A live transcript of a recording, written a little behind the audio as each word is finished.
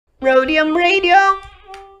Rhodium Radio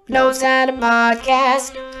knows how to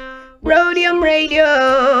podcast. Rhodium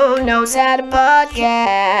Radio knows how to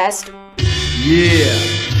podcast. Yeah,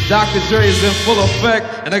 Dr. Dre is in full effect,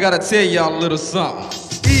 and I gotta tell y'all a little something.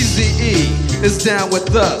 Eazy-E is down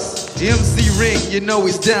with us. MC Ring, you know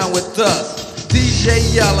he's down with us.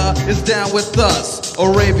 DJ Yella is down with us.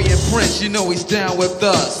 Arabian Prince, you know he's down with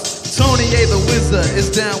us. Tony A the Wizard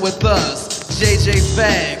is down with us. JJ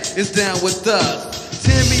Fag is down with us.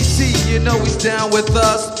 Timmy T, you know he's down with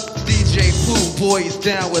us. DJ Pooh Boy is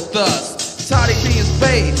down with us. Toddy B and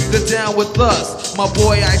Spade, they're down with us. My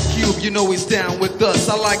boy Ice Cube, you know he's down with us.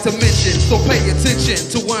 I like to mention, so pay attention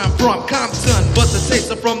to where I'm from, Compton, but the tapes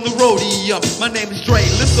are from the Rhodium. My name is Dre,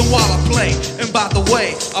 listen while I play. And by the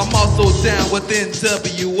way, I'm also down with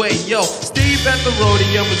NWA. Yo, Steve at the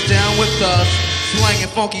Rhodium is down with us. Slanging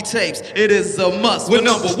funky tapes, it is a must. We're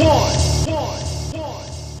number one.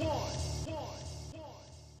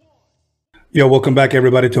 Yo, welcome back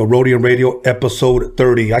everybody to Rhodium Radio episode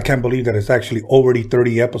 30. I can't believe that it's actually already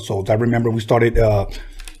 30 episodes. I remember we started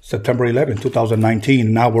September 11, 2019.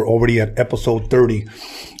 And now we're already at episode 30.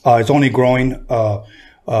 It's only growing.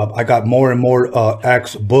 I got more and more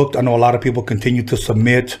acts booked. I know a lot of people continue to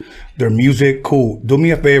submit their music. Cool. Do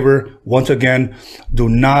me a favor. Once again, do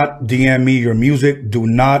not DM me your music. Do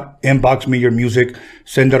not inbox me your music.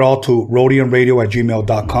 Send it all to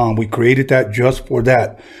rhodiumradio@gmail.com. We created that just for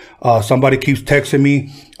that. Somebody keeps texting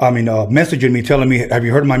me, messaging me, telling me, have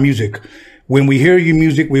you heard my music? When we hear your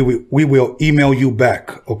music, we will email you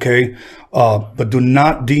back, okay? But do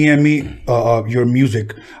not DM me your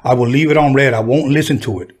music. I will leave it on red. I won't listen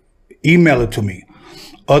to it. Email it to me.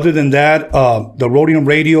 Other than that, the Rhodium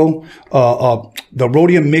Radio, the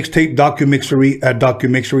Rhodium Mixtape Documixery at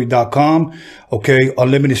documixery.com. Okay,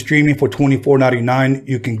 unlimited streaming for $24.99.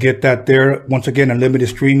 You can get that there. Once again, unlimited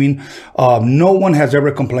streaming. No one has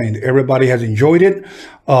ever complained. Everybody has enjoyed it.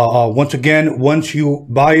 Once again, once you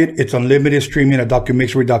buy it, it's unlimited streaming at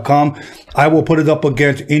documixery.com. I will put it up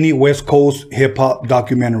against any West Coast hip hop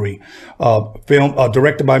documentary.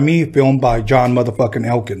 Directed by me, filmed by John motherfucking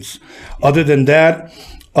Elkins. Other than that,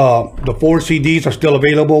 the 4 CDs are still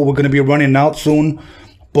available. We're going to be running out soon.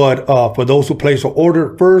 But for those who place an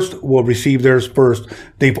order first, will receive theirs first.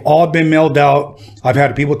 They've all been mailed out. I've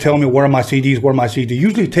had people tell me, where are my CDs? Where are my CDs?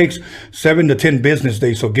 Usually takes 7 to 10 business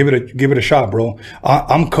days. So give it a shot, bro.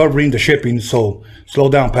 I'm covering the shipping. So slow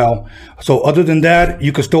down, pal. So other than that,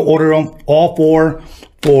 you can still order them all for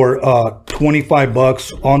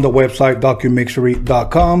 $25 on the website,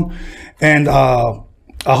 documixery.com. And,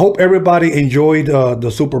 I hope everybody enjoyed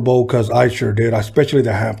the Super Bowl, because I sure did, especially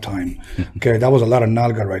the halftime. Okay, that was a lot of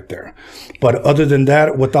nalga right there. But other than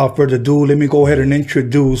that, without further ado, let me go ahead and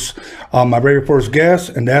introduce my very first guest,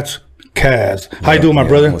 and that's Kaz. How you doing, my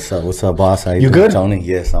brother? What's up? What's up, boss? How you doing, good, Tony?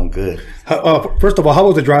 Yes, I'm good. First of all, how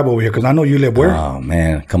was the drive over here? Because I know you live where? Oh,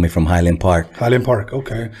 man, coming from Highland Park. Highland Park,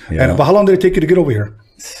 okay. Yeah. And but how long did it take you to get over here?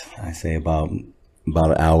 I say about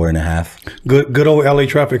an hour and a half. Good old LA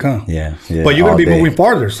traffic, huh? Yeah. But you're going to be moving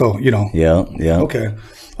farther, so, you know. Yeah. Okay.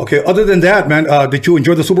 Other than that, man, did you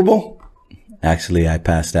enjoy the Super Bowl? Actually, I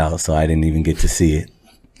passed out, so I didn't even get to see it.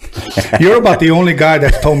 You're about the only guy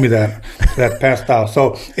that's told me that passed out.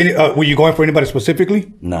 So, were you going for anybody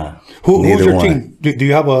specifically? Nah. Who's your team? Do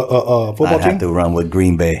you have a football team? I have to run with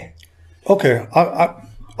Green Bay. Okay.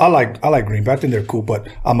 I like Green Bay. I think they're cool, but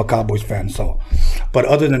I'm a Cowboys fan. So, but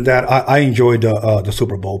other than that, I enjoyed the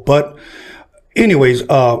Super Bowl. But anyways,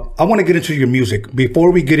 I want to get into your music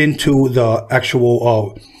before we get into the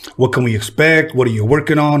actual. What can we expect? What are you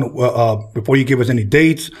working on? Before you give us any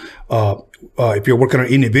dates, if you're working on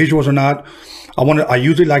individuals or not, I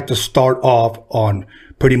usually like to start off on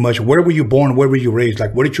pretty much where were you born, where were you raised,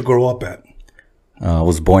 like where did you grow up at? I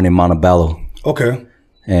was born in Montebello. Okay.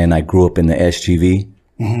 And I grew up in the SGV.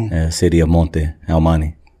 City of Monte,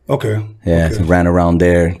 Almani. Okay. Yeah, so ran around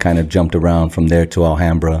there, kind of jumped around from there to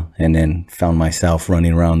Alhambra, and then found myself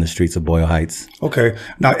running around the streets of Boyle Heights. Okay.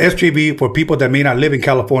 Now, SGV, for people that may not live in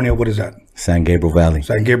California, what is that? San Gabriel Valley.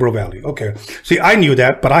 San Gabriel Valley. Okay. See, I knew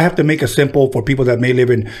that, but I have to make it simple for people that may live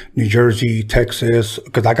in New Jersey, Texas,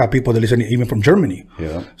 because I got people that listen even from Germany.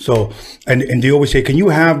 Yeah. So, and they always say, can you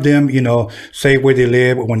have them, say where they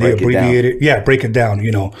live when they abbreviate it? Yeah, break it down,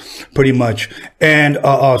 pretty much. And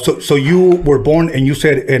so you were born, and you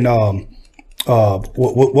said in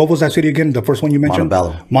what was that city again? The first one you mentioned?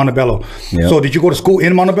 Montebello. Yep. So did you go to school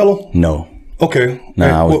in Montebello? No. Okay.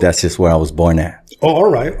 No, that's just where I was born at. Oh,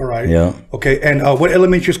 all right. Yeah. Okay, and what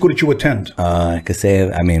elementary school did you attend? I could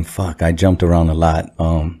say, I jumped around a lot.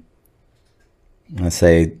 Let's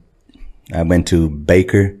say I went to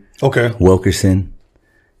Baker. Okay. Wilkerson.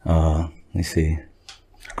 Let's see.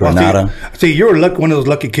 Granada. See, you're one of those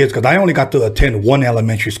lucky kids because I only got to attend one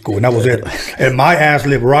elementary school, and that was it. And my ass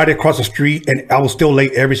lived right across the street, and I was still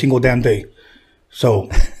late every single damn day. So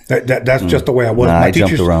that's just the way I was. Nah, I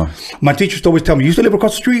jumped around. My teachers always tell me, "You used to live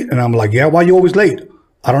across the street," and I'm like, "Yeah, why you always late?"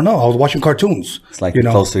 I don't know. I was watching cartoons. It's like the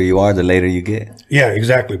closer you are, the later you get. Yeah,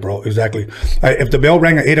 exactly, bro. Exactly. If the bell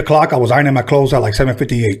rang at 8 o'clock, I was ironing my clothes at like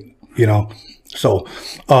 7:58. So,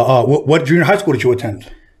 what junior high school did you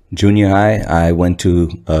attend? Junior high, I went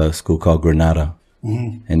to a school called Granada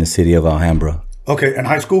in the city of Alhambra. Okay, and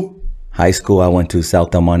high school? High school, I went to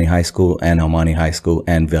South El Monte High School and El Monte High School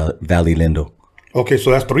and Valley Lindo. Okay,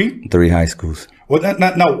 so that's 3? 3 high schools. Well,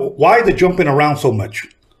 now, why the jumping around so much?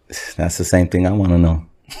 That's the same thing I want to know.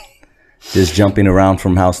 Just jumping around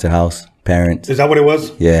from house to house, parents. Is that what it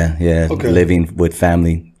was? Yeah. Okay. Living with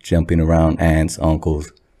family, jumping around, aunts,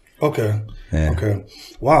 uncles. Okay. Yeah. Okay.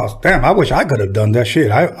 Wow. Damn, I wish I could have done that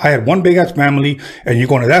shit. I had one big ass family, and you're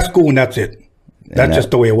going to that school, and that's it. That's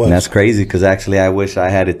just the way it was. And that's crazy because actually I wish I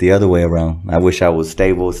had it the other way around. I wish I was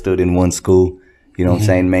stable, stood in one school, you know what I'm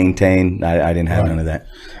saying, maintained. I didn't have none of that.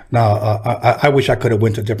 No, I wish I could have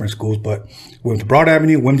went to different schools, but we went to Broad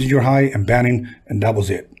Avenue, Women's Junior High, and Banning, and that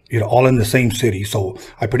was it. All in the same city. So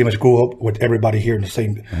I pretty much grew up with everybody here in the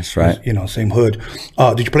same. That's right. Same hood.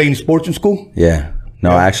 Did you play any sports in school? Yeah.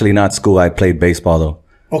 No, actually not school. I played baseball though.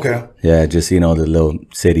 Okay. Yeah, just, the little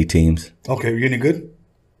city teams. Okay. You any good?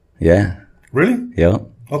 Yeah. Really? Yeah.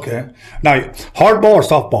 Okay. Now, hardball or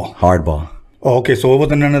softball? Hardball. Oh, okay. So it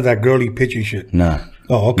wasn't none of that girly pitchy shit. Nah.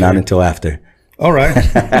 Oh, okay. Not until after. All right.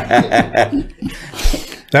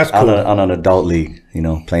 That's cool. On an adult league,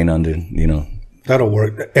 playing under, That'll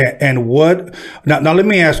work. And what? Now, let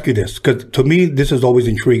me ask you this, because to me, this is always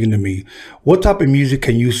intriguing to me. What type of music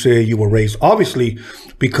can you say you were raised? Obviously,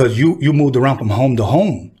 because you moved around from home to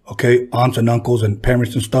home, okay? Aunts and uncles and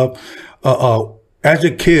parents and stuff. As a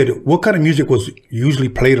kid, what kind of music was usually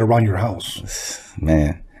played around your house?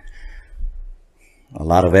 Man, a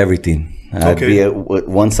lot of everything. Okay. I'd be at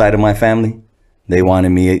one side of my family. They wanted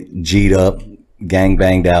me G'd up, gang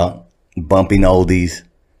banged out, bumping oldies,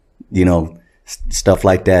 stuff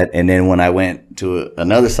like that. And then when I went to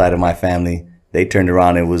another side of my family, they turned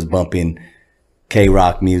around and was bumping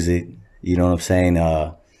K-rock music. You know what I'm saying?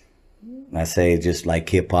 I say just like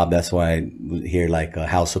hip hop. That's why I hear like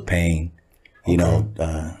House of Pain,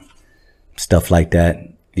 stuff like that.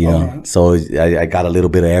 Right. So I got a little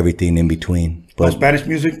bit of everything in between. But Spanish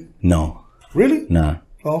music? No. Really? Nah.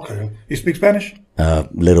 Oh, okay. You speak Spanish?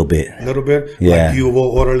 Little bit. A little bit? Yeah. Like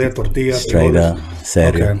huevo, órale, tortilla. Straight up.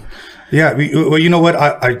 Serio. Okay. Yeah, well, you know what?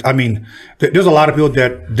 I mean, there's a lot of people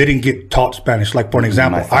that didn't get taught Spanish. Like, for an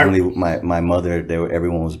example, My family, my mother,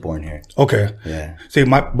 everyone was born here. Okay. Yeah. See,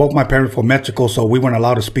 both my parents were from Mexico, so we weren't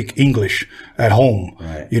allowed to speak English at home.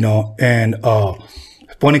 Right. And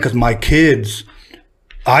funny because my kids,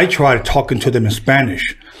 I tried talking to them in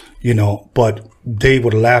Spanish, but they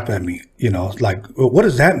would laugh at me. Like, what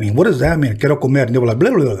does that mean? What does that mean? Quiero comer. And they were like,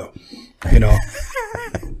 blah, blah, blah,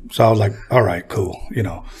 So I was like, all right, cool,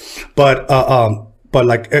 But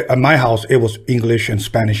like at my house, it was English and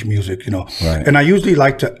Spanish music, Right. And I usually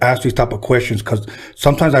like to ask these type of questions because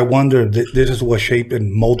sometimes I wonder this is what shaped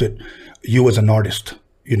and molded you as an artist.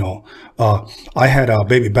 I had a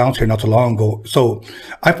Baby Bounce here not too long ago. So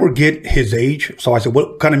I forget his age. So I said,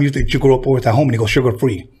 what kind of music did you grow up with at home? And he goes, sugar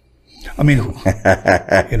free. I mean,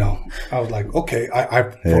 I was like, okay,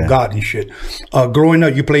 I forgot and shit. Growing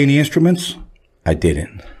up, you play any instruments? I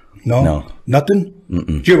didn't. No. Nothing? Mm-mm.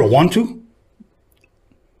 Did you ever want to?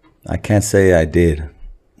 I can't say I did.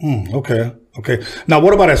 Okay. Now,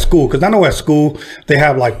 what about at school? Because I know at school, they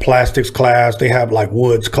have like plastics class, they have like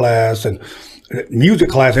woods class and music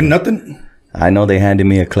class and nothing? I know they handed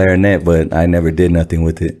me a clarinet, but I never did nothing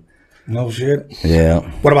with it. No shit? Yeah.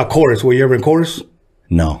 What about chorus? Were you ever in chorus?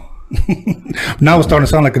 No. Now it's starting to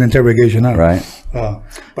sound like an interrogation, huh? Right.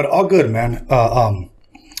 But all good, man.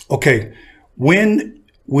 Okay. When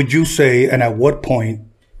would you say, and at what point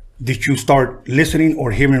did you start listening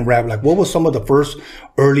or hearing rap? Like, what was some of the first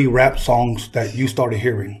early rap songs that you started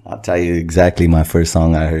hearing? I'll tell you exactly my first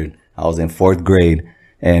song I heard. I was in 4th grade,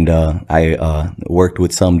 and I worked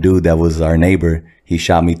with some dude that was our neighbor. He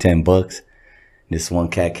shot me $10. This one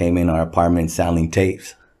cat came in our apartment selling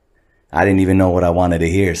tapes. I didn't even know what I wanted to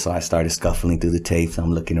hear, so I started scuffling through the tapes.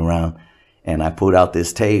 I'm looking around, and I pulled out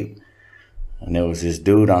this tape. And there was this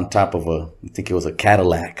dude on top of I think it was a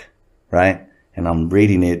Cadillac, right? And I'm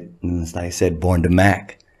reading it, and it's like it said Born to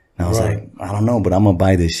Mac. And I was like, I don't know, but I'm going to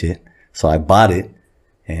buy this shit. So I bought it,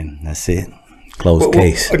 and that's it. Closed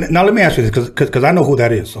case. Now, let me ask you this, because I know who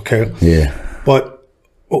that is, okay? Yeah. But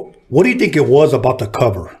what do you think it was about the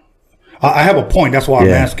cover? I have a point. That's why I'm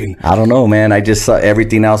asking. I don't know, man. I just saw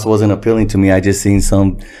everything else wasn't appealing to me. I just seen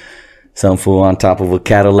some fool on top of a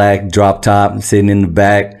Cadillac, drop top, sitting in the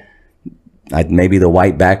back. Maybe the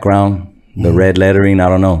white background, the red lettering. I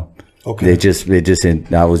don't know. Okay. That's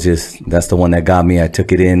the one that got me. I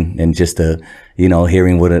took it in, and just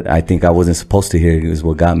hearing what I think I wasn't supposed to hear is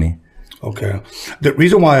what got me. Okay. The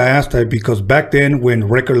reason why I asked that, because back then when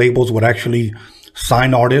record labels would actually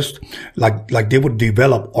sign artists, like they would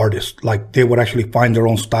develop artists, like they would actually find their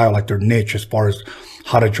own style, like their niche as far as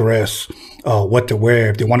how to dress, what to wear,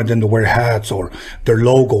 if they wanted them to wear hats or their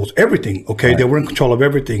logos, everything. Okay. Right. They were in control of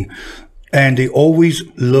everything. And they always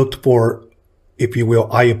looked for, if you will,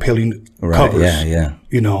 eye-appealing covers. Yeah.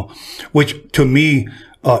 Which to me,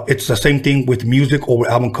 it's the same thing with music or with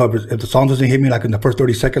album covers. If the song doesn't hit me like in the first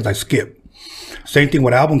 30 seconds, I skip. Same thing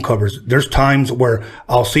with album covers. There's times where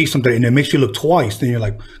I'll see something and it makes you look twice. Then you're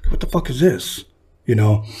like, what the fuck is this?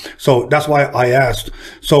 So that's why I asked.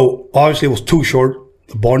 So obviously it was Too Short,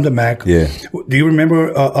 Born the Mac. Yeah. Do you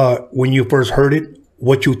remember when you first heard it,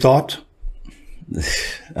 what you thought?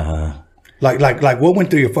 Like what went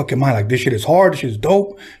through your fucking mind? Like, this shit is hard, this shit is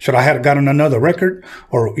dope. Should I have gotten another record?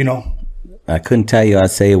 Or, I couldn't tell you. I'd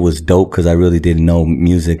say it was dope because I really didn't know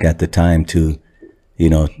music at the time to,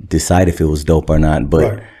 decide if it was dope or not.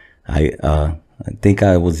 But right. I think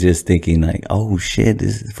I was just thinking like, oh shit,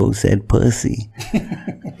 this fool said pussy.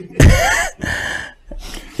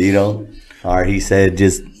 Or he said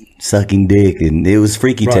just sucking dick, and it was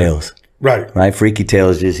Freaky Tales. Right. Freaky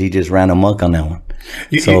Tales, he just ran amok on that one.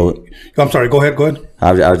 I'm sorry, go ahead.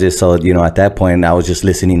 I was just, at that point, I was just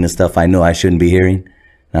listening to stuff I knew I shouldn't be hearing.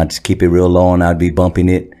 And I'd just keep it real low, and I'd be bumping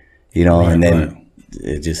it, and then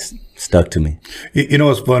it just stuck to me.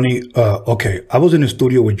 It's funny. Okay, I was in the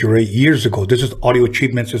studio with Dre years ago. This is Audio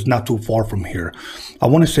Achievements. It's not too far from here. I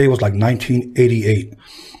want to say it was like 1988.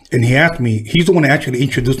 And he asked me, he's the one that actually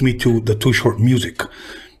introduced me to the Too Short music.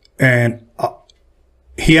 And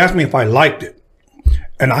he asked me if I liked it.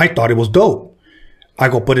 And I thought it was dope. I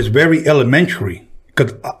go, but it's very elementary.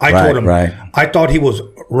 Because I told him, I thought he was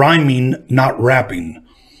rhyming, not rapping.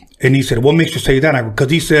 And he said, what makes you say that?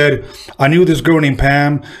 Because he said, I knew this girl named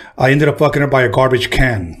Pam. I ended up fucking her by a garbage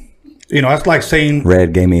can. That's like saying...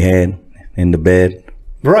 Red gave me head in the bed.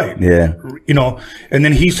 Right. Yeah. And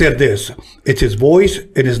then he said this, it's his voice.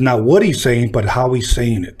 It is not what he's saying, but how he's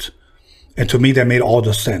saying it. And to me, that made all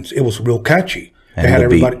the sense. It was real catchy. And it had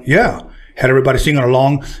everybody, beat. Had everybody singing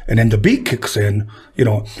along, and then the beat kicks in.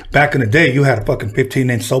 Back in the day, you had fucking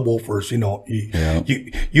 15-inch subwoofers.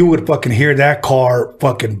 You would fucking hear that car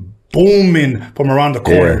fucking booming from around the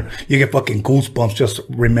corner. Yeah. You get fucking goosebumps just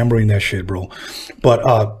remembering that shit, bro.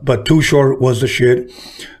 But Too Short was the shit.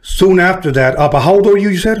 Soon after that, but how old were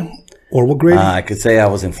you said? Or what grade? I could say I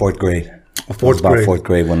was in fourth grade. Fourth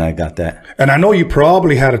grade when I got that. And I know you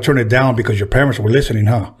probably had to turn it down because your parents were listening,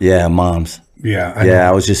 huh? Yeah, moms. Yeah.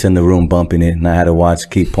 I was just in the room bumping it, and I had to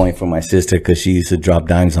keep point for my sister because she used to drop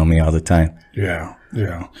dimes on me all the time. Yeah.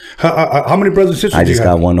 How many brothers and sisters I just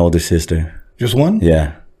got one older sister. Just one?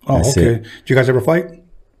 Yeah. Oh, okay. Did you guys ever fight?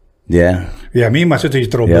 Yeah. Yeah, me and my sister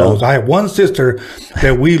used to throw blows. I have one sister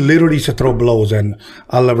that we literally used to throw blows, and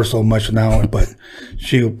I love her so much now, but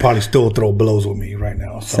she would probably still throw blows with me right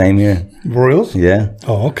now. So. Same here. For reals? Yeah.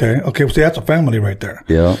 Oh, okay. Okay, see, that's a family right there.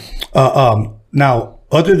 Yeah. Now,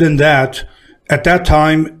 other than that, at that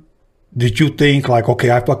time, did you think like, okay,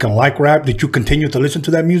 I fucking like rap? Did you continue to listen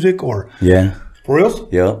to that music or? Yeah. For reals?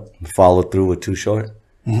 Yeah. Follow through with Too Short.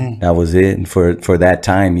 Mm-hmm. That was it. And for that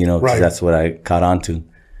time, because that's what I caught on to.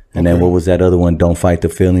 And then what was that other one? Don't Fight the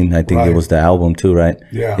Feeling. I think it was the album too, right?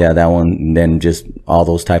 Yeah. Yeah, that one. And then just all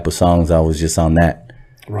those type of songs, I was just on that.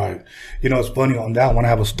 Right. It's funny on that one. I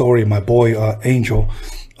have a story. My boy, Angel,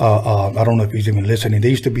 I don't know if he's even listening.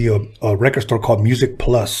 There used to be a record store called Music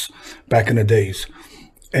Plus back in the days.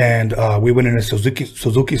 And we went in a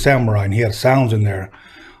Suzuki Samurai, and he had sounds in there.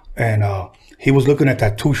 And he was looking at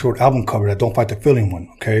that Too Short album cover, that Don't Fight the Feeling one,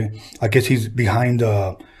 okay? I guess he's behind,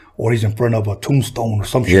 or he's in front of a tombstone or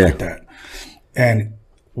some shit like that. And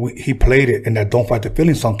he played it, and that Don't Fight the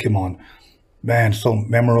Feeling song came on. Man, so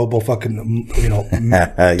memorable fucking,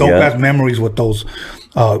 dope-ass memories with those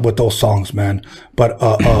songs, man. But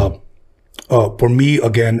for me,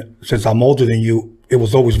 again, since I'm older than you, it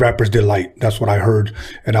was always Rapper's Delight. That's what I heard.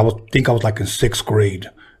 And I think I was like in 6th grade,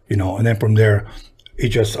 and then from there, it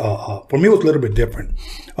just, for me, it was a little bit different.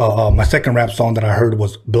 My second rap song that I heard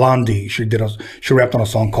was Blondie. She rapped on a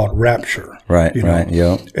song called Rapture. Right,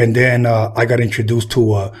 yeah. And then I got introduced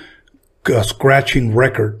to a scratching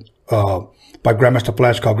record by Grandmaster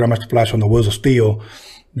Flash called Grandmaster Flash on the Wheels of Steel.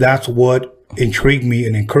 That's what intrigued me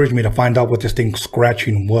and encouraged me to find out what this thing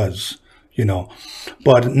scratching was. you know.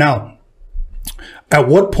 But now, at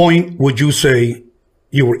what point would you say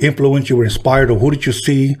you were influenced, you were inspired, or who did you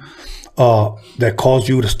see that caused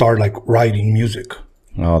you to start like writing music?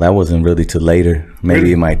 Oh, that wasn't really till later, maybe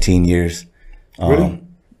Really? in my teen years. Really?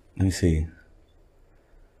 Let me see.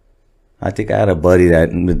 I think I had a buddy that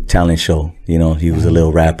in the talent show, you know, he was a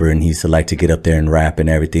little rapper and he used to like to get up there and rap and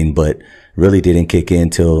everything, but really didn't kick in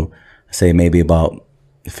till, say, maybe about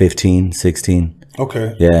 15, 16.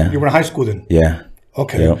 Okay. Yeah. You were in high school then? Yeah.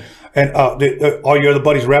 Okay. Yep. And all your other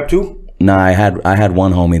buddies rap too? No, I had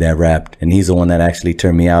one homie that rapped, and he's the one that actually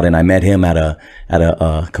turned me out. And I met him at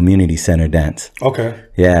a community center dance. Okay.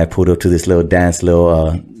 Yeah, I pulled up to this little dance,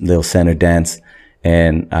 little center dance,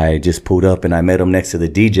 and I just pulled up and I met him next to the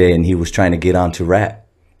DJ, and he was trying to get on to rap.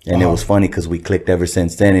 And it was funny because we clicked ever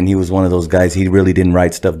since then. And he was one of those guys. He really didn't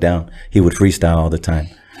write stuff down. He would freestyle all the time.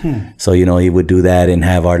 So you know, he would do that and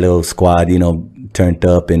have our little squad, you know, turned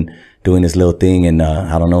up and doing his little thing. And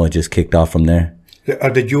I don't know, it just kicked off from there.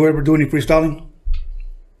 Did you ever do any freestyling?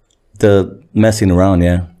 The messing around,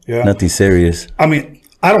 yeah. Yeah. Nothing serious. I mean,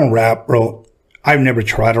 I don't rap, bro. I've never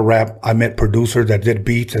tried to rap. I met producers that did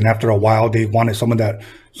beats, and after a while, they wanted some of that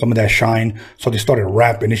shine, so they started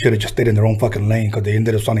rapping. They should have just stayed in their own fucking lane because they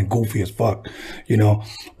ended up sounding goofy as fuck, you know.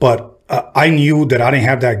 But I knew that I didn't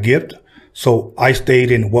have that gift, so I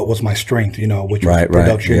stayed in what was my strength, you know, which was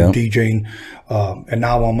production, yeah. DJing, and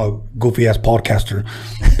now I'm a goofy ass podcaster.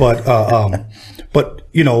 But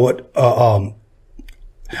you know what?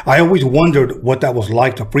 I always wondered what that was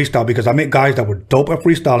like to freestyle, because I met guys that were dope at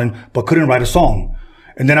freestyling but couldn't write a song.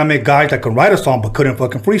 And then I met guys that can write a song but couldn't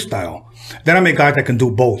fucking freestyle. Then I met guys that can do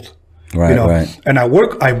both. Right, you know? right. And I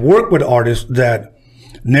work with artists that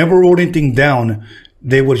never wrote anything down.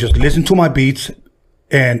 They would just listen to my beats,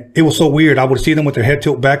 and it was so weird. I would see them with their head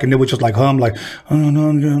tilted back and they would just like hum like, and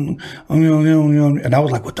I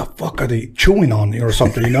was like, what the fuck are they chewing on or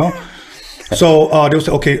something, you know? So they would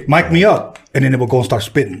say, okay, mic me up. And then they would go and start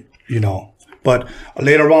spitting, you know. But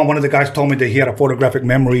later on, one of the guys told me that he had a photographic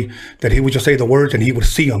memory, that he would just say the words and he would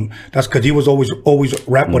see them. That's because he was always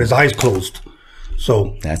rap with his eyes closed.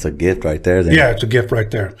 So That's a gift right there. Then. yeah, it's a gift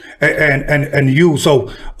right there. And you,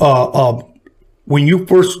 so when you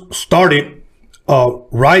first started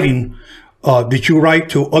writing, did you write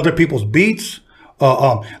to other people's beats?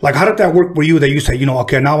 Like, how did that work for you, that you say, you know,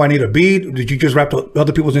 okay, now I need a beat? Did you just rap to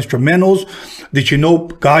other people's instrumentals? Did you know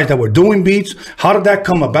guys that were doing beats? How did that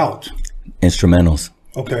come about? Instrumentals.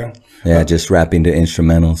 Okay. Yeah, just rapping to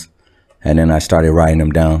instrumentals. And then I started writing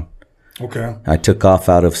them down. Okay. I took off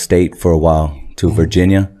out of state for a while to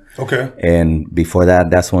Virginia. Okay. And before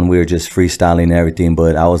that, that's when we were just freestyling and everything.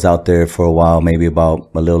 But I was out there for a while, maybe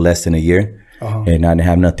about a little less than a year. And I didn't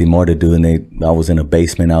have nothing more to do. And I was in a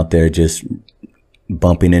basement out there just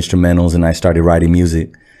bumping instrumentals, and I started writing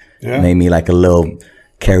music. Yeah. Made me like a little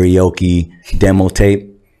karaoke demo tape,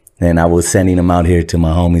 and I was sending them out here to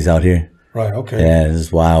my homies out here. Right. Okay. Yeah, this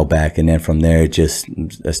was a while back, and then from there,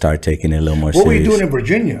 I started taking it a little more serious. What were you doing in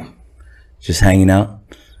Virginia? Just hanging out.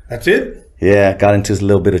 That's it? Yeah, got into a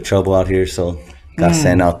little bit of trouble out here, so got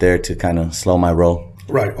sent out there to kind of slow my roll.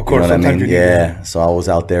 Right. Of You course. know what I Sometimes mean? you need that. Yeah. So I was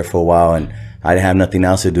out there for a while, and I didn't have nothing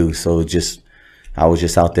else to do, so I was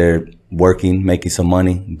just out there working, making some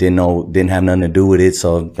money. Didn't have nothing to do with it,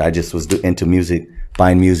 so I just was into music,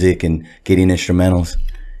 buying music and getting instrumentals,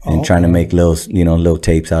 and trying to make little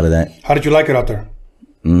tapes out of that. How did you like it out there?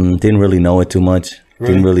 Didn't really know it too much.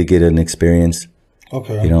 Really? Didn't really get an experience,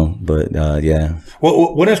 Okay. you know. But yeah,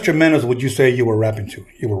 What instrumentals would you say you were rapping to?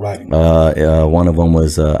 You were writing? one of them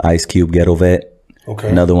was Ice Cube, Ghetto Vet. Okay.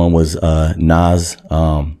 Another one was Nas.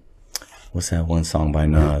 What's that one song by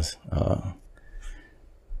Nas?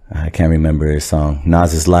 I can't remember his song.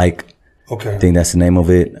 Nas is Like. Okay. I think that's the name of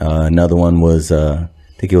it. Another one was, I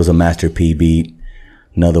think it was a Master P beat.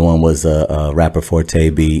 Another one was a Rapper Forte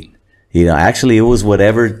beat. You know, actually it was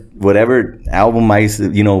whatever album I used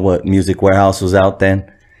to, you know, what Music Warehouse was out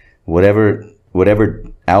then. Whatever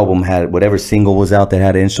album had, whatever single was out that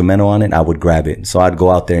had an instrumental on it, I would grab it. So I'd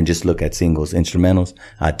go out there and just look at singles, instrumentals.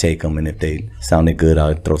 I'd take them, and if they sounded good,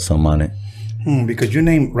 I'd throw some on it. Because you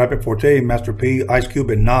named Rapid Forte, Master P, Ice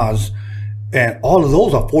Cube, and Nas, and all of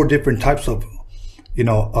those are 4 different types of, you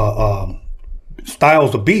know,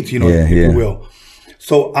 styles of beats, you know, if you will.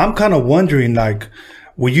 So I'm kind of wondering, like,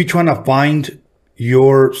 were you trying to find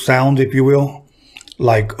your sound, if you will?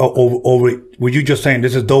 Like, were you just saying,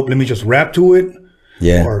 this is dope, let me just rap to it?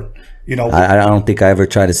 Yeah. Or, you know. I don't think I ever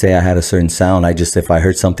tried to say I had a certain sound. I just, if I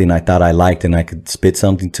heard something I thought I liked and I could spit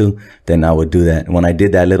something to, then I would do that. When I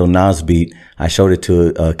did that little Nas beat, I showed it to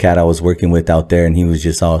a cat I was working with out there, and he was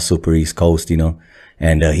just all super East Coast, you know.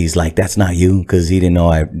 And he's like, "That's not you," because he didn't know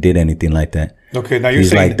I did anything like that. Okay, now you're He's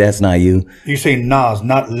saying like, "That's not you." you're saying Nas,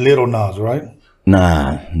 not Little Nas, right?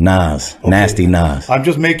 Nah, Nas, nasty Nas. I'm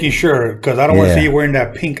just making sure because I don't want to Yeah. see you wearing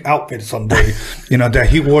that pink outfit someday. You know that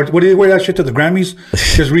he wore. What did he wear that shit to the Grammys?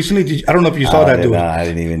 Just recently, I don't know if you saw that dude. I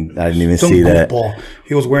didn't even Some see that. goofball.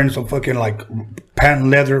 He was wearing some fucking like patent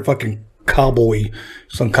leather, fucking cowboy,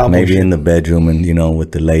 some cowboy. Maybe shit. in the bedroom and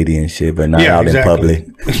with the lady and shit, but not out exactly.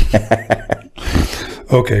 in public.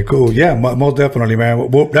 Okay, cool. Yeah, most definitely,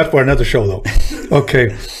 man. Well, that's for another show, though.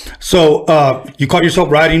 Okay, so you caught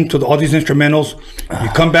yourself writing to all these instrumentals. You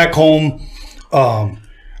come back home.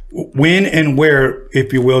 When and where,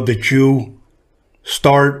 if you will, did you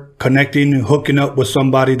start connecting and hooking up with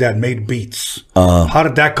somebody that made beats? How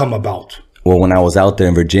did that come about? Well, when I was out there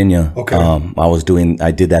in Virginia, Okay.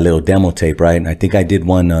 I did that little demo tape, right? I think I did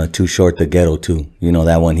one, Too Short the Ghetto too.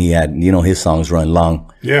 That one he had, his songs run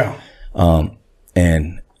long. Yeah.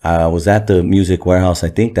 And I was at the Music Warehouse, I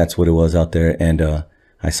think that's what it was out there, and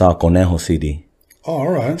I saw a Conejo CD. Oh, all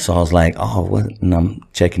right. So I was like, oh, what? And I'm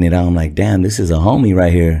checking it out. I'm like, damn, this is a homie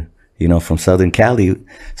right here, from Southern Cali.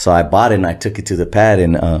 So I bought it and I took it to the pad.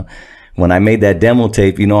 And when I made that demo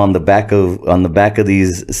tape, on the back of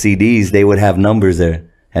these CDs, they would have numbers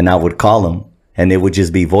there, and I would call them, and it would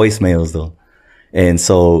just be voicemails though. And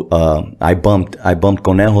so I bumped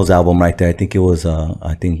Conejo's album right there. I think it was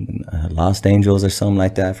Lost Angels or something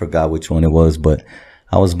like that. I forgot which one it was, but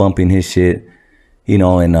I was bumping his shit,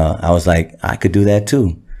 and I was like, I could do that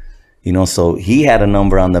too, So he had a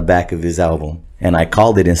number on the back of his album, and I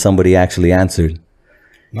called it, and somebody actually answered.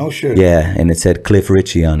 No shit. Yeah, and it said Cliff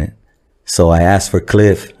Richie on it. So I asked for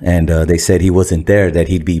Cliff, and they said he wasn't there, that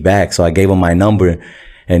he'd be back. So I gave him my number,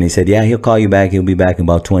 and he said, yeah, he'll call you back. He'll be back in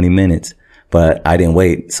about 20 minutes. But I didn't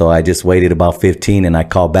wait. So I just waited about 15, and I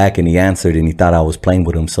called back, and he answered, and he thought I was playing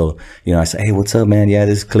with him. So, I said, hey, what's up, man? Yeah,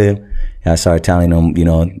 this is Cliff. And I started telling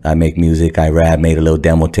him, I make music, I rap, made a little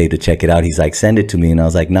demo tape to check it out. He's like, send it to me. And I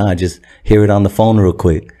was like, nah, just hear it on the phone real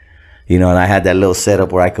quick. And I had that little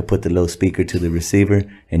setup where I could put the little speaker to the receiver,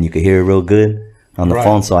 and you could hear it real good on the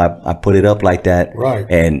phone. So I put it up like that. Right.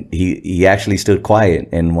 And he actually stood quiet.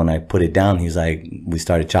 And when I put it down, he's like, we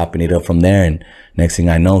started chopping it up from there. And next thing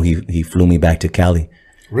I know, he flew me back to Cali.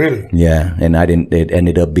 Really? Yeah. And it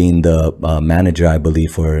ended up being the manager, I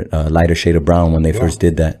believe, for Lighter Shade of Brown when they first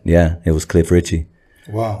did that. Yeah. It was Cliff Richie.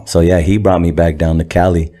 Wow. So yeah, he brought me back down to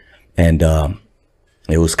Cali, and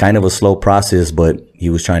it was kind of a slow process, but he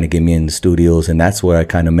was trying to get me in the studios, and that's where I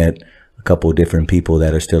kind of met a couple of different people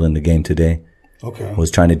that are still in the game today. Okay. I was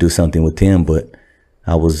trying to do something with him, but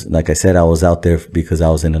I was, like I said, I was out there because I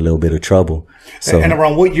was in a little bit of trouble. So And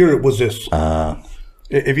around what year was this?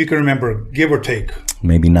 If you can remember, give or take.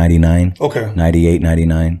 maybe 99, Okay. 98,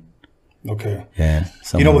 99. Okay. Yeah.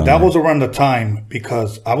 You know what? somewhere That around was around the time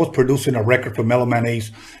because I was producing a record for Mellow Man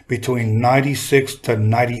Ace between 96 to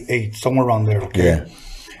 98, somewhere around there. Okay. Yeah.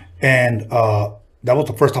 And that was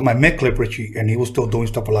the first time I met Cliff Richie, and he was still doing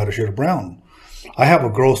stuff a lot of shit Brown. I have a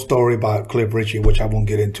girl story about Cliff Richie, which I won't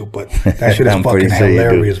get into, but that shit is I'm pretty fucking sure you do.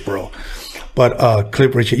 hilarious, bro. But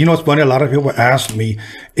Cliff Richie, you know what's funny? A lot of people ask me,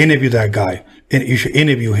 interview that guy. And you should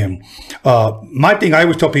interview him. My thing, I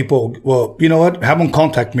always tell people, well, you know what? Have him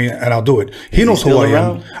contact me and I'll do it. He knows who still I am.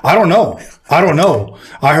 around? I don't know.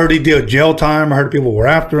 I heard he did jail time. I heard people were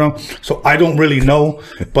after him. So I don't really know.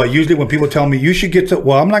 But usually when people tell me, you should get to,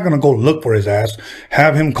 well, I'm not going to go look for his ass.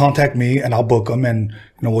 Have him contact me and I'll book him and,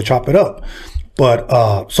 we'll chop it up.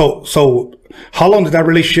 But, so how long did that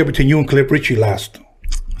relationship between you and Cliff Richie last?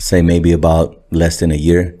 Say maybe about less than a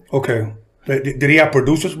year. Okay. Did he have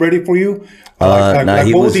producers ready for you? Nah,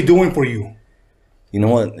 What was he doing for you? You know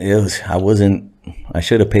what? I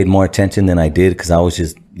should have paid more attention than I did because I was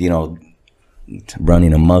just,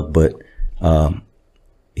 running amok. But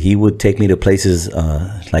he would take me to places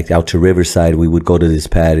like out to Riverside. We would go to this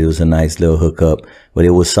pad. It was a nice little hookup. But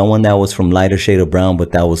it was someone that was from Lighter Shade of Brown,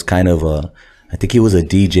 but that was kind of I think he was a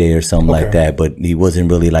DJ or something like that. But he wasn't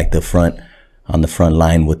really like on the front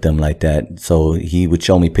line with them like that. So he would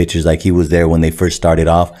show me pictures like he was there when they first started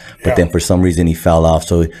off, but then for some reason he fell off.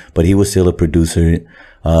 So, but he was still a producer.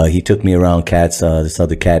 He took me around cats, this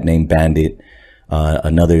other cat named Bandit,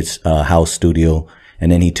 another house studio. And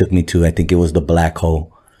then he took me to, I think it was the Black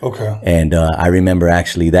Hole. Okay. And I remember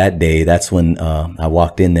actually that day, that's when I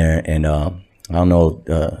walked in there and I don't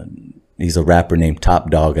know, he's a rapper named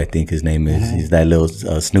Top Dog, I think his name is. He's that little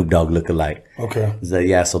Snoop Dogg lookalike. Okay.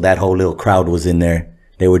 So that whole little crowd was in there.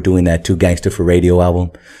 They were doing that Too Gangster for Radio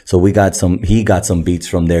album. So he got some beats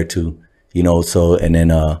from there too, so, and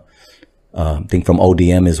then, I think from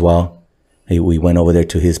ODM as well. We went over there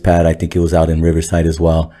to his pad. I think it was out in Riverside as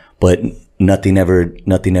well. But nothing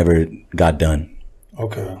ever got done.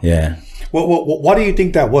 Okay. Yeah. Well, why do you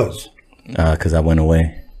think that was? Because I went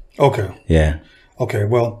away. Okay. Yeah. Okay.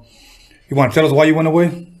 Well, you want to tell us why you went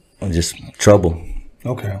away? Just trouble.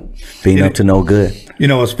 Okay. Being up to no good. You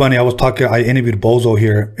know, it's funny. I interviewed Bozo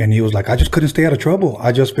here, and he was like, I just couldn't stay out of trouble.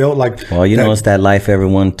 I just felt like. Well, you know, it's that life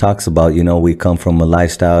everyone talks about. You know, we come from a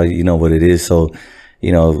lifestyle, you know what it is. So,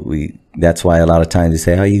 you know, that's why a lot of times they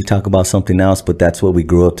say, oh, you talk about something else, but that's what we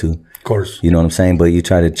grew up to. Of course. You know what I'm saying? But you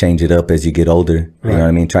try to change it up as you get older. You know what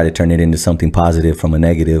I mean? Try to turn it into something positive from a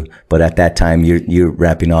negative. But at that time, you're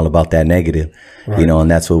rapping all about that negative, you know, and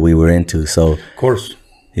that's what we were into. So, of course.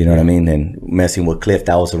 You know what I mean? And messing with Cliff,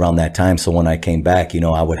 that was around that time. So when I came back, you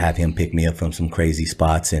know, I would have him pick me up from some crazy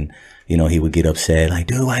spots, and, you know, he would get upset, like,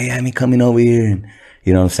 dude, why you have me coming over here? And,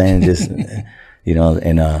 you know what I'm saying? Just, you know,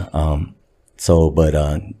 and, I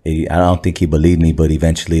don't think he believed me, but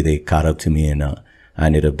eventually they caught up to me, and, I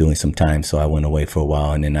ended up doing some time. So I went away for a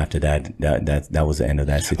while. And then after that, that was the end of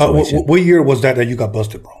that situation. What year was that you got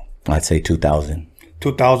busted, bro? I'd say 2000.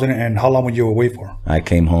 2000. And how long were you away for? I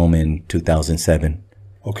came home in 2007.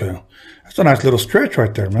 Okay. That's a nice little stretch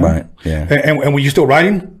right there, man. Right. Yeah. And were you still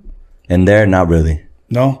writing? And there, not really.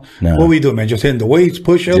 No? No. What were you doing, man? Just hitting the weights,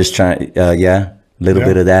 push-ups? Just trying, a little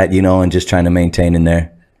bit of that, you know, and just trying to maintain in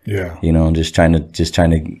there. Yeah. You know, and just trying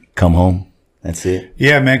to come home. That's it.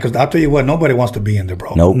 Yeah, man, because I'll tell you what, nobody wants to be in there,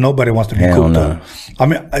 bro. Nope. Nobody wants to be Hell cooped no. up. I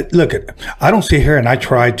mean, I don't sit here and I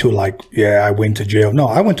try to I went to jail. No,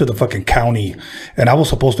 I went to the fucking county, and I was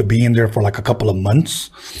supposed to be in there for like a couple of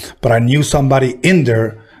months, but I knew somebody in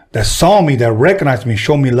there that saw me, that recognized me,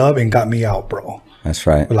 showed me love, and got me out, bro. That's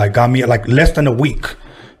right. Like, got me like less than a week,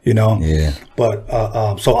 you know? Yeah.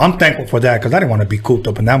 But, so I'm thankful for that, because I didn't want to be cooped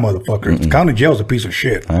up in that motherfucker. The county jail is a piece of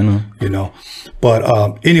shit. I know. You know?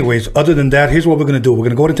 But, anyways, other than that, here's what we're going to do. We're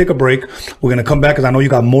going to go ahead and take a break. We're going to come back, because I know you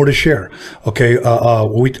got more to share. Okay.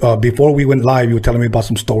 Before we went live, you were telling me about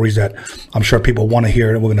some stories that I'm sure people want to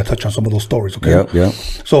hear, and we're going to touch on some of those stories. Okay. Yep.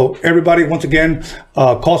 So everybody, once again,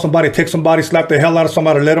 call somebody, text somebody, slap the hell out of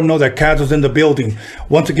somebody, let them know that Kaz is in the building.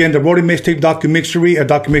 Once again, the Roadie Mixtape Documixery at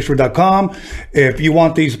documixery.com. If you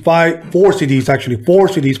want these 4 CDs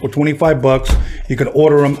for $25, you can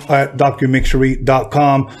order them at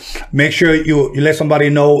documixery.com. Make sure you let somebody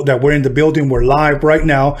know that we're in the building. We're live right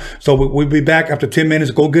now. So we'll be back after 10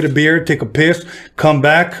 minutes. Go get a beer, take a piss, come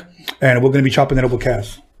back, and we're going to be chopping it up with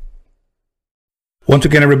Kaz. Once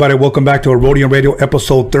again, everybody, welcome back to a Roadium Radio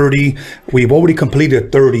episode 30. We've already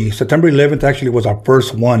completed 30. September 11th actually was our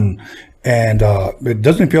first one. And it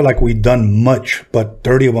doesn't feel like we've done much, but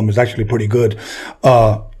 30 of them is actually pretty good.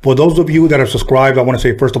 For those of you that are subscribed, I want to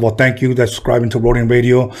say, first of all, thank you that's subscribing to Roadium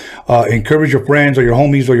Radio. Encourage your friends or your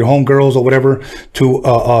homies or your homegirls or whatever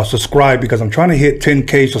to subscribe, because I'm trying to hit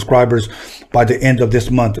 10K subscribers by the end of this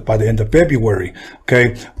month, by the end of February.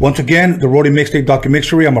 Okay. Once again, the Roadie Mixtape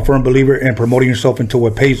Documixery, I'm a firm believer in promoting yourself until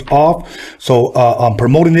it pays off. So I'm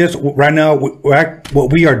promoting this right now.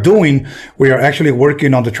 What we are doing, we are actually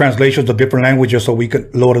working on the translations of different languages so we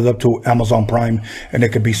could load it up to Amazon Prime and it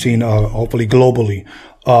could be seen hopefully globally.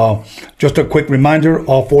 Just a quick reminder,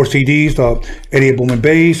 all 4 CDs, 88 Boom and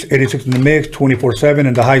Bass, 86 in the Mix, 24/7,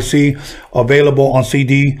 and the High C, available on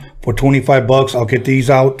CD for $25. I'll get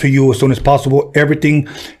these out to you as soon as possible. Everything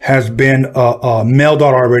has been mailed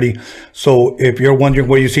out already. So if you're wondering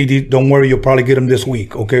where you see these, don't worry, you'll probably get them this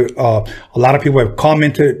week. Okay. A lot of people have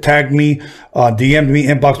commented, tagged me, DM'd me,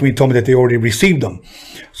 inboxed me, told me that they already received them.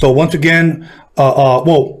 So once again,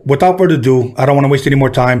 well, without further ado, I don't want to waste any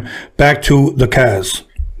more time. Back to the Kaz.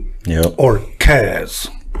 Yep. Or Kaz,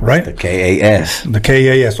 right? The KAS. The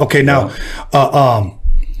KAS. Okay, now,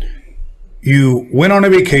 you went on a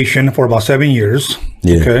vacation for about 7 years.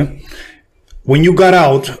 Yeah. Okay. When you got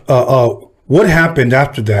out, what happened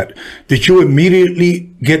after that? Did you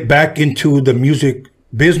immediately get back into the music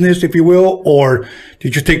business, if you will, or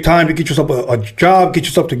did you take time to get yourself a job, get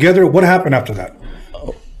yourself together? What happened after that?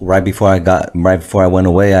 Right before I went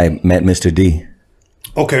away, I met Mr. D.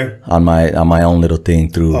 Okay. On my own little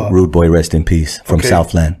thing through Rude Boy, rest in peace, from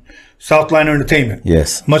Southland. Southland Entertainment.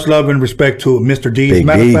 Yes. Much love and respect to Mr. D. As a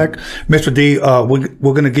matter of fact, Mr. D,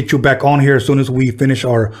 we're going to get you back on here as soon as we finish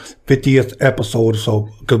our 50th episode. So,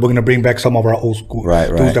 because we're going to bring back some of our old school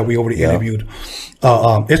dudes that we already interviewed.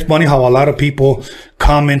 It's funny how a lot of people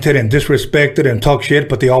commented and disrespected and talk shit,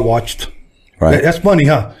 but they all watched. Right. That's funny,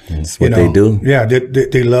 huh? That's what they do. Yeah,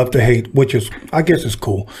 they love to hate, which is, I guess, it's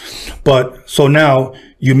cool. But so now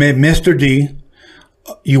you met Mr. D.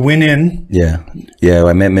 You went in. Yeah.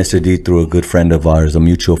 I met Mr. D through a good friend of ours, a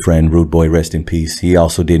mutual friend, Rude Boy, rest in peace. He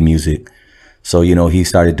also did music. So, you know, he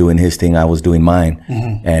started doing his thing. I was doing mine.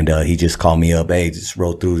 And he just called me up. Hey, just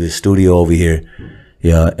roll through this studio over here.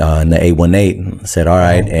 Yeah, in the 818. I said, all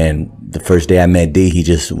right. And the first day I met D, he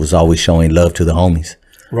just was always showing love to the homies.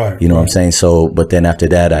 Right. You know what I'm saying? So, but then after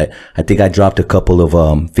that, I think I dropped a couple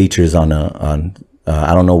of features on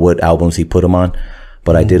I don't know what albums he put them on,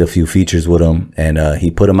 but I did a few features with him, and he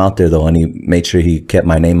put them out there though, and he made sure he kept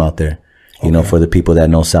my name out there, you know, for the people that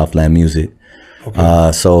know Southland music.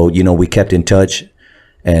 So, you know, we kept in touch,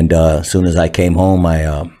 and as soon as I came home,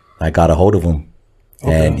 I got a hold of him.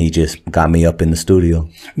 And he just got me up in the studio.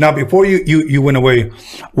 Now, before you went away,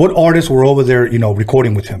 what artists were over there, you know,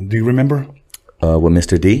 recording with him? Do you remember? With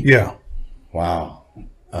Mr. D? Yeah. Wow.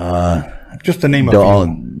 Just the name of all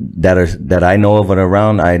that I know of it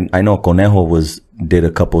around. I know Conejo did a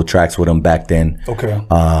couple of tracks with him back then. Okay.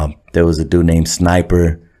 There was a dude named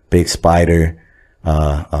Sniper, Big Spider,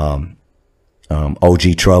 OG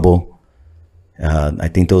Trouble. I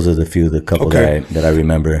think those are the couple that I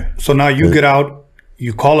remember. So now you get out.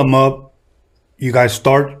 You call them up, you guys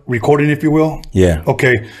start recording, if you will? Yeah.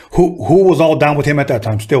 Okay. Who was all down with him at that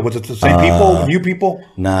time still? Was it the same people, new people?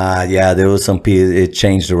 Nah, yeah, there was some people, it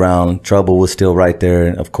changed around. Trouble was still right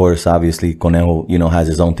there. Of course, obviously, Conejo, you know, has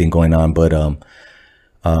his own thing going on, but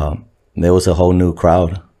there was a whole new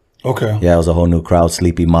crowd. Okay. Yeah, it was a whole new crowd.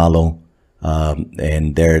 Sleepy Malo,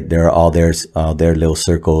 and they're all their little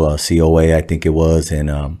circle, COA, I think it was, and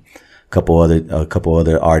a couple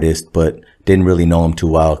other artists, but didn't really know him too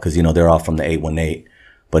well because, you know, they're all from the 818.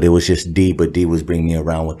 But it was just D, but D was bringing me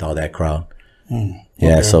around with all that crowd.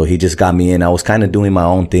 Yeah, so he just got me in. I was kind of doing my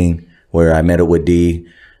own thing where I met up with D.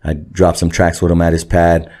 I dropped some tracks with him at his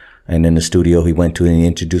pad. And in the studio he went to, and he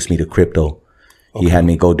introduced me to Crypto. He had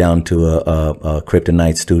me go down to a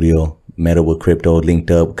Kryptonite studio, met up with Crypto, linked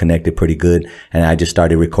up, connected pretty good. And I just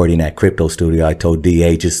started recording at Crypto studio. I told D,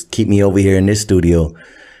 hey, just keep me over here in this studio.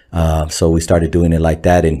 So we started doing it like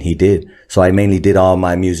that, and he did. So I mainly did all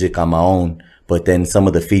my music on my own, but then some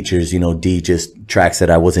of the features, you know, D just tracks that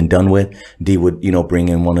I wasn't done with, D would, you know, bring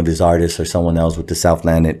in one of his artists or someone else with the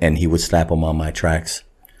Southland, and he would slap them on my tracks.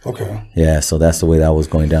 Okay. Yeah, so that's the way that was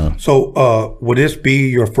going down. So would this be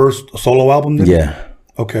your first solo album then? Yeah.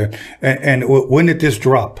 Okay. And when did this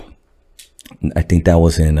drop? I think that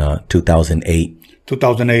was in 2008.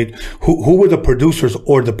 2008. Who were the producers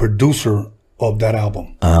or the producer of that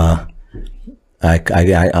album?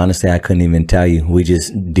 I honestly, I couldn't even tell you.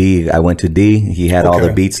 I went to D, he had all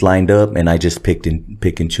the beats lined up, and I just pick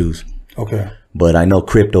and choose. Okay. But I know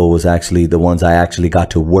Crypto was actually the ones I actually got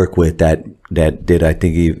to work with that did, I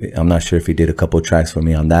think I'm not sure if he did a couple of tracks for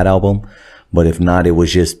me on that album, but if not, it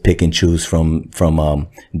was just pick and choose from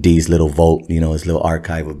D's little vault, you know, his little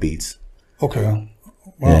archive of beats. Okay.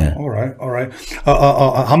 Wow. Yeah. All right.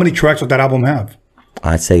 How many tracks does that album have?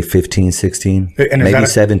 I'd say 15, 16, and maybe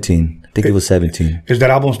 17. I think it was 17. Is that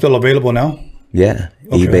album still available now? Yeah.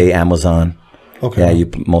 Okay. eBay, Amazon. Okay. Yeah, you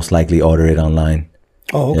most likely order it online.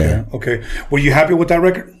 Oh, okay. Yeah. Okay. Were you happy with that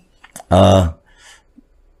record?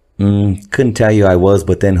 Couldn't tell you I was,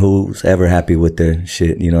 but then who's ever happy with their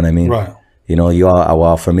shit? You know what I mean? Right. You know,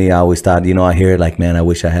 well, for me, I always thought, you know, I hear it like, man, I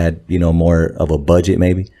wish I had, you know, more of a budget,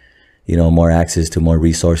 maybe, you know, more access to more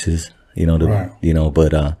resources, you know, you know,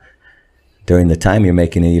 but, during the time you're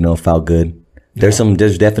making it, you know, it felt good. There's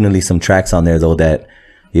definitely some tracks on there though that,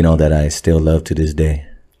 you know, that I still love to this day.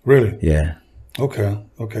 Really? Yeah. Okay.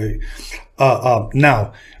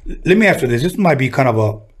 Now, let me ask you this. This might be kind of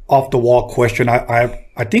a off the wall question.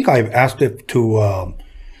 I think I've asked it to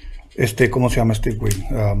 ¿cómo se llama este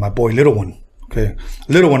güey? My boy Little One. Okay.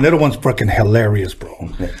 Little One's freaking hilarious, bro.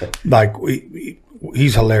 Like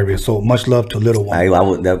he's hilarious. So much love to Little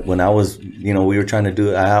One. When I was, you know, we were trying to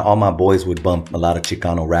do, all my boys would bump a lot of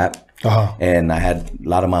Chicano rap. And I had a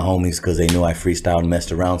lot of my homies because they knew I freestyled and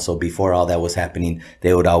messed around. So before all that was happening,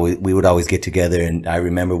 we would always get together. And I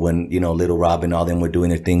remember when, you know, Little Rob and all them were doing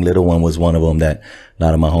their thing. Little One was one of them that a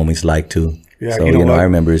lot of my homies liked too. Yeah, so, you know I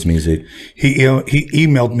remember his music. He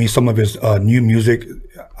emailed me some of his new music.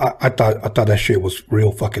 I thought that shit was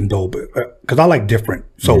real fucking dope because I like different.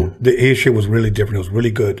 So his shit was really different. It was really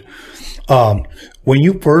good. When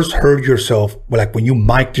you first heard yourself, like when you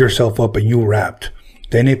mic'd yourself up and you rapped,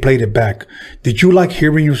 then they played it back. Did you like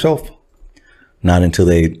hearing yourself? Not until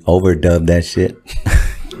they overdubbed that shit.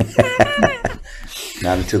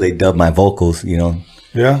 Not until they dubbed my vocals, you know.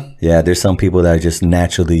 Yeah? Yeah, there's some people that just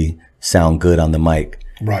naturally sound good on the mic.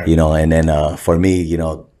 Right. You know, and then for me, you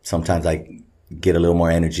know, sometimes I get a little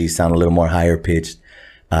more energy, sound a little more higher pitched.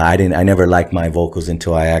 I never liked my vocals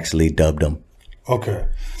until I actually dubbed them. Okay.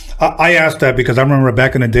 I asked that because I remember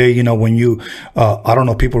back in the day, you know, when you, I don't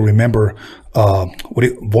know if people remember,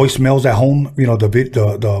 voicemails at home, you know, the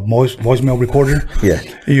voicemail recorder. Yeah.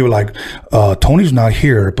 And you were like, Tony's not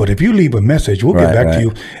here, but if you leave a message, we'll get back to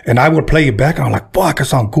you. And I would play it back, and I'm like, fuck, I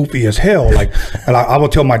sound goofy as hell. Like, and I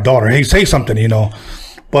would tell my daughter, hey, say something, you know.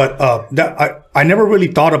 But I never really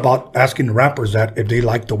thought about asking the rappers that if they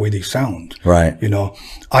like the way they sound. Right. You know,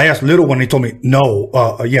 I asked Little One, he told me, no.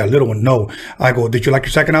 Yeah, Little One, no. I go, did you like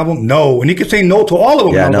your second album? No. And he could say no to all of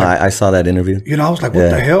them. Yeah, no, like, I saw that interview. you know, I was like, what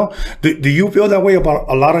the hell? Do you feel that way about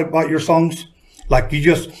a lot about your songs? Like you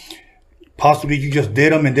just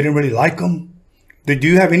did them and didn't really like them? Do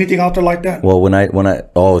you have anything out there like that? Well,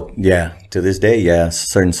 to this day, yeah,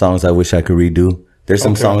 certain songs I wish I could redo. There's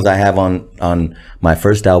some songs I have on my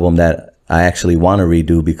first album that I actually want to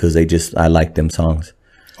redo because I like them songs.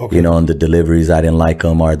 Okay. You know, and the deliveries I didn't like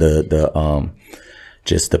them, or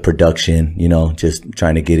just the production, you know, just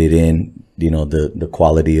trying to get it in, you know, the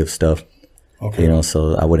quality of stuff. Okay. You know,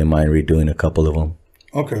 so I wouldn't mind redoing a couple of them.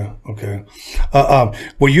 Okay.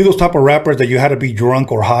 Were you those type of rappers that you had to be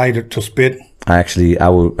drunk or high to spit? I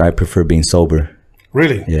prefer being sober.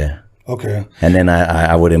 Really? Yeah. Okay. And then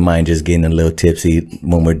I wouldn't mind just getting a little tipsy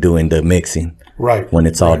when we're doing the mixing. Right. When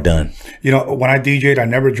it's all done. You know, when I DJ'd, I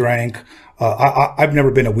never drank. I've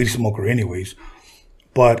never been a weed smoker anyways.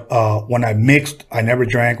 But when I mixed, I never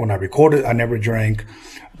drank. When I recorded, I never drank.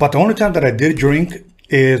 But the only time that I did drink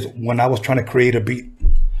is when I was trying to create a beat.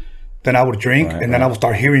 Then I would drink, and then I would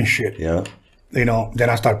start hearing shit. Yeah. You know, then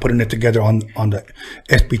I start putting it together on the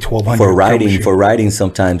SB1200. For writing,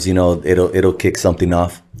 sometimes, you know, it'll kick something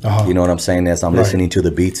off. You know what I'm saying? As I'm listening to the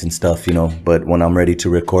beats and stuff, you know. But when I'm ready to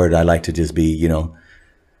record, I like to just be, you know,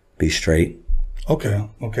 be straight. Okay.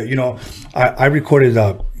 You know, I recorded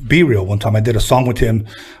Be Real one time. I did a song with him,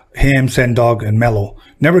 Sendog, and Mello.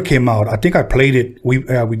 Never came out. I think I played it. We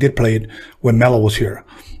did play it when Mello was here.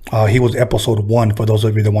 He was episode 1 for those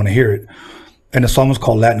of you that want to hear it. And the song was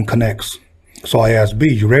called Latin Connects. So I asked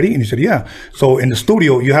B, you ready? And he said, yeah. So in the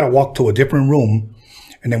studio, you had to walk to a different room,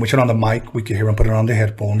 and then we turn on the mic. We could hear him put it on the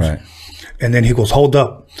headphones. Right. And then he goes, hold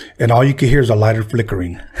up. And all you can hear is a lighter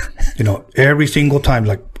flickering, you know, every single time,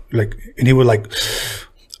 like, and he would like,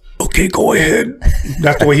 okay, go ahead.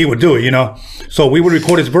 That's the way he would do it, you know. So we would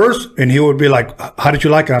record his verse, and he would be like, how did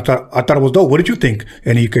you like it? I thought it was dope. What did you think?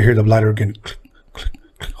 And you could hear the lighter again. Click, click,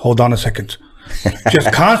 click. Hold on a second.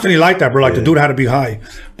 Just constantly like that, bro. Like the dude had to be high,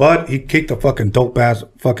 but he kicked a fucking dope ass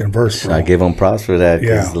fucking verse, bro. I give him props for that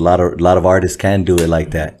because a lot of artists can do it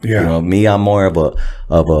like that. Yeah. You know, me, I'm more of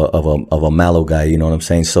a mellow guy. You know what I'm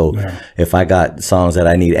saying? So if I got songs that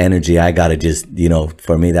I need energy, I gotta just, you know,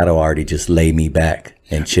 for me that'll already just lay me back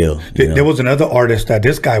and chill. There was another artist that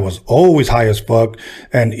this guy was always high as fuck,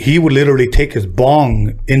 and he would literally take his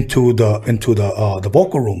bong into the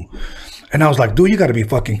vocal room. And I was like, dude, you got to be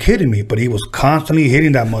fucking kidding me. But he was constantly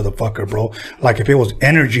hitting that motherfucker, bro. Like if it was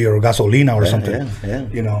energy or gasolina or something,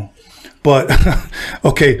 you know. But,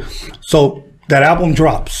 okay, so that album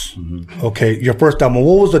drops. Okay, your first album,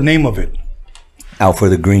 what was the name of it? Out for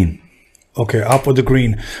the Green. Okay, Out for the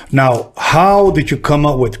Green. Now, how did you come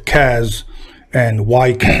up with Kaz, and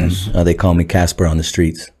why Kaz? They call me Casper on the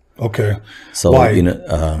streets. Okay. So, why? You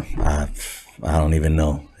know, I don't even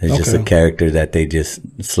know. It's just a character that they just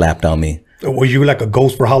slapped on me. Were you like a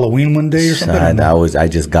ghost for Halloween one day or something? I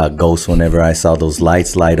just got ghosts whenever I saw those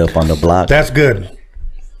lights light up on the block. That's good.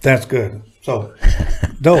 So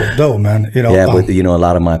dope, man. You know. Yeah, but you know, a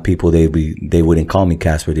lot of my people they wouldn't call me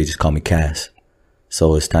Casper, they just call me Cass.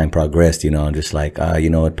 So as time progressed, you know, I'm just like, you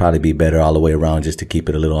know, it'd probably be better all the way around just to keep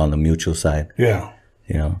it a little on the mutual side. Yeah.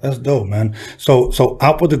 You know. That's dope, man. So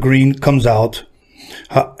Out for the Green comes out.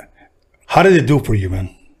 How did it do for you,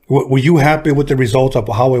 man? Were you happy with the results of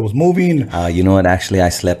how it was moving? You know what? Actually, I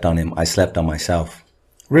slept on him. I slept on myself.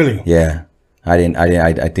 Really? Yeah. I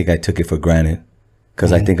think I took it for granted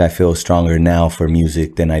because I think I feel stronger now for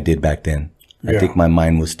music than I did back then. I think my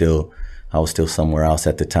mind was I was still somewhere else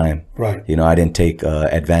at the time. Right. You know, I didn't take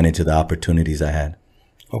advantage of the opportunities I had.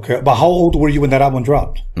 Okay. But how old were you when that album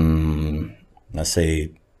dropped? Let's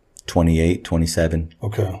say 28, 27.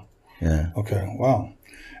 Okay. Yeah. Okay. Wow.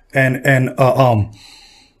 And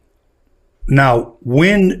now,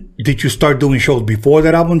 when did you start doing shows? Before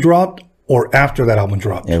that album dropped or after that album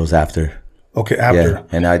dropped? It was after. Okay, after. Yeah,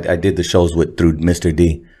 and I did the shows through Mr.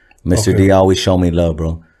 D. Mr. D always showed me love,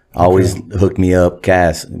 bro. Always hooked me up.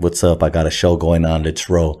 Cass, what's up? I got a show going on. Let's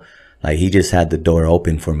roll. Like, he just had the door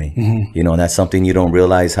open for me. You know, and that's something you don't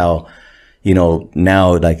realize how, you know,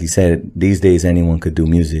 now, like you said, these days anyone could do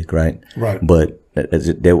music, right? Right. But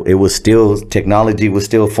it was still, technology was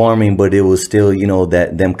still forming, but it was still, you know,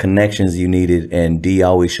 that them connections you needed, and D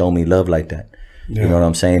always showed me love like that. You know what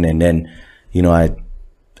I'm saying? And then, you know, I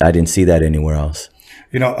didn't see that anywhere else.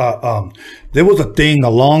 You know, there was a thing a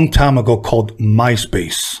long time ago called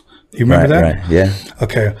MySpace. You remember that? Right, yeah.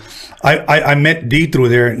 Okay. I met D through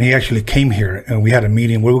there, and he actually came here, and we had a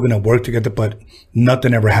meeting. We were going to work together, but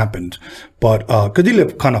nothing ever happened. But because he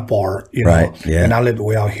lived kind of far, you know, Right, yeah. and I lived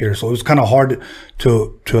way out here, so it was kind of hard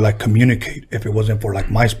to like communicate. If it wasn't for like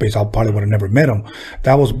MySpace, I probably would have never met him.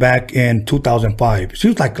 That was back in 2005.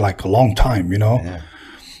 Seems like a long time, you know. Yeah.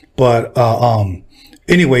 But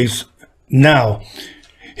anyways, now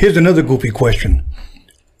here's another goofy question.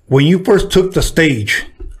 When you first took the stage,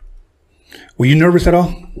 were you nervous at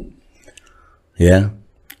all? Yeah.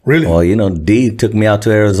 Really? Well, you know, D took me out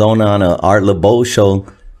to Arizona on a Art LeBeau show,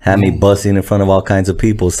 had me busting in front of all kinds of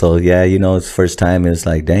people. So yeah, you know, it's first time. It's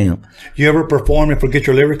like, damn. You ever perform and forget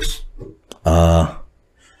your lyrics? I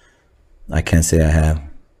can't say I have.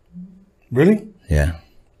 Really? Yeah.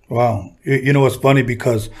 Wow. You know, it's funny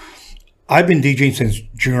because I've been DJing since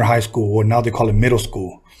junior high school, or now they call it middle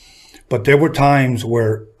school. But there were times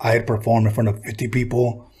where I had performed in front of 50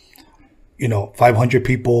 people, you know, 500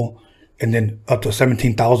 people, and then up to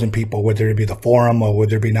 17,000 people, whether it be the Forum or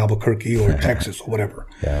whether it be in Albuquerque or Texas or whatever.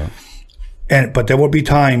 Yeah. But there would be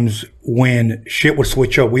times when shit would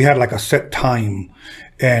switch up. We had like a set time,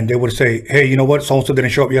 and they would say, hey, you know what? So-and-so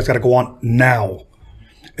didn't show up. You guys got to go on now.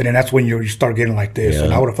 And then that's when you start getting like this. Yeah.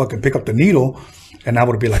 And I would have fucking pick up the needle, and I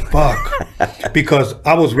would be like, fuck. Because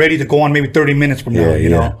I was ready to go on maybe 30 minutes from now, you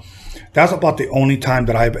know? That's about the only time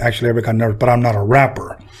that I've actually ever got nervous, but I'm not a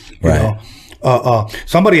rapper, you know?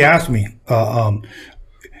 Somebody asked me,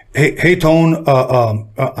 hey Tone,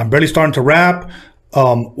 I'm barely starting to rap.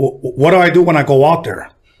 What do I do when I go out there?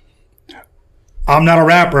 I'm not a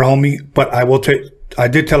rapper, homie, but I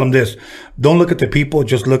did tell him this. Don't look at the people,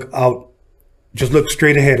 just look out. Just look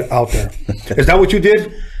straight ahead out there. Is that what you did?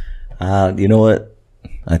 You know what?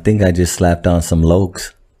 I think I just slapped on some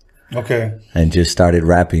Lokes. Okay. And just started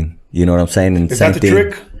rapping. You know what I'm saying? And is that the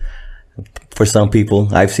trick? For some people,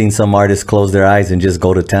 I've seen some artists close their eyes and just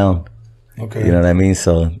go to town. Okay. You know what I mean?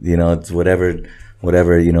 So, you know, it's whatever,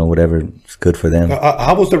 you know, whatever's good for them.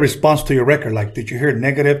 How was the response to your record? Like, did you hear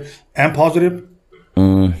negative and positive?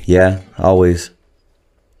 Yeah, always.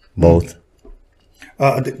 Both.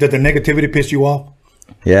 Did the negativity piss you off?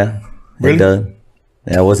 Yeah, really? It does.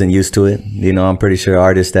 I wasn't used to it. You know, I'm pretty sure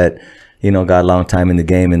artists that, you know, got a long time in the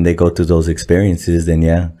game and they go through those experiences, then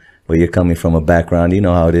yeah. But you're coming from a background, you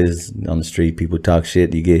know how it is on the street. People talk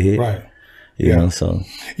shit, you get hit. Right. You know, so.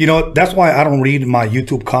 You know, that's why I don't read my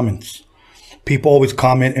YouTube comments. People always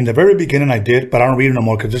comment. In the very beginning I did, but I don't read it no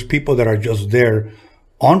more because there's people that are just there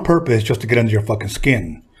on purpose just to get under your fucking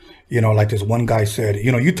skin. You know, like this one guy said,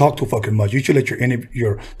 you know, you talk too fucking much. You should let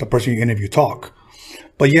the person you interview talk.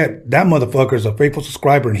 But yet, that motherfucker is a faithful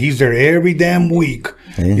subscriber, and he's there every damn week.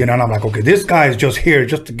 You know, and I'm like, okay, this guy is just here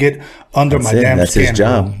just to get under my damn skin. That's his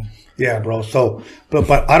job. Bro. Yeah, bro. So,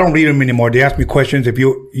 but I don't read them anymore. They ask me questions. If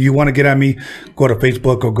you want to get at me, go to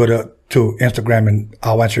Facebook or go to Instagram, and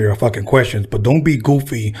I'll answer your fucking questions. But don't be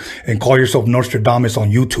goofy and call yourself Nostradamus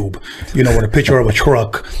on YouTube, you know, with a picture of a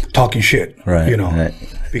truck talking shit. Right. You know. Right.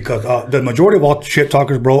 Because the majority of all shit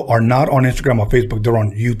talkers, bro, are not on Instagram or Facebook. They're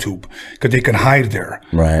on YouTube because they can hide there.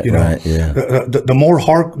 Right, you know? right, yeah. The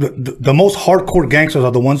most hardcore gangsters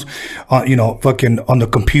are the ones, you know, fucking on the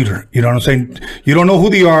computer. You know what I'm saying? You don't know who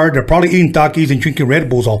they are. They're probably eating Takis and drinking Red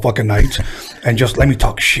Bulls all fucking night, and just let me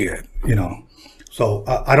talk shit. You know. So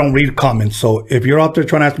I don't read comments. So if you're out there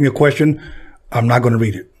trying to ask me a question, I'm not going to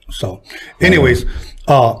read it. So, anyways,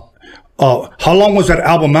 how long was that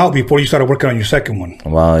album out before you started working on your second one?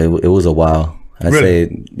 Wow, it was a while. I'd Really?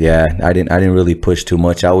 say, yeah, I didn't really push too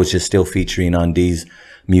much. I was just still featuring on D's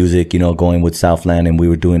music, you know, going with Southland, and we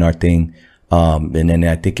were doing our thing. And then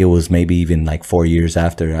I think it was maybe even like 4 years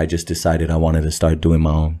after I just decided I wanted to start doing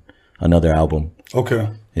my another album. Okay.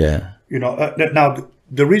 Yeah. You know, now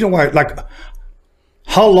the reason why, like,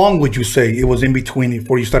 how long would you say it was in between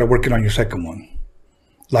before you started working on your second one?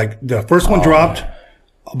 Like the first one dropped,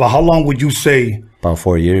 but how long would you say? About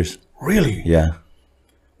 4 years. Really? Yeah.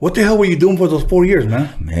 What the hell were you doing for those 4 years, man?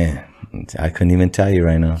 Man, I couldn't even tell you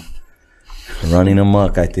right now. Running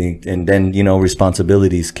amok, I think. And then, you know,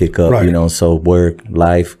 responsibilities kick up, Right. you know, so work,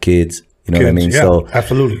 life, kids, you know what I mean? Yeah, So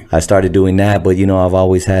absolutely. I started doing that, but, you know, I've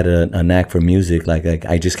always had a knack for music. Like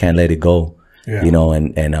I just can't let it go, Yeah. you know,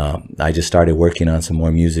 and I just started working on some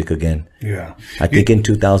more music again. Yeah. I think in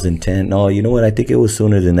 2010, no, you know what? I think it was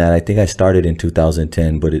sooner than that. I think I started in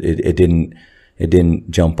 2010, but it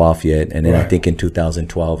didn't jump off yet. And then I Right. think in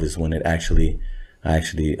 2012 is when it actually I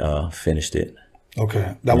actually finished it.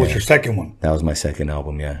 Okay, that was your second one. That was my second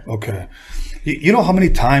album, yeah. Okay. You know how many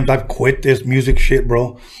times I've quit this music shit,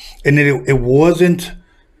 bro? And it wasn't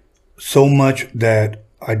so much that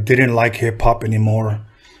I didn't like hip hop anymore.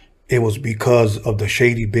 It was because of the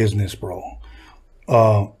shady business, bro.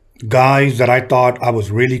 Guys that I thought I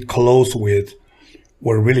was really close with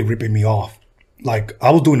were really ripping me off. Like,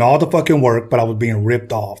 I was doing all the fucking work, but I was being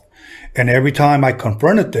ripped off. And every time I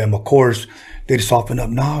confronted them, of course, they'd soften up.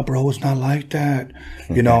 Nah, bro, it's not like that.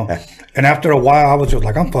 You know? And after a while, I was just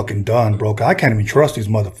like, I'm fucking done, bro. 'Cause I can't even trust these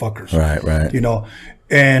motherfuckers. Right. You know?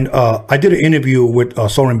 And I did an interview with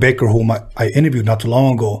Soren Baker, whom I interviewed not too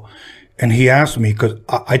long ago. And he asked me, because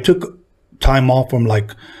I took time off from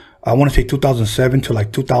like, I want to say 2007 to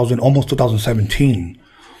like almost 2017.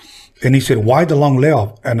 And he said, why the long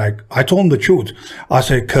layoff? And I told him the truth. I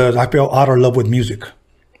said, because I fell out of love with music.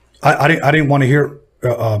 I didn't want to hear,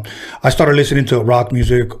 I started listening to rock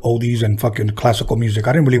music, oldies, and fucking classical music.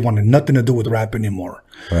 I didn't really want nothing to do with rap anymore.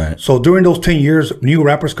 Right. So during those 10 years, new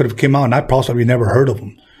rappers could have come out and I possibly never heard of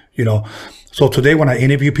them, you know. So today when I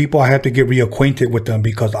interview people, I had to get reacquainted with them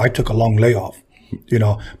because I took a long layoff, you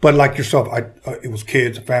know. But like yourself, it was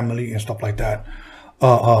kids, family, and stuff like that.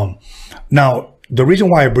 Now, the reason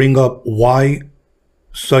why I bring up why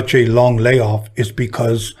such a long layoff is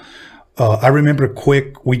because I remember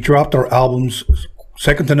Quick, we dropped our albums,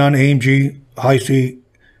 Second to None, AMG, High C,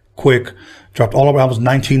 Quick, dropped all of our albums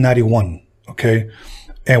 1991, okay?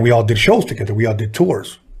 And we all did shows together. We all did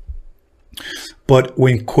tours. But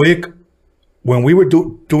when we were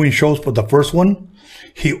doing shows for the first one,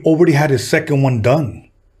 he already had his second one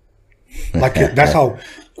done. Like, that's how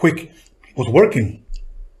Quick was working.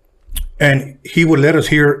 And he would let us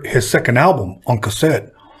hear his second album on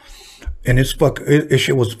cassette. And his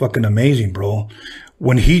shit was fucking amazing, bro.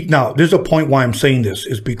 Now, there's a point why I'm saying this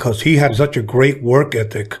is because he had such a great work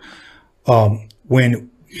ethic.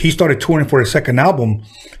 When he started touring for his second album,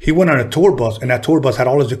 he went on a tour bus, and that tour bus had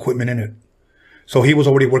all his equipment in it. So he was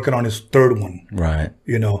already working on his third one. Right.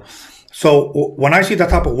 You know? So when I see that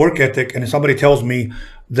type of work ethic and somebody tells me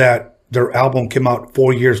that their album came out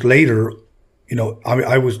 4 years later, you know,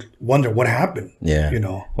 I was wondering what happened. Yeah. You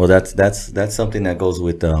know? Well, that's something that goes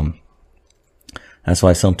with, that's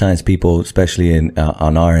why sometimes people, especially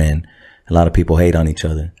on our end, a lot of people hate on each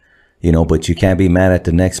other, you know, but you can't be mad at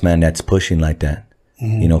the next man that's pushing like that,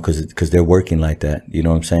 you know, cause they're working like that. You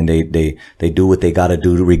know what I'm saying? They do what they got to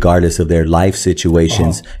do regardless of their life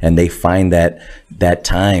situations. And they find that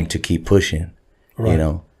time to keep pushing, you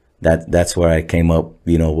know, that's where I came up,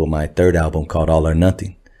 you know, with my third album called All or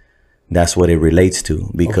Nothing. That's what it relates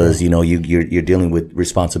to because, you know, you're dealing with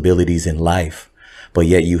responsibilities in life. But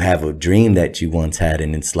yet you have a dream that you once had,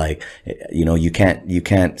 and it's like, you know, you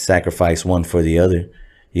can't sacrifice one for the other,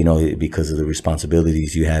 you know, because of the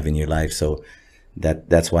responsibilities you have in your life. So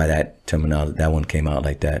that's why that terminology, that one came out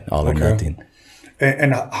like that, All or Nothing.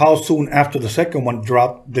 And how soon after the second one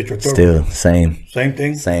dropped did your third Still one? same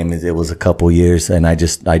thing. Same as it was a couple years, and I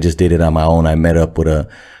just did it on my own. I met up with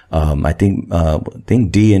I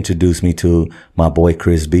think D introduced me to my boy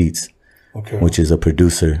Chris Beats, which is a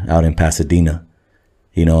producer out in Pasadena.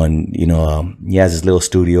 You know, and, you know, he has his little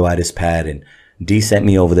studio at his pad, and D sent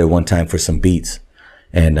me over there one time for some beats.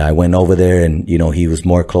 And I went over there, and, you know, he was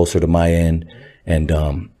more closer to my end. And,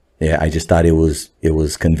 yeah, I just thought it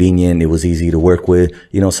was convenient. It was easy to work with.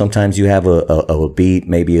 You know, sometimes you have a beat,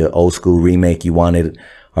 maybe an old school remake you wanted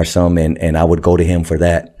or something, and I would go to him for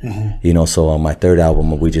that. You know, so on my third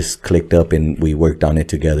album, we just clicked up and we worked on it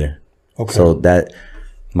together. So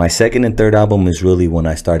my second and third album is really when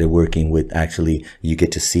I started working with, actually, you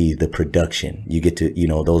get to see the production. You get to, you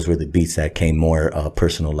know, those were the beats that came more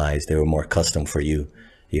personalized. They were more custom for you,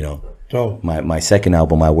 you know. So my second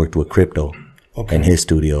album, I worked with Crypto in his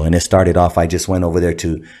studio. And it started off, I just went over there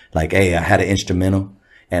to, like, hey, I had an instrumental.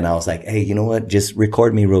 And I was like, hey, you know what? Just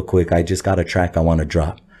record me real quick. I just got a track I want to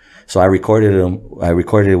drop. So I recorded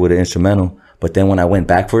it with an instrumental. But then when I went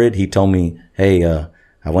back for it, he told me, hey,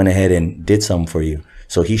 I went ahead and did something for you.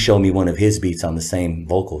 So he showed me one of his beats on the same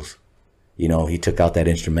vocals. You know, he took out that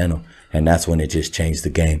instrumental, and that's when it just changed the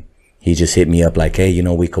game. He just hit me up like, hey, you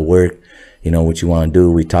know, we could work, you know, what you want to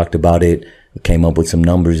do. We talked about it, we came up with some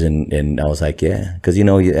numbers, and I was like, yeah. Because, you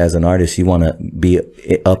know, as an artist, you want to be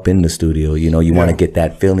up in the studio. You know, you want to get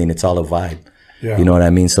that feeling. It's all a vibe. You know what I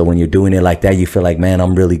mean? So when you're doing it like that, you feel like, man,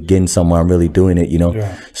 I'm really getting somewhere. I'm really doing it, you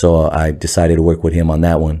know? So I decided to work with him on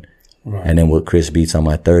that one. And then with Chris Beats on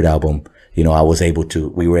my third album, you know,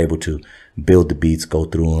 we were able to build the beats, go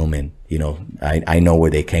through them, and, you know, I know where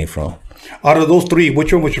they came from. Out of those three,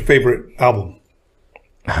 which one was your favorite album?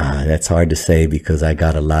 That's hard to say because I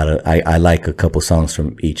got a lot of, I like a couple songs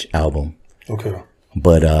from each album. Okay.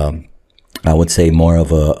 But I would say more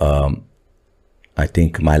of a, I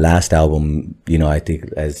think my last album, you know, I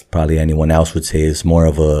think as probably anyone else would say, is more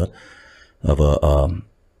of a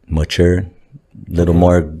mature, little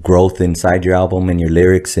more growth inside your album and your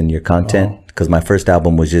lyrics and your content. Because my first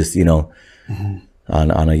album was just, you know,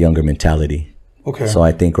 on a younger mentality. Okay. So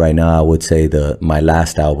I think right now I would say my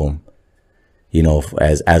last album, you know,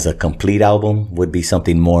 as a complete album would be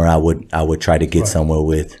something more I would try to get somewhere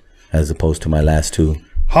with, as opposed to my last two.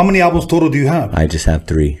 How many albums total do you have? I just have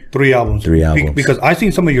 3. 3 albums. 3 albums. Because I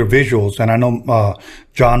seen some of your visuals, and I know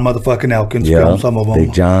John motherfucking Elkins filmed some of them.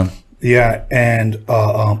 Big John. Yeah, and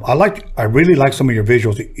I really like some of your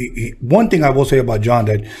visuals. One thing I will say about John,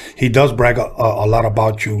 that he does brag a lot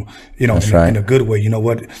about you, you know, in a good way. You know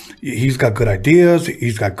what? He's got good ideas.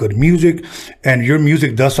 He's got good music, and your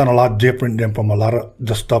music does sound a lot different than from a lot of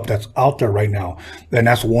the stuff that's out there right now. And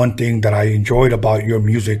that's one thing that I enjoyed about your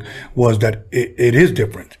music, was that it is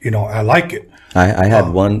different. You know, I like it. I had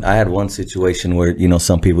one situation where, you know,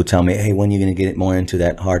 some people tell me, hey, when are you gonna get more into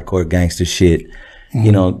that hardcore gangster shit?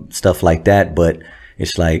 You know, stuff like that. But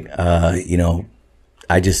it's like, you know,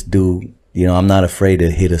 I just do, you know, I'm not afraid to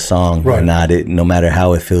hit a song or not, no matter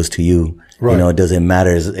how it feels to you. You know, it doesn't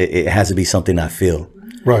matter. It has to be something I feel.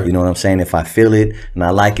 Right. You know what I'm saying? If I feel it and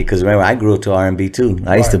I like it, because remember, I grew up to R&B too.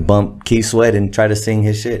 I used to bump Keith Sweat and try to sing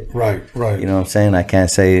his shit. Right. You know what I'm saying? I can't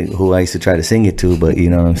say who I used to try to sing it to, but you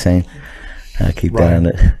know what I'm saying? I keep that on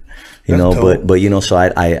the... You know, but you know, so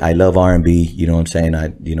I love R&B, you know what I'm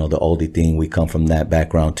saying? You know, the oldie thing, we come from that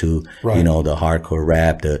background too, you know, the hardcore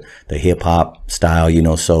rap, the hip hop style, you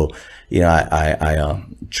know, so, you know, I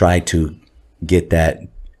tried to get that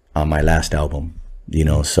on my last album, you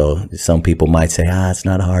know, so some people might say, it's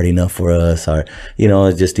not hard enough for us, or, you know,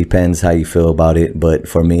 it just depends how you feel about it. But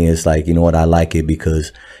for me, it's like, you know what, I like it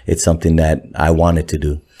because it's something that I wanted to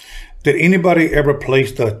do. Did anybody ever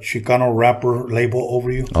place the Chicano rapper label over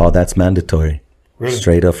you? Oh, that's mandatory. Really?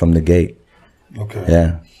 Straight up from the gate. Okay.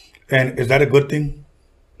 Yeah. And is that a good thing?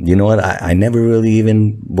 You know what? I never really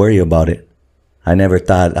even worry about it. I never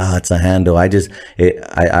thought, it's a handle. I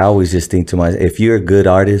always just think to myself, if you're a good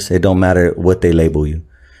artist, it don't matter what they label you.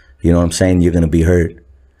 You know what I'm saying? You're going to be heard.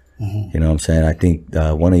 You know what I'm saying? I think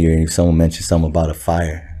someone mentioned something about a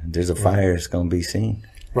fire. There's a fire, it's going to be seen.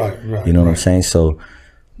 Right. You know what I'm saying? So,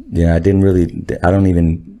 yeah, I don't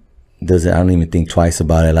even think twice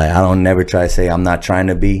about it. Like, I don't never try to say I'm not trying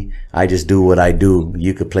to be. I just do what I do.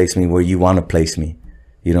 You could place me where you want to place me.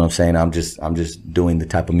 You know what I'm saying? I'm just doing the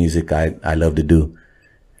type of music I love to do.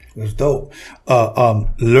 That's dope.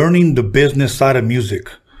 Learning the business side of music.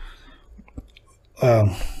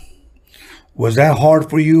 Was that hard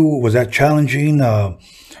for you? Was that challenging?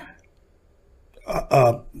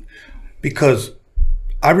 Because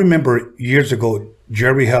I remember years ago,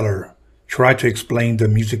 Jerry Heller tried to explain the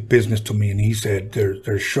music business to me, and he said,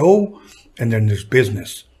 there's show and then there's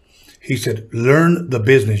business. He said, learn the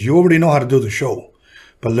business. You already know how to do the show,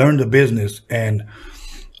 but learn the business. And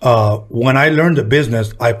when I learned the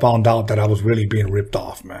business, I found out that I was really being ripped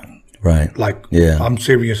off, man. Right. Like, I'm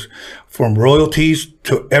serious. From royalties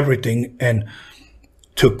to everything, and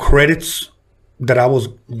to credits that I was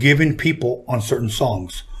giving people on certain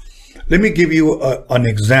songs. Let me give you an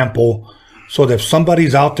example, so that if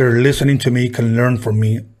somebody's out there listening to me can learn from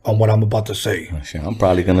me on what I'm about to say. I'm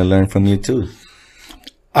probably going to learn from you too.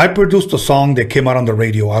 I produced a song that came out on the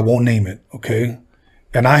radio. I won't name it, okay?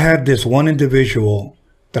 And I had this one individual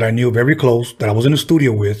that I knew very close, that I was in the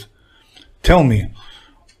studio with, tell me,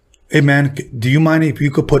 hey man, do you mind if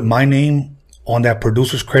you could put my name on that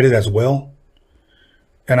producer's credit as well?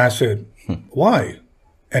 And I said, why?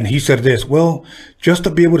 And he said this, well, just to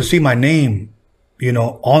be able to see my name, you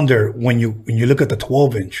know, on there when you look at the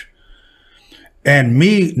 12-inch. And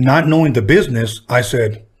me not knowing the business, I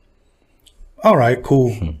said, all right,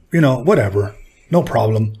 cool. You know, whatever, no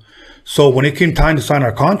problem. So when it came time to sign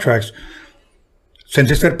our contracts,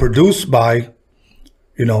 since it said produced by,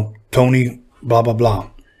 you know, Tony, blah, blah,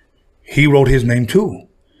 blah, he wrote his name too.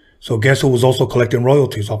 So guess who was also collecting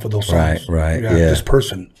royalties off of those songs? Right. Yeah. This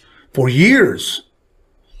person for years.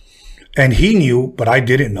 And he knew, but I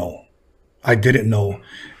didn't know.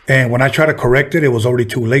 And when I tried to correct it, it was already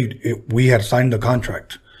too late. We had signed the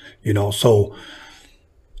contract, you know. So,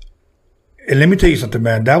 and let me tell you something,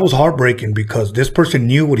 man. That was heartbreaking, because this person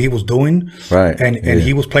knew what he was doing. Right. And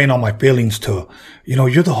he was playing on my feelings to, you know,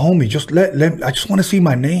 you're the homie. Just I just want to see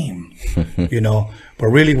my name, you know. But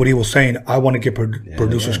really what he was saying, I want to get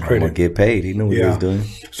producer's credit. I want to get paid. He knew what he was doing.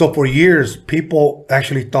 So for years, people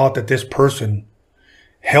actually thought that this person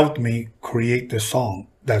helped me create this song.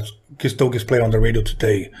 still gets played on the radio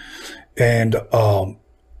today. And,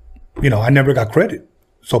 you know, I never got credit.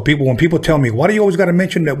 So when people tell me, why do you always got to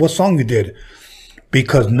mention that what song you did?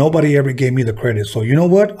 Because nobody ever gave me the credit. So you know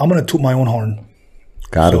what? I'm going to toot my own horn.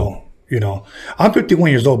 Got So, it. you know, I'm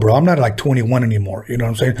 51 years old, bro. I'm not like 21 anymore. You know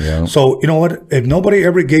what I'm saying? Yeah. So, you know what? If nobody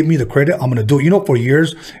ever gave me the credit, I'm going to do it. You know, for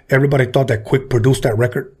years, everybody thought that Quick produced that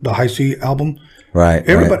record, the High C album. Right.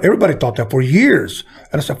 Everybody thought that for years.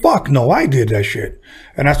 And I said, fuck, no, I did that shit.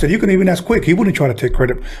 And I said, you can even ask Quick. He wouldn't try to take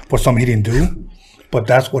credit for something he didn't do. But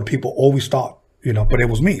that's what people always thought, you know, but it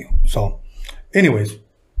was me. So, anyways,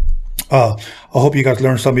 I hope you guys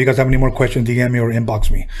learned something. You guys have any more questions, DM me or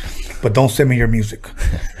inbox me. But don't send me your music.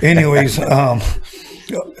 Anyways, other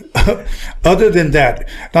than that,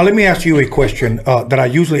 now let me ask you a question that I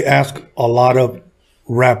usually ask a lot of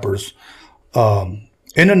rappers.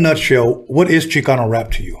 In a nutshell, what is Chicano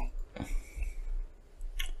rap to you?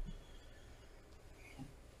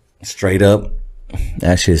 Straight up,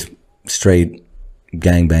 that's just straight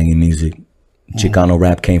gangbanging music. Chicano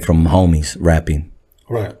rap came from homies rapping.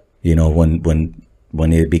 Right. You know, when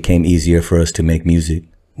it became easier for us to make music,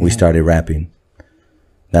 we started rapping.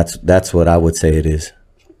 That's what I would say it is.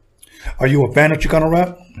 Are you a fan of Chicano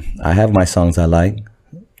rap? I have my songs I like.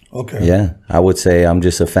 Okay. Yeah, I would say I'm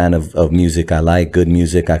just a fan of music I like, good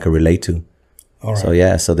music I could relate to. All right. So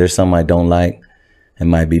yeah, so there's some I don't like. It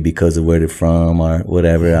might be because of where they're from or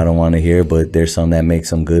whatever. I don't want to hear, but there's some that make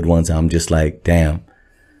some good ones. I'm just like, damn,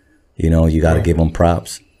 you know, you got to give them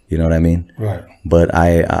props. You know what I mean? Right. But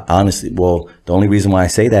I honestly, well, the only reason why I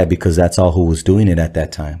say that because that's all who was doing it at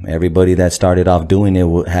that time. Everybody that started off doing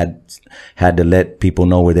it had to let people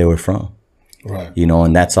know where they were from. Right. You know,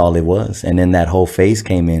 and that's all it was. And then that whole phase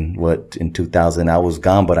came in, in 2000, I was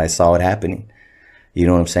gone, but I saw it happening. You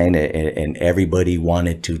know what I'm saying? And everybody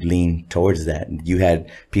wanted to lean towards that. You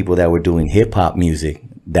had people that were doing hip hop music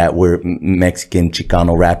that were Mexican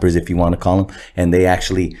Chicano rappers, if you want to call them. And they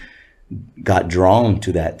actually got drawn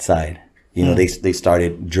to that side. You know, they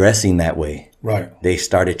started dressing that way. Right. They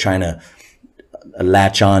started trying to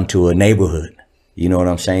latch on to a neighborhood. You know what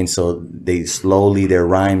I'm saying? So they slowly, their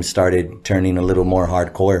rhymes started turning a little more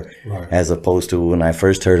hardcore, right, as opposed to when I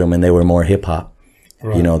first heard them and they were more hip hop.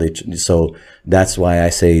 Right. You know, so that's why I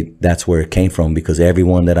say that's where it came from, because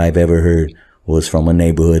everyone that I've ever heard was from a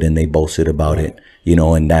neighborhood and they boasted about it, you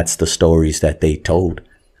know, and that's the stories that they told.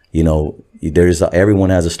 You know, everyone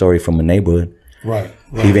has a story from a neighborhood, right,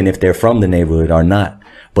 even if they're from the neighborhood or not,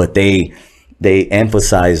 but they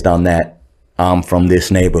emphasized on that. I'm from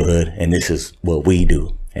this neighborhood and this is what we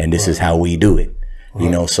do and this is how we do it, you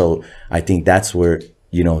know. So I think that's where,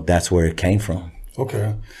 you know, that's where it came from.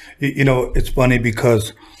 Okay. You know, it's funny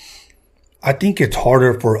because I think it's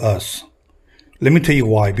harder for us. Let me tell you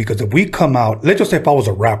why. Because if we come out, let's just say if I was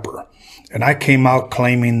a rapper and I came out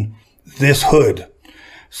claiming this hood,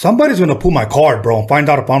 somebody's going to pull my card, bro, and find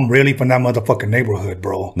out if I'm really from that motherfucking neighborhood,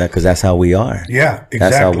 bro. Because that's how we are. Yeah, exactly.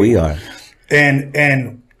 That's how we are.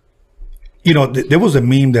 And you know, there was a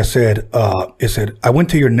meme that said, it said, I went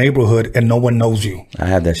to your neighborhood and no one knows you. I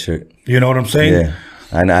have that shirt. You know what I'm saying? Yeah.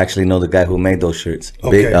 I actually know the guy who made those shirts.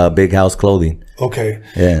 Okay. Big House Clothing. Okay.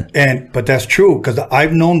 Yeah. But that's true, because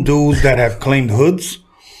I've known dudes that have claimed hoods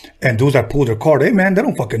and dudes that pull their card. Hey, man, they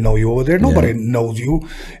don't fucking know you over there. Nobody knows you.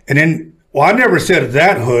 And then, well, I never said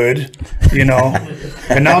that hood, you know,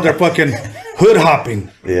 and now they're fucking hood hopping,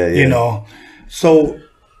 you know. So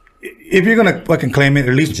if you're going to fucking claim it,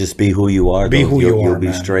 at least just be who you are. Be who you are, You'll be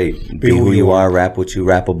man. straight. Be who you are. Rap what you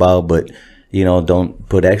rap about, but you know, don't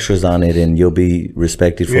put extras on it, and you'll be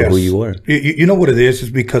respected for who you are. You know what it is?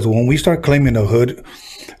 It's because when we start claiming the hood,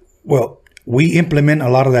 well, we implement a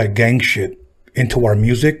lot of that gang shit into our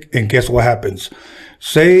music, and guess what happens?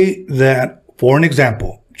 Say that, for an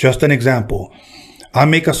example, just an example, I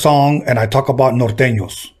make a song and I talk about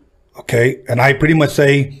norteños, okay? And I pretty much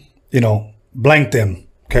say, you know, blank them,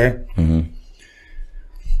 okay? Mm-hmm.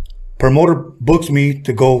 Promoter books me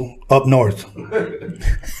to go up north.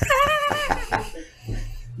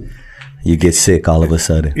 You get sick all of a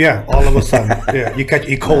sudden. Yeah, all of a sudden. Yeah, you catch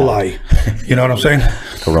E. coli. You know what I'm saying?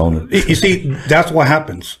 Corona. You see, that's what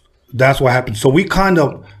happens. That's what happens. So we kind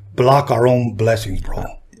of block our own blessings, bro.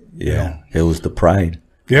 Yeah, you know? It was the pride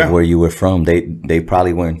of where you were from. They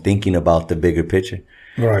probably weren't thinking about the bigger picture.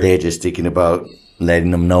 Right. They're just thinking about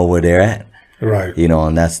letting them know where they're at. Right. You know,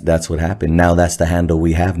 and that's what happened. Now that's the handle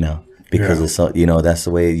we have now. Because it's so, you know, that's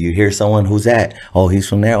the way you hear someone who's at. Oh, he's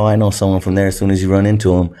from there. Oh, I know someone from there. As soon as you run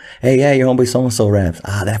into him, hey, yeah, your homeboy so-and-so raps.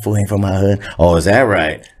 Ah, that fool ain't from my hood. Oh, is that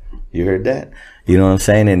right? You heard that? You know what I'm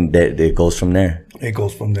saying? And it goes from there. It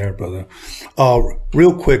goes from there, brother.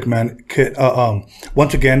 Real quick, man.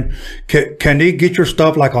 Once again, can they get your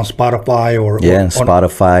stuff like on Spotify or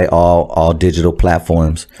Spotify, all digital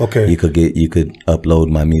platforms. Okay, you could upload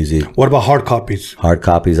my music. What about hard copies? Hard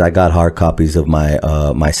copies. I got hard copies of my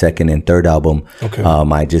my second and third album. Okay.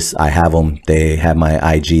 I have them. They have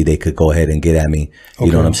my IG. They could go ahead and get at me.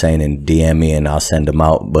 You know what I'm saying, and DM me, and I'll send them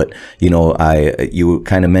out. But you know, you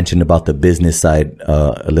kind of mentioned about the business side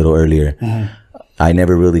a little earlier. Mm-hmm. I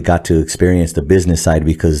never really got to experience the business side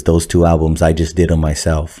because those two albums I just did them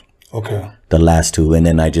myself. Okay. The last two, and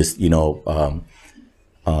then I just, you know,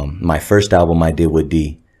 my first album I did with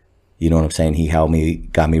D. You know what I'm saying? He helped me,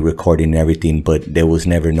 got me recording and everything, but there was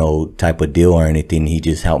never no type of deal or anything. He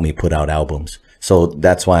just helped me put out albums. So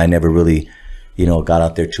that's why I never really, you know, got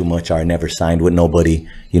out there too much, or I never signed with nobody.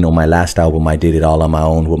 You know, my last album, I did it all on my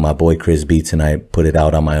own with my boy Chris Beats, and I put it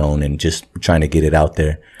out on my own and just trying to get it out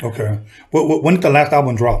there. Okay. When did the last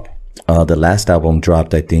album drop? The last album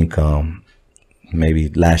dropped, I think, maybe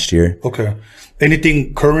last year. Okay.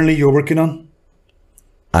 Anything currently you're working on?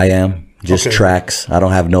 I am. Just tracks. I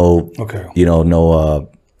don't have no, you know,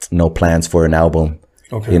 no plans for an album.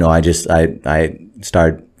 Okay. You know, I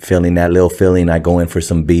start feeling that little feeling. I go in for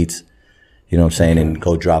some beats. You know what I'm saying, and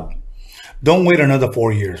go drop. Don't wait another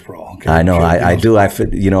 4 years, bro. Okay? I know, I do. I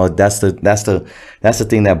feel, you know, that's the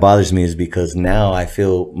thing that bothers me, is because now I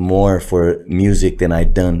feel more for music than I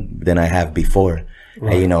have before.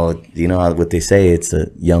 Right. And, you know what they say, it's a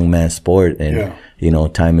young man's sport, and you know,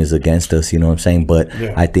 time is against us. You know what I'm saying? But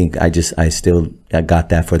I think I still got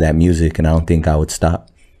that for that music, and I don't think I would stop.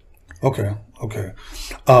 Okay.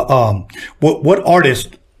 What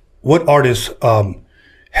artists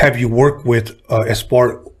have you worked with as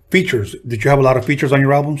far features? Did you have a lot of features on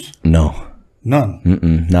your albums? No.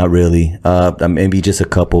 None? Not really. Maybe just a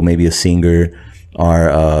couple, maybe a singer,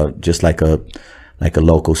 or just like a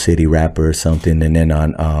local city rapper or something. And then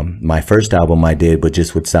on my first album I did, but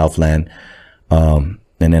just with Southland. And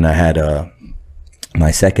then I had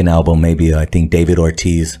my second album, maybe I think David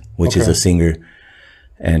Ortiz, which is a singer.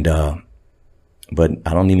 And but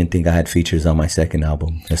I don't even think I had features on my second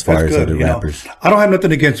album as far as other rappers. I don't have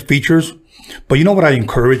nothing against features, but you know what? I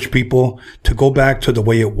encourage people to go back to the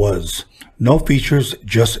way it was. No features,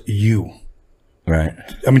 just you. Right.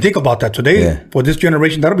 I mean, think about that. Today, for this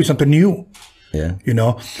generation, that'll be something new. Yeah. You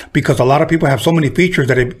know, because a lot of people have so many features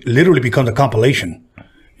that it literally becomes a compilation.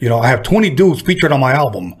 You know, I have 20 dudes featured on my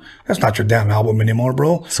album. That's not your damn album anymore,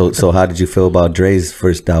 bro. So how did you feel about Dre's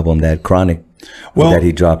first album, that Chronic? That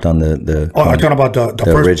he dropped on the I'm talking about the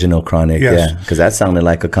first, original Chronic. Yes. Yeah, because that sounded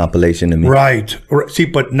like a compilation to me. Right. See,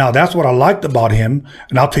 but now that's what I liked about him,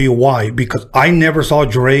 and I'll tell you why. Because I never saw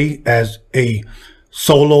Dre as a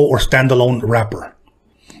solo or standalone rapper.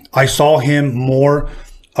 I saw him more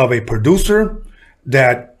of a producer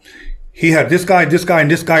that he had this guy,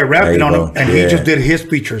 and this guy rapping on him, and he just did his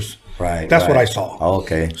features. Right. That's what I saw.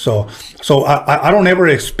 Okay. So I don't ever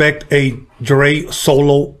expect a Dre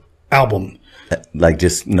solo album. Like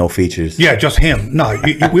just no features. Yeah, just him. No,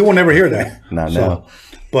 we will never hear that. No.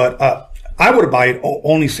 But I would buy it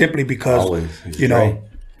only simply because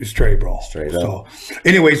it's Dre, bro. Straight up. So,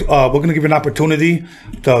 anyways, we're gonna give you an opportunity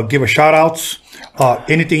to give a shout outs.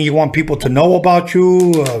 Anything you want people to know about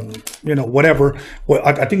you, whatever. Well,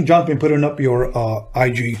 I think John's been putting up your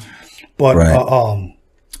IG, but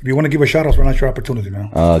if you want to give a shout out, it's your opportunity,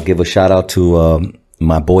 man. Give a shout out to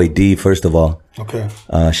my boy D, first of all. Okay.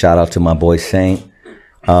 Shout out to my boy Saint,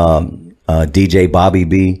 DJ Bobby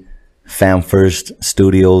B, Fam First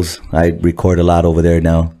Studios. I record a lot over there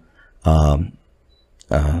now.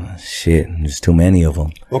 There's too many of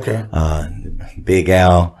them. Okay. Big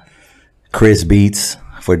Al, Chris Beats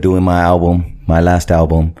for doing my album, my last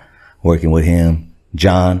album, working with him.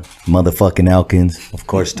 John, motherfucking Elkins. Of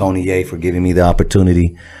course, Tony Ye for giving me the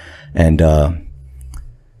opportunity. And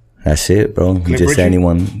that's it, bro. Cliff Just Richie?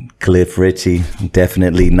 Anyone. Cliff Richie,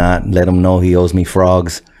 definitely not. Let him know he owes me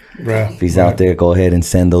frogs. Right. If he's out there, go ahead and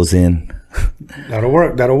send those in. That'll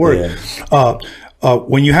work. Yeah.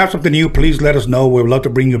 When you have something new, please let us know. We'd love to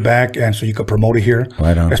bring you back, and so you can promote it here.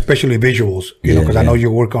 Right on. Especially visuals, because I know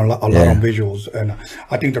you work on a lot on visuals, and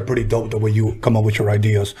I think they're pretty dope the way you come up with your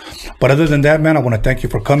ideas. But other than that, man, I want to thank you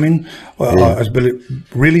for coming. It's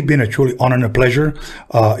really been a truly honor and a pleasure.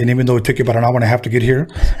 And even though it took you about an hour and a half to get here,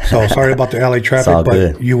 so sorry about the LA traffic, but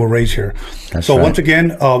good. You were raised here. That's so right. Once again,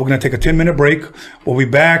 we're going to take a 10-minute break. We'll be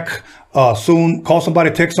back soon. Call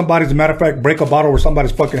somebody, text somebody. As a matter of fact, break a bottle over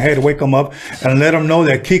somebody's fucking head, wake them up, and let them know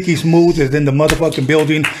that Kiki Smooth is in the motherfucking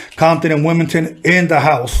building, Compton and Wilmington in the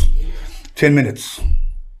house. 10 minutes.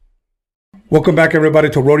 Welcome back, everybody,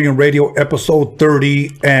 to Roadium Radio episode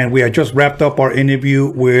 30, and we had just wrapped up our interview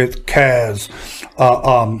with Kaz.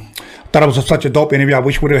 Thought it was such a dope interview. I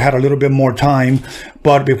wish we'd have had a little bit more time.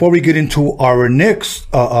 But before we get into our next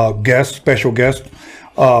special guest,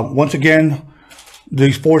 once again,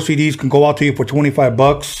 these 4 CDs can go out to you for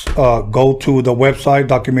 $25. Go to the website,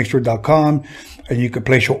 documixture.com, and you can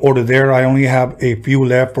place your order there. I only have a few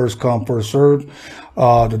left, first come, first serve.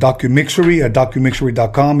 The Documixery at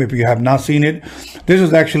documixery.com. If you have not seen it, this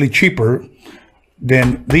is actually cheaper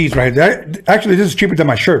than these right here. Actually, this is cheaper than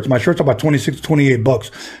my shirts. My shirts are about $26,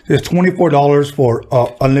 $28. It's $24 for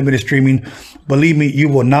unlimited streaming. Believe me, you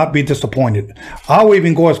will not be disappointed. I'll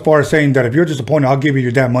even go as far as saying that if you're disappointed, I'll give you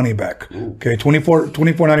your damn money back. Okay,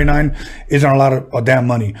 $24.99 isn't a lot of damn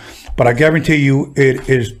money, but I guarantee you, it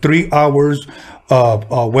is 3 hours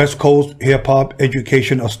of West Coast hip hop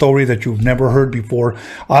education, a story that you've never heard before.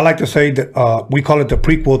 I like to say that we call it the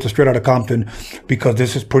prequel to Straight Outta Compton, because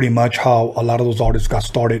this is pretty much how a lot of those artists got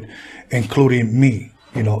started, including me.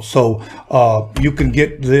 You know, so you can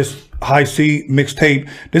get this High C mixtape.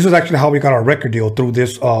 This is actually how we got our record deal, through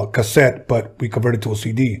this cassette, but we converted to a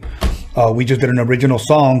CD. We just did an original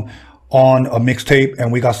song on a mixtape,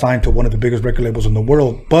 and we got signed to one of the biggest record labels in the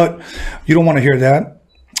world. But you don't want to hear that.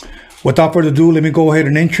 Without further ado, let me go ahead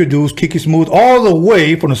and introduce Kiki Smooth, all the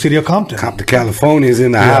way from the city of Compton. Compton, California is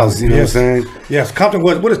in the house, you know what I'm saying? Yes, Compton,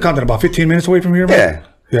 what is Compton, about 15 minutes away from here? Right? Yeah.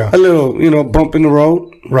 Yeah. A little, bump in the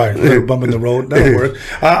road. Right, a little bump in the road. That'll work.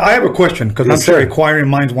 I have a question, because I'm sure inquiring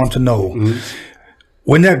minds want to know.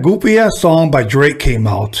 When that goofy ass song by Drake came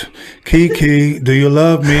out, Kiki, do you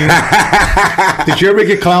love me? Did you ever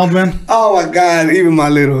get clowned, man? Oh my God, even my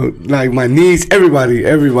my niece, everybody,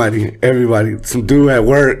 some dude at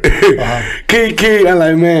work, Kiki, I'm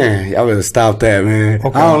like, man, y'all better stop that, man.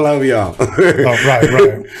 Okay. I don't love y'all.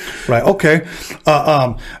 Right, okay.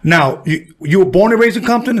 Now, you were born and raised in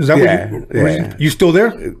Compton? Is that what you still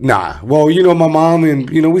there? Nah, well, my mom and,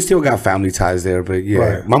 we still got family ties there, but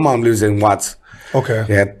my mom lives in Watts. Okay.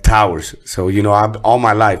 Yeah, Towers. So, all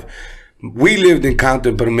my life. We lived in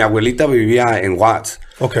Compton, pero mi abuelita vivía en Watts.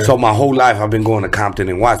 Okay. So, my whole life I've been going to Compton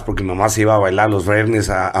and Watts, porque mamá se iba a bailar los viernes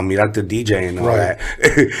a mirar the DJ and all that.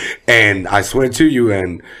 And I swear to you,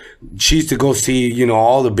 and she used to go see,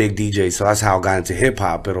 all the big DJs. So, that's how I got into hip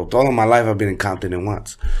hop. But all my life I've been in Compton and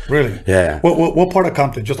Watts. Really? Yeah. What part of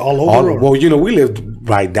Compton? Just all over? Well, we lived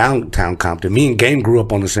right downtown Compton. Me and Game grew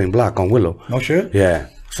up on the same block on Willow. No shit? Yeah.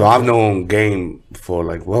 So I've known Game for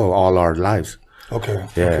all our lives. Okay.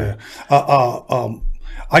 Yeah. Okay.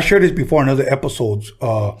 I shared this before in other episodes.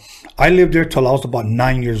 I lived there till I was about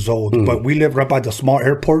 9 years old, but we lived right by the small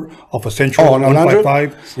airport off of Central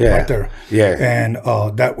 155, right there. Yeah. And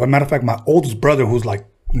as a matter of fact, my oldest brother, who's like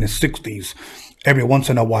in his 60s, every once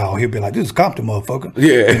in a while he'll be like, "This is Compton, motherfucker."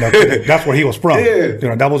 Yeah. That's where he was from.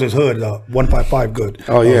 Yeah. That was his hood, 155 good.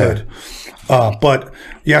 Oh yeah. Hood. But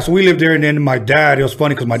yeah, so we lived there, and then my dad, it was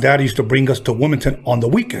funny because my dad used to bring us to Wilmington on the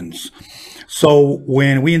weekends. So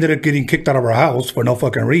when we ended up getting kicked out of our house for no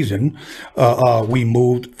fucking reason, we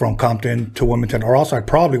moved from Compton to Wilmington, or else I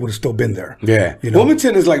probably would have still been there. Yeah.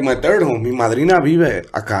 Wilmington is like my third home. Mi madrina vive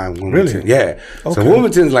acá en Wilmington. Really? Yeah. Okay. So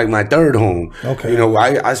Wilmington is like my third home. Okay.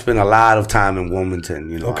 I spend a lot of time in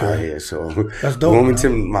Wilmington, Okay. out here. So that's dope.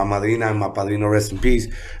 Wilmington, my madrina and my padrino, rest in peace.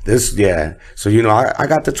 So, I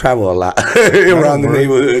got to travel a lot around the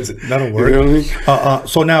neighborhoods. That'll work. You know what I mean?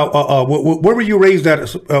 So now, where were you raised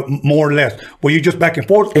at, more or less? Were you just back and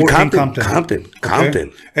forth, or in Compton? Compton.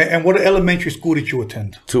 Okay. And what elementary school did you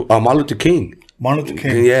attend? To Martin Luther King. Martin Luther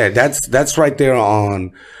King. Yeah, that's right there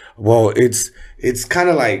on. Well, it's kind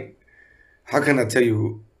of like, how can I tell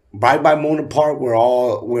you? Right by Mona Park, where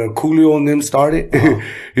Coolio and them started.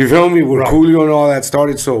 You feel me? Where Coolio and all that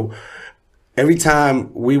started. So every time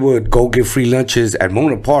we would go get free lunches at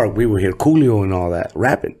Mona Park, we would hear Coolio and all that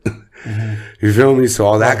rapping. You feel me? So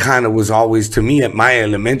all that kind of was always, to me, at my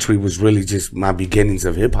elementary, was really just my beginnings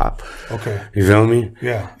of hip hop. Okay. You feel me?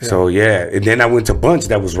 Yeah. So and then I went to Bunch,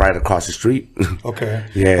 that was right across the street. Okay.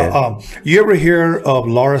 Yeah. You ever hear of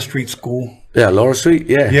Laura Street School? Yeah, Laura Street.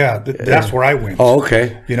 Yeah. Yeah, that's where I went. Oh,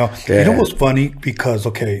 okay. You know what's funny? Because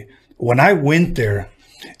when I went there,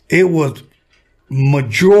 it was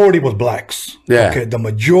majority was blacks. Yeah. Okay, the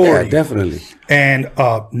majority. Yeah, definitely. And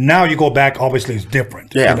now you go back, obviously it's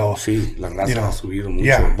different. Yeah. Sí, la raza ha subido mucho.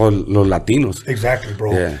 Yeah. Por los latinos. Exactly,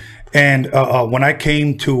 bro. Yeah. And when I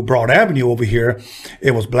came to Broad Avenue over here,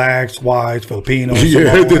 it was blacks, whites, Filipinos.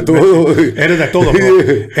 Yeah, de todo. Era de todo,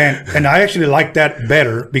 bro. And I actually liked that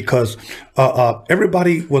better because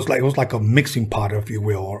everybody was like, it was like a mixing pot, if you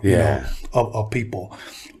will, or, of people.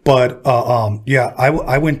 But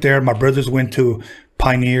I went there. My brothers went to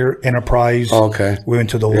Pioneer, Enterprise. Okay. We went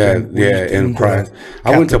to those. Yeah, and we yeah, didn't go Enterprise. to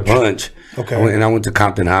I went to Catholic. Bunch. Okay. And I went to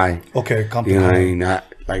Compton High. Okay, Compton You know what I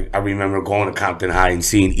High. mean? I remember going to Compton High and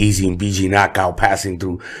seeing Easy and BG Knockout passing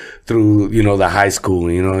through the high school.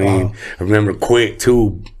 You know what I mean? I remember Quick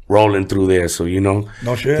too rolling through there. So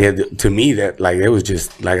No shit. Yeah, to me that like it was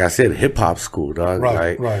just like I said, hip hop school, dog. Right,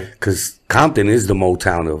 like, right. Because Compton is the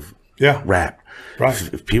Motown of rap.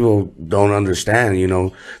 Right. If people don't understand,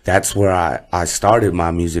 that's where I started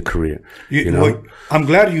my music career. Well, I'm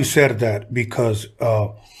glad you said that because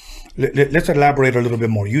let's elaborate a little bit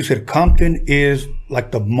more. You said Compton is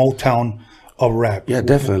like the Motown of rap. Yeah,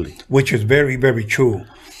 definitely. Which is very, very true.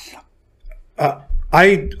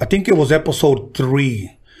 I think it was episode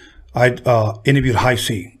 3. I interviewed High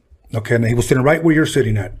C. Okay, and he was sitting right where you're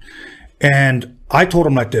sitting at. And I told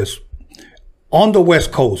him like this. On the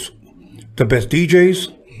West Coast, the best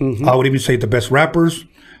DJs, I would even say the best rappers,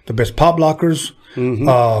 the best pop lockers,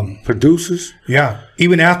 Producers. yeah,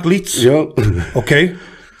 even athletes, Yep. okay,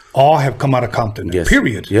 all have come out of Compton. Yes.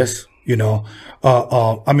 Period. Yes.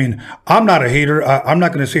 I mean, I'm not a hater. I'm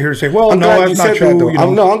not going to sit here and say, well, I'm no, glad that's you not said true. that, though. You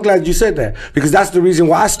know? No, I'm glad you said that because that's the reason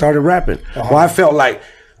why I started rapping. Why I felt like,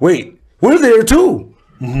 wait, we're there too,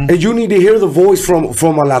 and you need to hear the voice from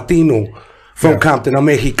a Latino from Compton, a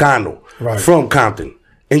Mexicano from Compton,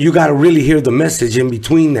 and you got to really hear the message in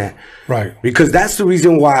between that, Right. Because that's the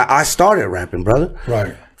reason why I started rapping, brother.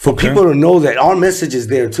 Right. For people to know that our message is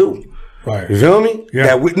there too. Right. You feel me?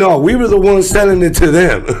 Yeah. That we were the ones selling it to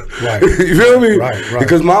them. Right. You feel me? Right.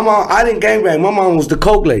 Because my mom, I didn't gangbang. My mom was the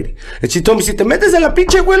coke lady. And she told me, si te metes en la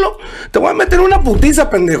pinche güelo, te voy a meter una putiza,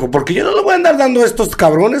 pendejo. Porque yo no le voy a andar dando a estos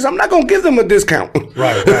cabrones. I'm not going to give them a discount.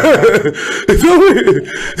 Right. You feel me?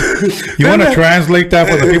 You want to translate that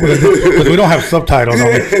for the people because we don't have subtitles.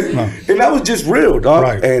 No. And that was just real, dog.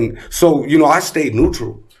 Right. And so, I stayed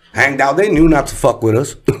neutral. Hanged out. They knew not to fuck with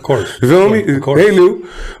us. Of course. You feel me? Of course. They knew.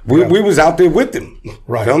 We was out there with them.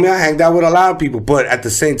 Right. Feel me? I hanged out with a lot of people. But at the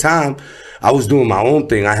same time, I was doing my own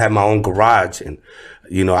thing. I had my own garage. And,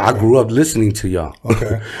 I grew up listening to y'all.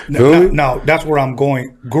 Okay. Feel me? Now, that's where I'm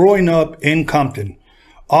going. Growing up in Compton,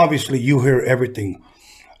 obviously you hear everything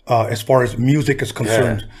as far as music is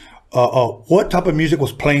concerned. What type of music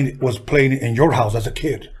was playing in your house as a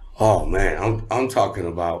kid? Oh, man. I'm talking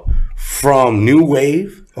about from new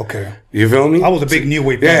wave. Okay. You feel me? I was a big new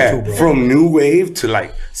wave fan too, bro. From new wave to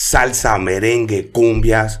like salsa, merengue,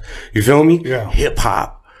 cumbias. You feel me? Yeah. Hip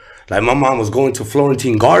hop. Like my mom was going to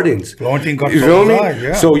Florentine Gardens. Florentine Gardens. You feel me?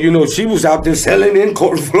 Yeah. So, she was out there selling in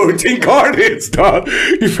Florentine Gardens, dog.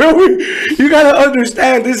 You feel me? You gotta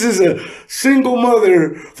understand, this is a single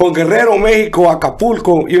mother from Guerrero, Mexico,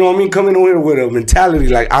 Acapulco, you know what I mean? Coming over here with a mentality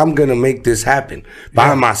like, I'm gonna make this happen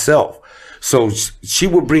by myself. So she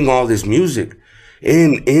would bring all this music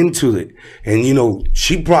into it. And,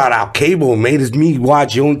 she brought out cable and made me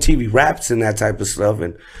watch on TV raps and that type of stuff.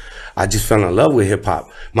 And I just fell in love with hip hop.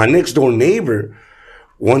 My next door neighbor,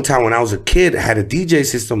 one time when I was a kid, had a DJ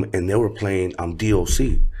system and they were playing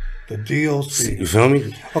DOC. The DLC. You feel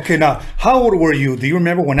me? Okay, now, how old were you? Do you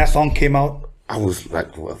remember when that song came out? I was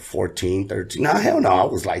like, 14, 13. No, hell no. I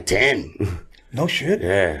was like 10. No shit.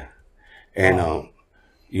 Yeah. And,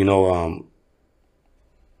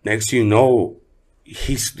 next thing you know,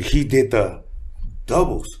 he did the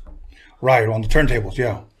doubles. Right, on the turntables,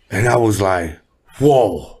 yeah. And I was like,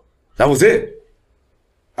 whoa. That was it.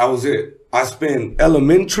 I spent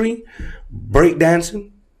elementary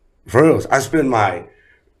breakdancing. For real. I spent my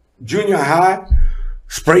junior high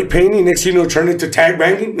spray painting. Next thing you know, turned into tag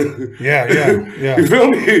banging. Yeah. You feel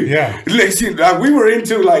me? Yeah. Next thing, we were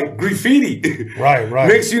into like graffiti. Right.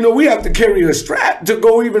 Next thing you know, we have to carry a strap to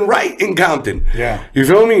go even right in Compton. Yeah. You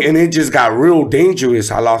feel me? And it just got real dangerous.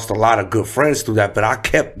 I lost a lot of good friends through that, but I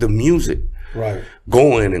kept the music. Right.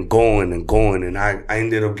 Going. And I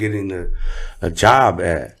ended up getting a job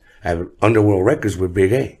at Underworld Records with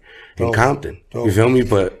Big A in Compton. You feel me?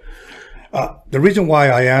 But the reason why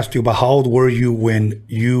I asked you about how old were you when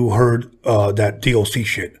you heard that DOC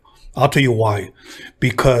shit, I'll tell you why.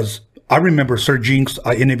 Because I remember Sir Jinx,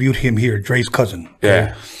 I interviewed him here, Dre's cousin. Okay?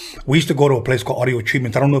 Yeah. We used to go to a place called Audio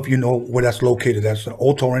Treatments. I don't know if you know where that's located. That's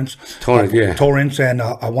Old Torrance. Yeah. Torrance, and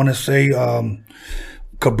I want to say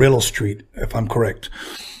Cabrillo Street, if I'm correct.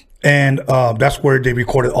 And that's where they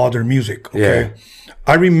recorded all their music. Okay. Yeah.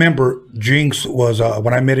 I remember Jinx was,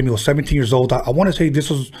 when I met him, he was 17 years old. I want to say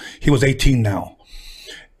he was 18 now.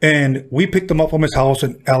 And we picked him up from his house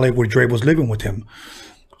in LA where Dre was living with him.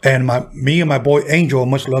 And me and my boy Angel,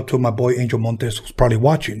 much love to my boy Angel Montes, who's probably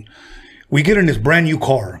watching. We get in this brand new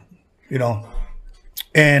car,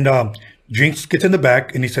 and Jinx gets in the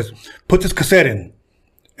back and he says, put this cassette in.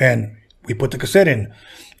 And we put the cassette in,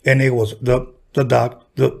 and it was the dog,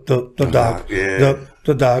 the dog, yeah.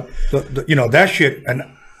 the dog, you know, that shit. And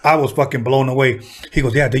I was fucking blown away. He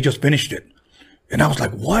goes, yeah, they just finished it. And I was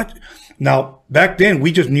like, what? Now, back then,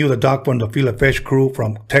 we just knew the dog from the Fila Fish crew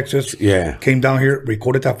from Texas. Yeah. Came down here,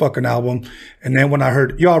 recorded that fucking album. And then when I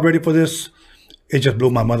heard, y'all ready for this? It just blew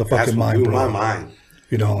my motherfucking That's what mind, blew bro. my mind.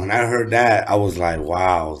 You know, When I heard that, I was like,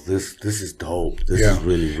 wow, this is dope. This is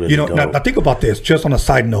really, really you know, dope. now think about this, just on a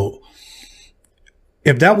side note.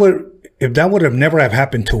 If that would have never have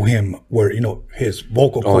happened to him, where, you know, his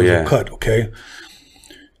vocal cords were cut, okay,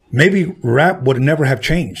 maybe rap would never have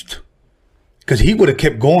changed, because he would have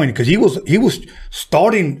kept going, because he was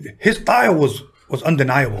starting, his style was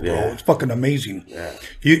undeniable, bro. It's fucking amazing. Yeah.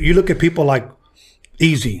 You look at people like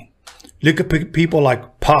Easy, look at people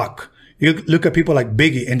like Pac, you look at people like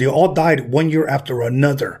Biggie, and they all died one year after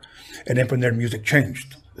another, and then from there music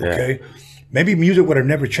changed. Okay, maybe music would have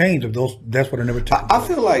never changed if those deaths would have never taken. I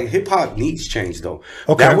feel like hip hop needs change though.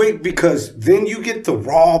 Okay. That way, because then you get the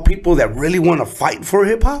raw people that really want to fight for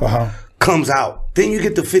hip hop comes out. Then you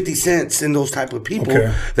get the 50 Cents and those type of people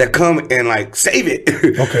that come and like save it.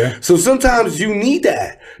 Okay. So sometimes you need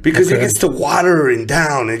that because it gets to watered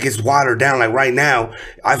down. It gets watered down. Like right now,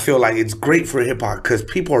 I feel like it's great for hip hop because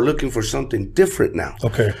people are looking for something different now.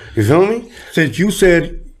 Okay. You feel me? Since you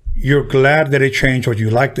said you're glad that it changed, or you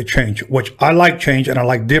like the change, which I like change and I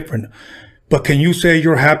like different, but can you say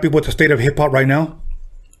you're happy with the state of hip hop right now?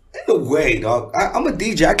 In a way, dog. I'm a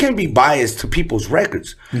DJ. I can't be biased to people's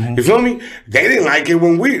records. You feel me? They didn't like it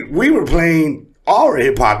when we were playing our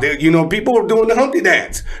hip hop. You know, people were doing the Humpty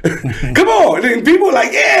Dance. Come on. And people were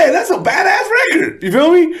like, yeah, that's a badass record. You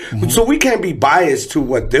feel me? So we can't be biased to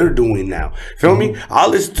what they're doing now. Feel me? I'll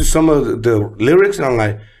listen to some of the lyrics and I'm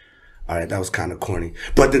like, all right, that was kind of corny,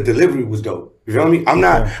 but the delivery was dope. You feel me? I'm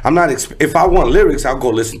not, if I want lyrics, I'll go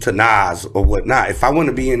listen to Nas or whatnot. If I want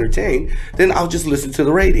to be entertained, then I'll just listen to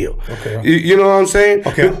the radio. Okay. You know what I'm saying?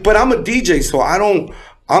 Okay. But I'm a DJ, so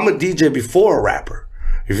I'm a DJ before a rapper.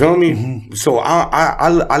 You feel me? So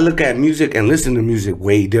I look at music and listen to music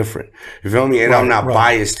way different. You feel me? And I'm not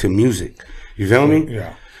biased to music. You feel me?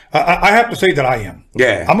 Yeah. I have to say that I am.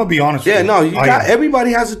 Yeah. I'm gonna be honest with you. No,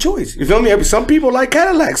 everybody has a choice. You feel me? Some people like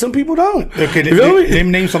Cadillac, some people don't. Okay, you feel me?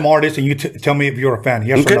 Name some artists and you tell me if you're a fan.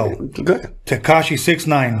 Yes or no? Good. Tekashi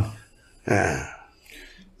 6ix9ine.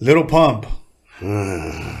 Lil Pump.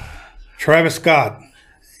 Travis Scott.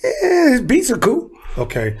 Yeah, his beats are cool.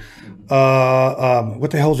 Okay.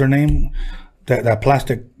 What the hell's her name? That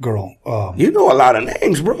plastic girl. You know a lot of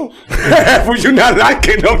names, bro. But you're not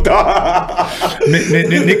liking them, dog.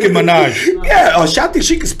 Nicki Minaj. Yeah, I think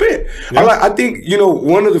she can spit. Yeah. I think, you know,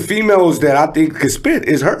 one of the females that I think can spit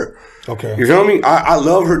is her. Okay. You feel me? I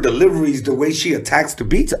love her deliveries. The way she attacks the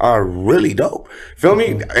beats are really dope. Feel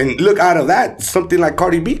me? And look, out of that, something like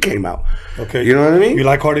Cardi B came out. Okay. You know what I mean? You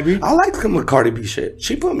like Cardi B? I like some of Cardi B shit.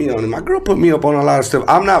 She put me on it. My girl put me up on a lot of stuff.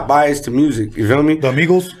 I'm not biased to music. You feel me? The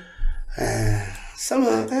Amigos? Some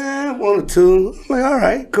one or two. I'm like, all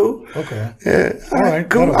right, cool. Okay. Yeah. All right.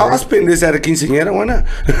 Cool. I'll spend this at a quinceañera. Why not?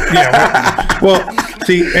 Yeah. Well,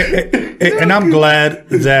 see, and I'm glad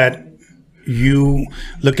that you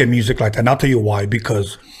look at music like that. And I'll tell you why.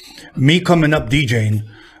 Because me coming up DJing,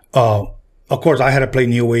 of course, I had to play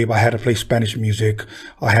new wave. I had to play Spanish music.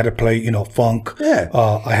 I had to play, you know, funk. Yeah.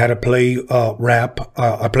 I had to play rap.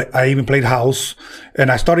 I even played house,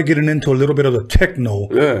 and I started getting into a little bit of the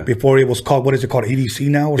techno before it was called, what is it called, EDC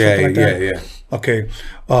now or something like that? Yeah. Okay.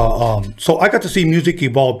 So I got to see music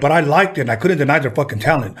evolve, but I liked it. And I couldn't deny their fucking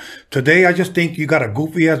talent. Today, I just think you got a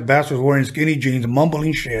goofy ass bastard wearing skinny jeans,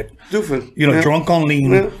 mumbling shit. Doofing. You know, drunk on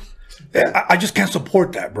lean. Yeah. I just can't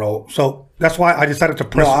support that, bro. So that's why I decided to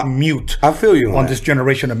press mute. I feel you on this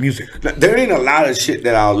generation of music. There ain't a lot of shit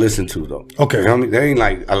that I'll listen to though. Okay, you know what I mean? There ain't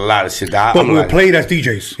like a lot of shit that but we'll play it as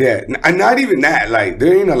DJs. Yeah, and not even that. Like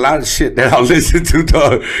there ain't a lot of shit that I'll listen to,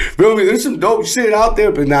 dog. Feel me? There's some dope shit out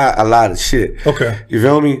there, but not a lot of shit. Okay, you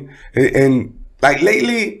feel me? And like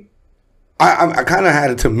lately, I kind of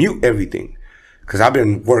had to mute everything. Cause I've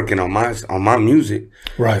been working on my music,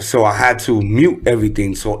 right? So I had to mute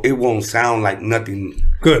everything so it won't sound like nothing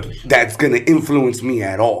good that's gonna influence me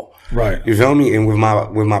at all. Right. You feel me? And with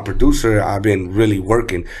my producer, I've been really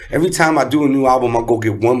working. Every time I do a new album, I go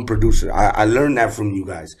get one producer. I learned that from you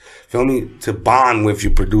guys. Feel me? To bond with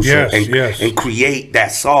your producer and create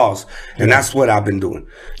that sauce. And that's what I've been doing.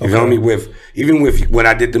 You feel me? Even when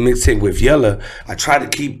I did the mixtape with Yella, I try to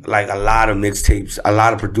keep like a lot of mixtapes, a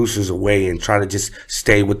lot of producers away and try to just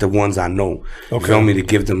stay with the ones I know. You feel me? To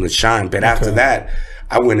give them the shine. But after that,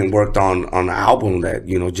 I went and worked on an album that,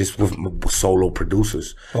 you know, just with solo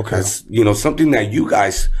producers. Okay. That's, you know, something that you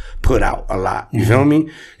guys put out a lot. You feel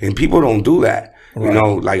me? And people don't do that. Right. You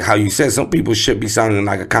know, like how you said, some people should be sounding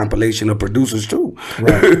like a compilation of producers too.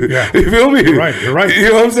 Right. Yeah. You feel me? You're right. You're right. You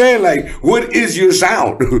know what I'm saying? Like, what is your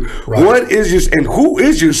sound? Right. What is your, and who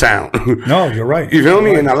is your sound? No, you're right. You feel me?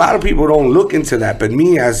 Right. And a lot of people don't look into that. But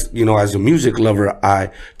me, as you know, as a music lover,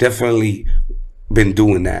 I definitely been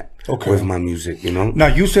doing that with my music, you know? Now,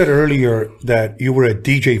 you said earlier that you were a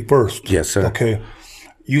DJ first. Yes, sir. Okay.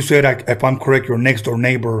 You said, if I'm correct, your next door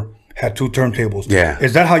neighbor had 2 turntables. Yeah.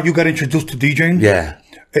 Is that how you got introduced to DJing? Yeah.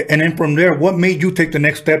 And then from there, what made you take the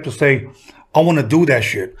next step to say, I want to do that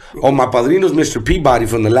shit? Oh, my padrino's Mr. Peabody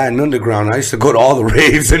from the Latin Underground. I used to go to all the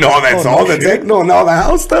raves and all that, all the shit. techno and all the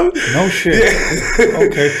house stuff. No shit. Yeah.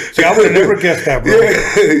 Okay. See, I would have never guessed that, bro.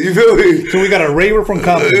 Yeah. You feel me? So we got a raver from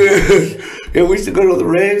Compton. Yeah, we used to go to the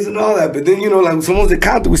raves and all that. But then, you know, like someone's at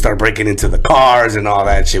Compton, we started breaking into the cars and all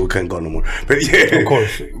that shit. We couldn't go no more. But yeah. Of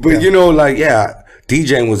course. But, you know, like, yeah,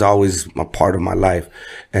 DJing was always a part of my life.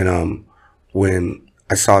 And when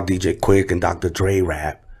I saw DJ Quick and Dr. Dre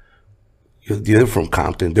rap, they're from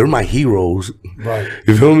Compton. They're my heroes. Right.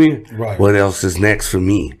 You feel me? Right. What else is next for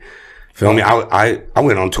me? Feel me? I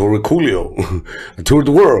went on tour with Coolio. I toured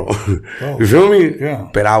the world. Oh, you feel me? yeah.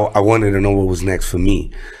 But I wanted to know what was next for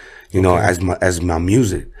me. You know, as my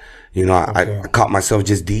music. You know, I caught myself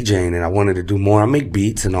just DJing and I wanted to do more. I make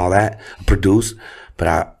beats and all that, I produce, but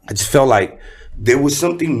I just felt like there was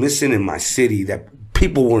something missing in my city that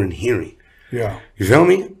people weren't hearing. Yeah. You feel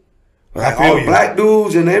me? Like all the black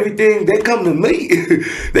dudes and everything, they come to me.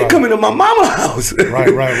 They come into my mama's house.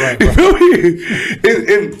 Right. You feel me?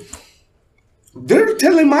 And they're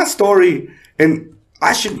telling my story, and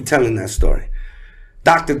I should be telling that story.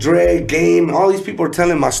 Dr. Dre, Game, all these people are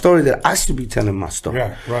telling my story that I should be telling my story.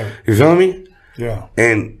 Yeah, right. You feel me? Yeah.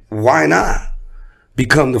 And why not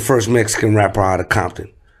become the first Mexican rapper out of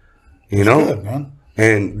Compton? You know? Good, man.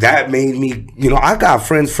 And that made me, you know, I got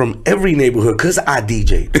friends from every neighborhood because I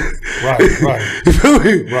DJ'd. Right. You feel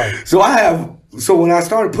me? Right. So when I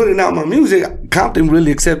started putting out my music, Compton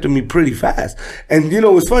really accepted me pretty fast. And you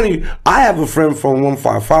know, it's funny, I have a friend from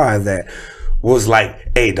 155 that was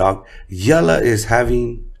like, hey dog, Yella is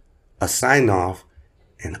having a sign-off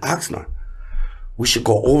in Oxnard. We should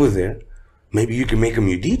go over there. Maybe you can make him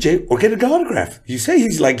your DJ or get an autograph. You say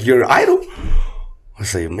he's like your idol. I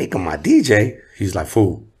say, make him my DJ. He's like,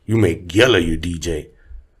 fool, you make Yella your DJ.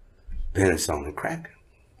 Then it's on and cracking.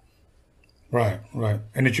 Right.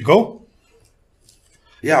 And did you go?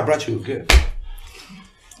 Yeah, I brought you a gift.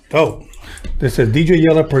 Dope. This says DJ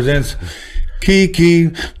Yella presents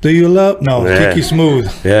Kiki, do you love? No, Yeah. Kiki Smooth.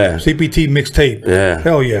 Yeah. CPT mixtape. Yeah.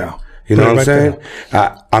 Hell yeah. You know Put what it I'm right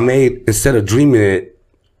saying? I made, instead of dreaming it,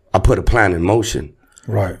 I put a plan in motion.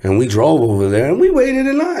 Right. And we drove over there and we waited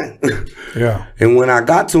in line. Yeah. And when I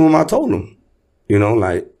got to him, I told him, you know,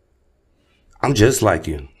 like, I'm just like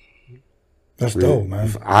you. That's dope,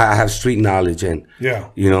 man. I have street knowledge and, Yeah.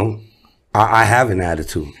 you know, I have an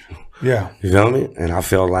attitude. Yeah. You feel me? And I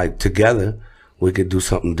felt like together we could do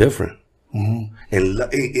something different. Mm-hmm. And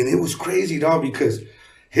it was crazy, dog, because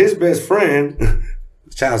his best friend,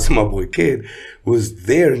 shout out to my boy Kid, was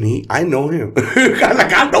there, and I know him.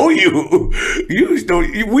 Like, I know you.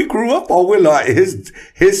 We grew up all with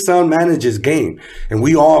his son manages Game, and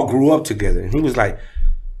we all grew up together. And he was like,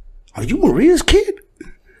 "Are you Maria's kid?"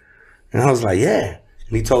 And I was like, "Yeah."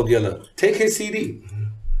 And he told Yella, "Take his CD."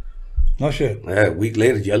 No shit. Yeah, a week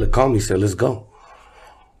later, Yella called me and said, "Let's go."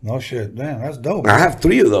 No shit. Damn, that's dope. I have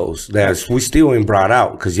 3 of those that we still ain't brought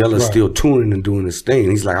out because Yella's Right. still touring and doing his thing.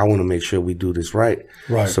 He's like, I want to make sure we do this right.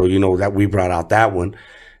 Right. So, you know, that we brought out that one.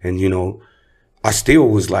 And, you know, I still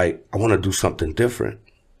was like, I want to do something different.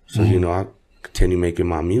 So, you know, I continue making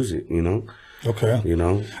my music, you know. Okay. You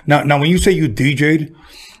know. Now, when you say you DJ'd,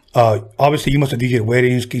 obviously you must have DJ'd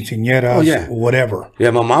weddings, quinceañeras, Oh, yeah. whatever. Yeah,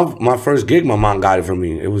 my first gig, my mom got it for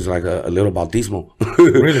me. It was like a little bautismo.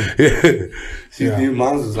 Really? Yeah. Yeah.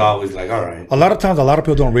 Mom's was always like, all right. A lot of times, a lot of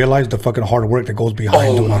people don't realize the fucking hard work that goes behind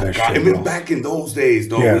Oh doing all my that God! shit. Even Bro. back in those days,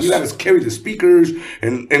 though, Yes. when you had to carry the speakers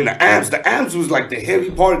and the amps. The amps was like the heavy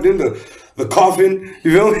part. Then the coffin,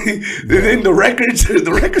 you feel me? Then the records.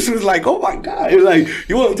 The records was like, oh my God! It was like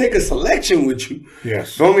you want to take a selection with you.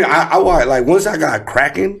 Yes. Feel me? I like once I got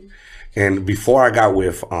cracking, and before I got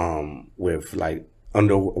with like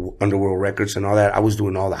Underworld Records and all that, I was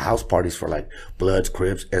doing all the house parties for like Bloods,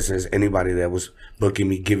 Crips, SS, anybody that was booking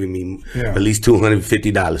me, giving me at least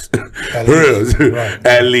 $250. Right.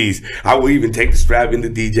 At least. I would even take the strap in the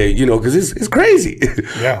DJ, you know, because it's crazy.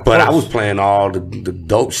 Yeah, but I was playing all the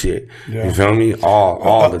dope shit. Yeah. You feel me?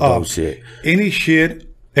 All the dope shit. Any shit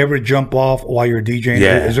ever jump off while you're DJing?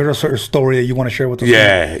 Yeah. Is there a certain story that you want to share with us?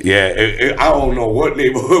 Yeah. I don't know what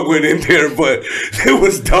neighborhood went in there, but it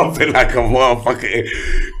was dumping like a motherfucker.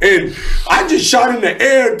 And I just shot in the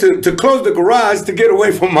air to close the garage to get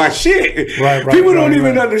away from my shit. Right, People don't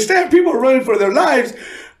even understand. People are running for their lives.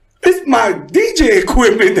 It's my DJ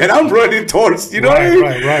equipment that I'm running towards. You know what I mean?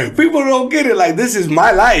 Right. People don't get it. Like, this is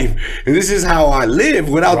my life. And this is how I live.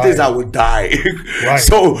 Without this, I would die.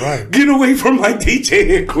 So, get away from my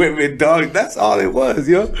DJ equipment, dog. That's all it was,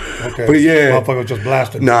 yo. Okay. But yeah. Motherfucker just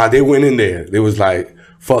blasted. Nah, they went in there. They was like,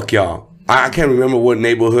 fuck y'all. I can't remember what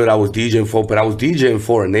neighborhood I was DJing for, but I was DJing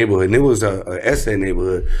for a neighborhood. And it was a SA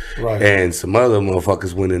neighborhood. Right. And some other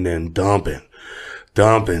motherfuckers went in there and dumping.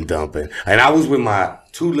 And I was with my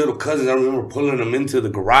 2 little cousins. I remember pulling them into the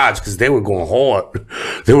garage because they were going hard.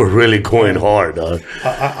 They were really going hard, dog.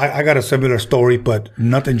 I got a similar story, but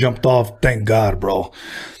nothing jumped off. Thank God, bro.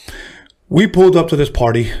 We pulled up to this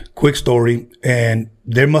party, quick story, and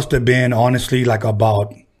there must have been, honestly, like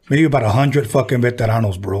maybe about 100 fucking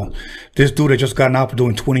veteranos, bro. This dude had just gotten out for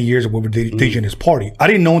doing 20 years and we were DJing his party. I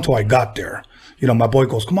didn't know until I got there. You know, my boy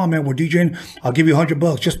goes, come on, man, we're DJing. I'll give you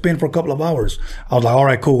 $100. Just spin for a couple of hours. I was like, all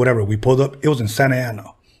right, cool, whatever. We pulled up. It was in Santa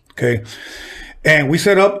Ana. Okay. And we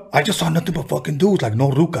set up. I just saw nothing but fucking dudes, like no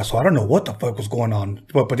rucas. So I don't know what the fuck was going on.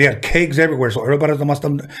 But they had kegs everywhere. So everybody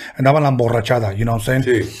andaban la emborrachada. You know what I'm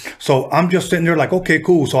saying? Sí. So I'm just sitting there like, okay,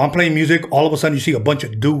 cool. So I'm playing music. All of a sudden you see a bunch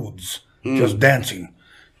of dudes just dancing.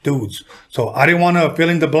 Dudes. So I didn't want to fill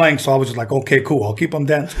in the blank. So I was just like, okay, cool. I'll keep them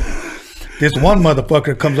dancing. This one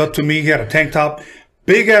motherfucker comes up to me. He had a tank top,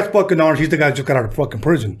 big ass fucking arms. He's the guy that just got out of fucking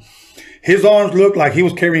prison. His arms looked like he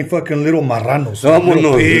was carrying fucking little marranos,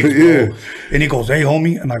 little pigs, bro. And he goes, "Hey,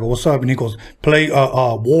 homie," and I go, "What's up?" And he goes, "Play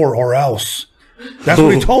War or Else." That's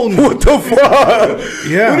what he told me. What the fuck?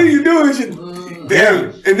 Yeah. What are you doing? Damn.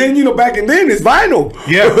 And then, you know, back in then, it's vinyl.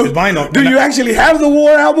 Yeah, it's vinyl. Do you actually have the War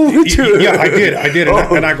album with you? Yeah, I did.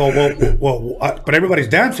 And I go, well, but everybody's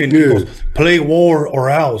dancing. He goes, "Play War or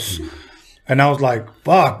Else." And I was like,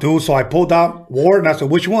 fuck, dude. So I pulled out War and I said,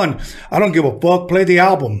 which one? I don't give a fuck. Play the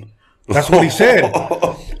album. That's what he said.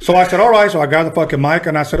 So I said, all right. So I got the fucking mic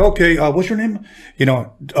and I said, okay, what's your name? You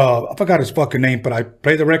know, I forgot his fucking name, but I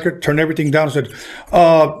played the record, turned everything down and said,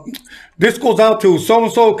 this goes out to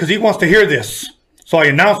so-and-so because he wants to hear this. So I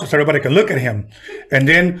announced it so everybody can look at him. And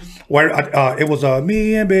then where it was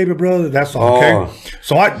me and baby brother, that song, okay?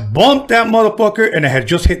 So I bumped that motherfucker and it had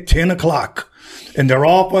just hit 10 o'clock. And they're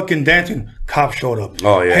all fucking dancing. Cops showed up.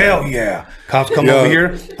 Oh, yeah. Hell yeah. Cops come over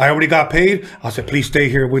here. I already got paid. I said, please stay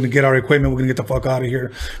here. We're going to get our equipment. We're going to get the fuck out of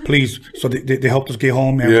here. Please. So they helped us get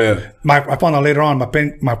home. And I found out later on,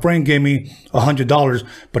 my friend gave me $100,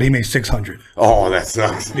 but he made $600. Oh, that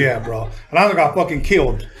sucks. Yeah, bro. And I got fucking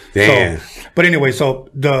killed. Damn. So, but anyway, so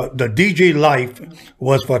the DJ life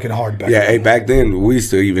was fucking hard back then. Hey, back then, we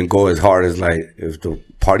used to even go as hard as, like, if the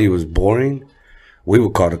party was boring, we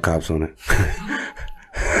would call the cops on it.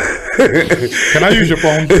 Can I use your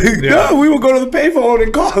phone? Yeah. No, we would go to the payphone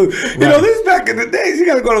and call. You know, this is back in the days. You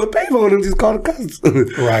got to go to the payphone and just call the cops.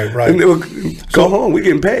 Right. And they would go home. We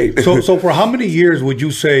getting paid. So for how many years would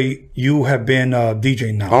you say you have been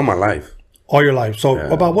DJing now? All my life. All your life. So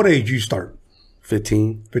about what age you start?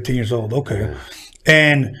 15. 15 years old. Okay. Yeah.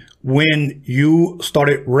 And when you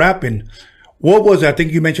started rapping, what was it? I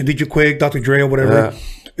think you mentioned DJ Quik, Dr. Dre or whatever. Yeah.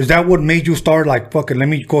 Is that what made you start like, fucking, let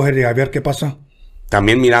me go ahead and a ver qué pasa?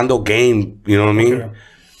 También mirando Game, you know what I mean? Okay.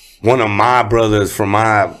 One of my brothers from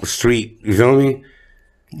my street, you feel me?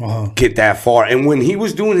 Get that far. And when he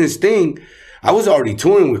was doing his thing, I was already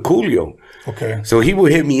touring with Coolio. Okay. So he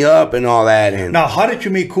would hit me up and all that. And now, how did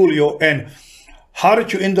you meet Coolio and how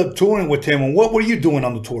did you end up touring with him? And what were you doing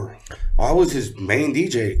on the tour? I was his main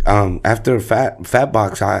DJ. After Fat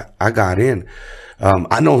Box, I got in.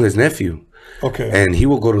 I know his nephew. Okay. And he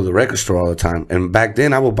would go to the record store all the time. And back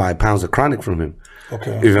then, I would buy pounds of Chronic from him.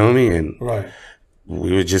 Okay. You feel me? And right.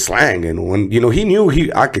 We would just slang. And when, you know, he knew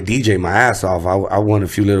I could DJ my ass off. I won a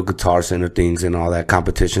few little Guitar Center things and all that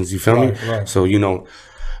competitions. You feel me? Right. So, you know,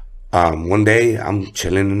 one day I'm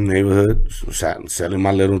chilling in the neighborhood, selling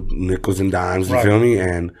my little nickels and dimes. You feel me?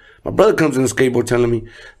 And my brother comes in the skateboard telling me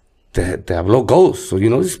that I have low ghosts. So, you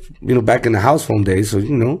know, just, you know, back in the house phone days. So,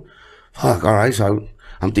 you know, fuck, all right. So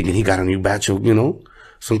I'm thinking he got a new batch of, you know,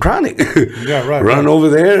 some Chronic. Yeah, right. Run over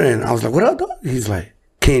there, and I was like, what up, dog? He's like,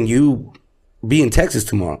 can you be in Texas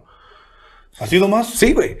tomorrow. Así nomás?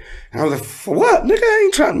 See, wait. And I was like, for what? Nigga, I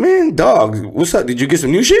ain't trying, man, dog. What's up? Did you get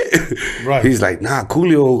some new shit? Right. He's like, nah,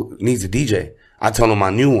 Coolio needs a DJ. I told him my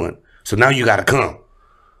new one. So now you gotta come.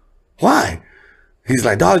 Why? He's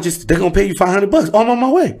like, dog, they're gonna pay you $500. Oh, I'm on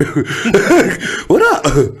my way. What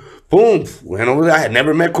up? Boom. Went over there. I had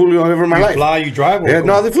never met Coolio ever in my life. You fly, you drive? Yeah,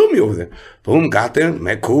 no, they flew me over there. Boom, got there,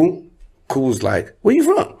 met Cool. Cool's like, where you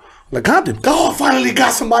from? Like, Compton. Oh, I finally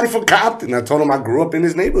got somebody from Compton. I told him I grew up in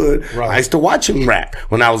his neighborhood. Right. I used to watch him rap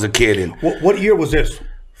when I was a kid. And What year was this?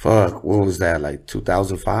 fuck, what was that? Like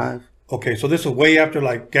 2005? Okay, so this is way after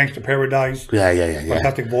like Gangsta Paradise. Yeah.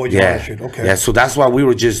 Fantastic Voyage and all that shit. Okay. Yeah, so that's why we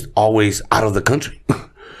were just always out of the country.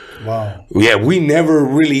 Wow. Yeah, we never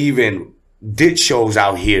really even did shows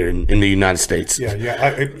out here in the United States.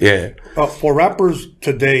 Yeah. For rappers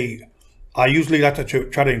today, I usually like to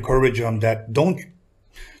try to encourage them that don't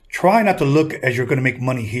try not to look as you're going to make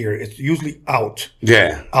money here. It's usually outside.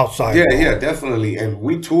 Yeah, definitely. And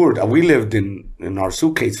we toured. We lived in our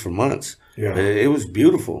suitcase for months. Yeah. It was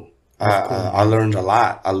beautiful. I learned a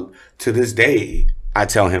lot. To this day, I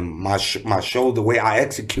tell him my show, the way I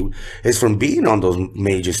execute, is from being on those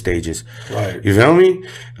major stages. Right. You feel me?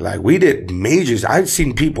 Like, we did majors. I've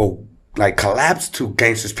seen people like collapse to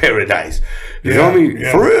Gangsta's Paradise. You feel me?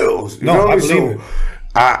 Yeah. For real. You No, know I me? believe it.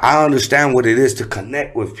 I understand what it is to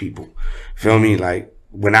connect with people. Feel me? Like,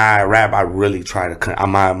 when I rap, I really try to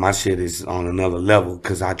my shit is on another level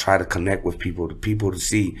because I try to connect with people to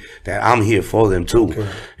see that I'm here for them too. Okay.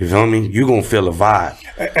 You feel me? You gonna feel a vibe.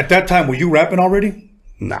 At that time, were you rapping already?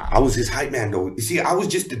 Nah, I was his hype man though. You see, I was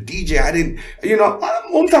just the DJ. I didn't,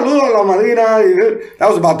 un saludo a la Marina. That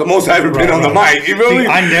was about the most I ever been on the mic. You feel me?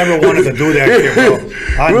 I never wanted to do that shit,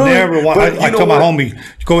 bro. I Really? never wanted. I told my homie,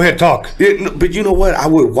 go ahead, talk. Yeah, no, but you know what? I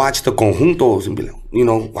would watch the conjuntos and be like,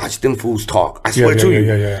 watch them fools talk. I swear to you.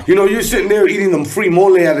 Yeah. You're sitting there eating them free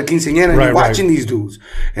mole at the quinceañera and you're watching these dudes.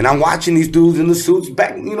 And I'm watching these dudes in the suits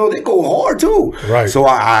back, they go hard too. Right. So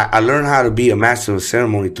I learned how to be a master of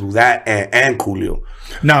ceremony through that and Coolio.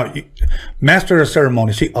 Now, master of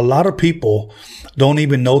ceremony. See, a lot of people don't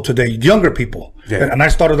even know today, younger people. Yeah. And I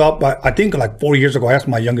started out by, I think like 4 years ago, I asked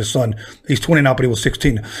my youngest son, he's 20 now, but he was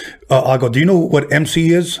 16. I go, do you know what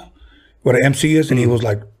MC is? What an MC is? And he was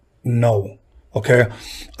like, no. Okay.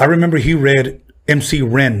 I remember he read MC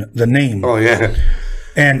Ren, the name. Oh, yeah.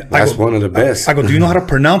 And that's one of the best. I go, do you know how to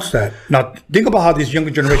pronounce that? Now, think about how this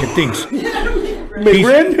younger generation thinks.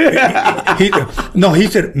 McRen? He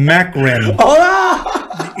said Macren.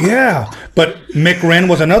 Oh, yeah. But McRen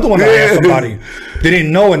was another one that I asked somebody. They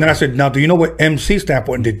didn't know. And then I said, now, do you know what MC stands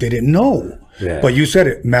for? And they didn't know. Yeah. But you said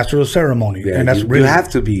it, master of ceremony. Yeah, and that's really. You have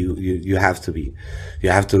to be. You have to be. You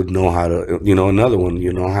have to know how to, another one,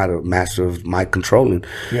 how to master of mic controlling.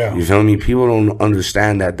 Yeah. You feel me? People don't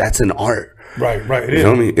understand that that's an art. Right. You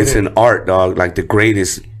feel me? It's an art, dog. Like the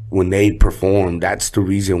greatest, when they perform, that's the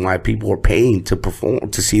reason why people are paying to perform,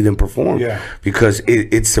 to see them perform. Yeah. Because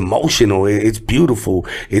it's emotional, it's beautiful,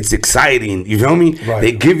 it's exciting. You feel me? Right.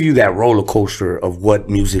 They give you that roller coaster of what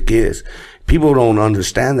music is. People don't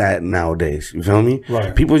understand that nowadays. You feel me?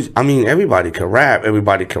 Right. Everybody can rap,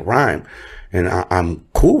 everybody can rhyme. And I'm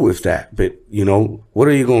cool with that. But, what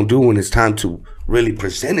are you going to do when it's time to really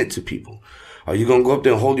present it to people? Are you going to go up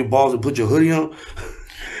there and hold your balls and put your hoodie on?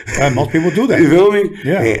 Most people do that. You feel me?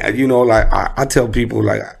 Yeah. And, I tell people,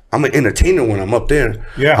 like, I'm an entertainer when I'm up there.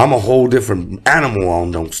 Yeah. I'm a whole different animal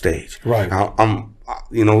on stage. Right.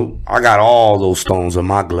 I got all those stones in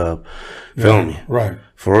my glove. Feel me? Right.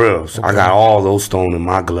 For real. So I got all those stones in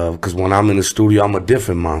my glove because when I'm in the studio, I'm a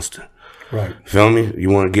different monster. Right. Feel me? You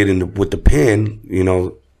want to get with the pen,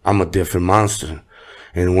 I'm a different monster.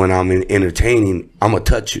 And when I'm entertaining, I'm going to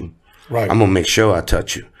touch you. Right. I'm going to make sure I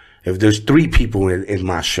touch you. If there's 3 people in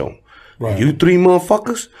my show, right. You 3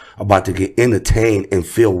 motherfuckers about to get entertained and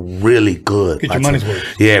feel really good. Get your money's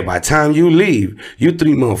worth. Yeah, by the time you leave, you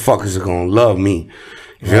 3 motherfuckers are going to love me.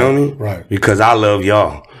 You feel me? Right. Because I love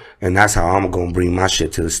y'all. And that's how I'm going to bring my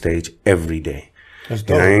shit to the stage every day. That's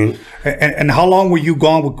dope. And how long were you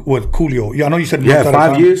gone with Coolio? Yeah, I know you said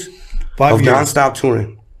 5 years. 5 of years. nonstop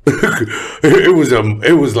touring. it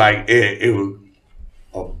was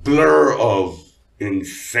a blur of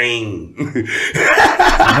insane.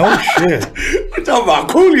 No shit. We're talking about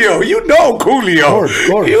Coolio. You know Coolio.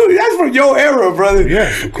 Of course. That's from your era, brother.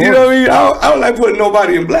 Yes, of course. You know what I mean? I don't like putting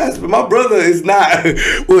nobody in blast, but my brother is not.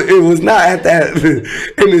 Well, it was not at that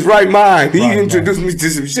in his right mind. He introduced me to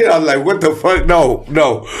some shit. I was like, what the fuck? No.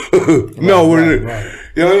 No. Right.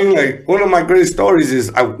 You know what I mean? Like, one of my greatest stories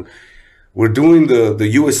is we're doing the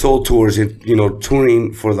U.S. Soul tours and,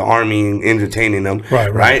 touring for the Army and entertaining them.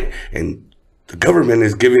 Right. And the government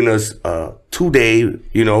is giving us a 2-day,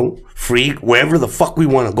 you know, free wherever the fuck we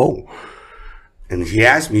want to go. And he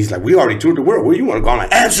asked me, he's like, we already toured the world. Where you want to go? I'm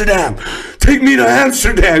like, Amsterdam. Take me to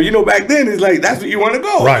Amsterdam. You know, back then, it's like, that's where you want to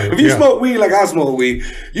go. Right, If you yeah. smoke weed like I smoke weed,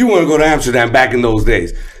 you want to go to Amsterdam back in those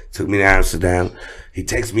days. Took me to Amsterdam. He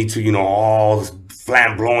takes me to, you know, all the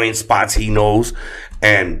flamboyant spots he knows.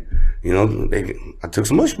 And, you know, I took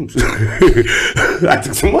some mushrooms. I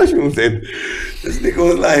took some mushrooms. And this nigga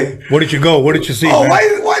was like, Where did you go? What did you see? oh,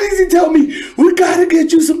 man? why does he tell me, we gotta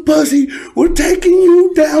get you some pussy? We're taking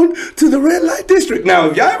you down to the red light district. Now,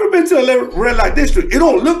 if y'all ever been to a red light district, it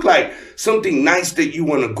don't look like something nice that you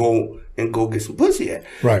want to go and go get some pussy at.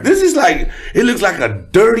 Right. This is like, it looks like a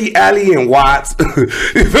dirty alley in Watts.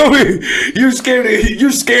 You feel me?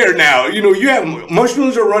 You're scared now. You know, you have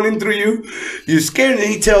mushrooms are running through you. You're scared, and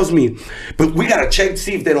he tells me, but we gotta check to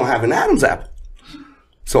see if they don't have an Adam's apple.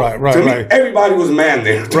 So Right, to me, right. everybody was man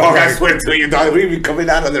there. Dog, I right. swear to you, dog, we be coming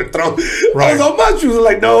out of their throat. Right. I was on mushrooms,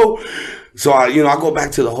 like, no. So I go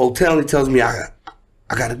back to the hotel, and he tells me, I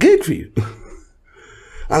got a gig for you.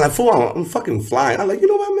 I'm like, fool, I'm fucking flying. I'm like, you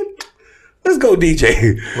know what, man? Let's go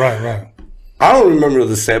DJ. Right. I don't remember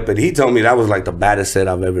the set, but he told me that was like the baddest set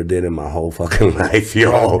I've ever did in my whole fucking life,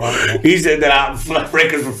 yo. Right. He said that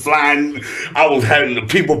records were flying. I was having the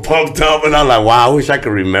people pumped up, and I'm like, wow, I wish I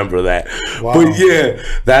could remember that. Wow. But yeah,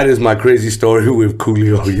 that is my crazy story with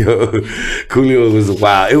Coolio, yo. Coolio was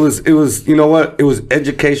wild. It was, you know what? It was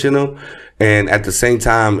educational, and at the same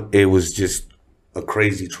time, it was just a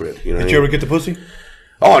crazy trip. You know? Did you ever get the pussy?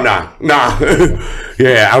 Oh, nah.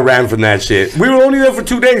 Yeah, I ran from that shit. We were only there for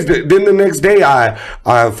 2 days. Then the next day,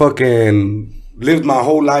 I fucking lived my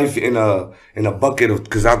whole life in a bucket of,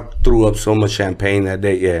 because I threw up so much champagne that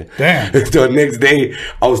day. Yeah. Damn. The next day,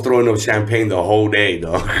 I was throwing up champagne the whole day,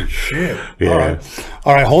 dog. Shit. Yeah.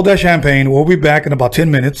 All right. Hold that champagne. We'll be back in about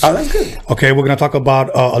 10 minutes. Oh, that's good. Okay. We're going to talk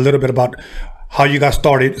about a little bit about how you got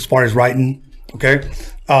started as far as writing. Okay.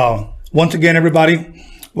 Once again, everybody,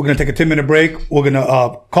 we're going to take a 10-minute break. We're going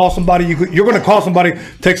to call somebody. You're going to call somebody,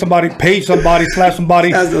 text somebody, page somebody, slash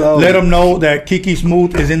somebody. Let them know that Kiki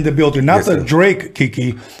Smooth is in the building. Not the Drake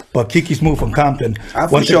Kiki, but Kiki Smooth from Compton.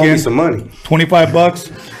 Once you owe me some money. $25.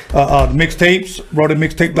 Mixtapes. Wrote a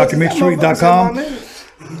mixtape,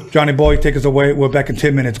 documixtory.com. Johnny Boy, take us away. We're back in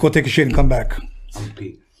 10 minutes. Go take a shit and come back.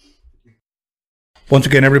 Once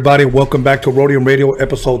again, everybody, welcome back to Rhodium Radio,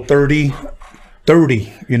 episode 30,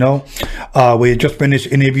 you know. We just finished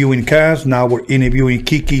interviewing Kaz. Now we're interviewing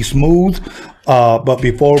Kiki Smooth. But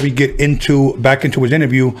before we get back into his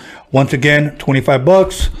interview, once again,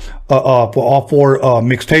 $25 for all 4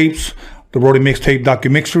 mixtapes. The Rhodium Mixtape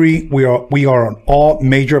Documixtory. We are on all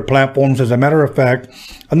major platforms. As a matter of fact,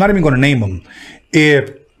 I'm not even going to name them.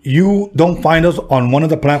 If you don't find us on one of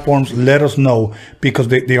the platforms, let us know, because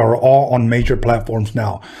they are all on major platforms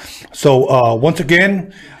now. So once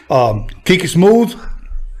again, Kiki Smooth,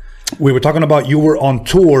 we were talking about you were on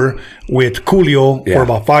tour with Coolio for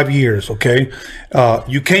about 5 years, okay?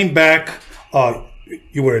 You came back,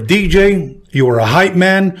 you were a DJ, you were a hype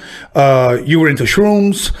man, you were into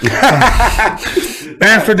shrooms,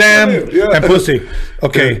 Amsterdam, and pussy.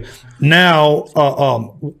 Okay, now,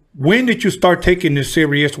 when did you start taking this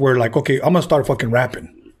serious where like, okay, I'm going to start fucking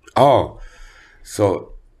rapping? Oh,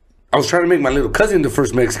 so I was trying to make my little cousin the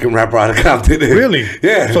first Mexican rapper out of Compton. Really?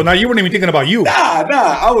 Yeah. So now you weren't even thinking about you. Nah.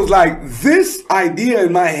 I was like, this idea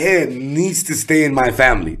in my head needs to stay in my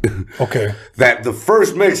family. Okay. That the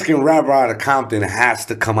first Mexican rapper out of Compton has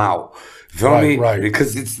to come out. You feel me? Right.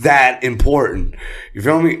 Because it's that important. You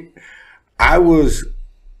feel me? I was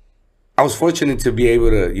fortunate to be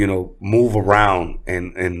able to, you know, move around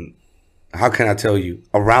and how can I tell you,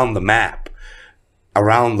 around the map,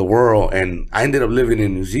 around the world. And I ended up living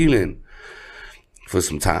in New Zealand for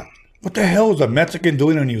some time. What the hell is a Mexican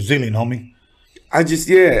doing in New Zealand, homie? I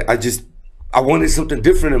wanted something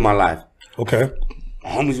different in my life. Okay.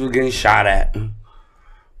 Homies were getting shot at.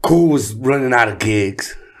 Cool was running out of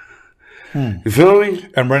gigs. You feel me?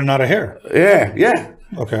 And running out of hair. Yeah.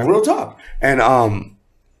 Okay. Real talk. And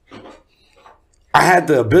I had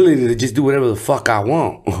the ability to just do whatever the fuck I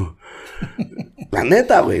want. La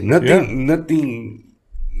neta, way. Nothing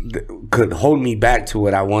could hold me back to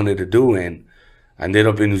what I wanted to do. And I ended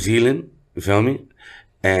up in New Zealand. You feel me?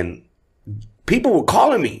 And people were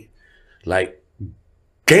calling me. Like,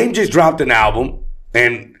 Game just dropped an album.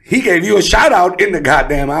 And he gave you a shout out in the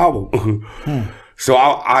goddamn album. So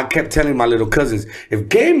I kept telling my little cousins, if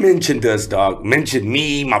Game mentioned us, dog, mentioned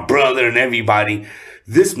me, my brother, and everybody,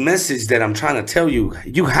 this message that I'm trying to tell you,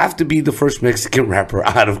 you have to be the first Mexican rapper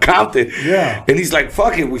out of Compton. Yeah. And he's like,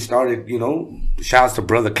 fuck it. We started, you know, shouts to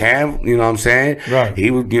Brother Cam, you know what I'm saying? Right. He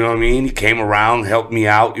would, you know what I mean? He came around, helped me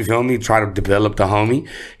out, you feel me? Try to develop the homie.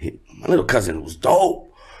 My little cousin was dope.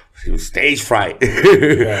 He was stage fright.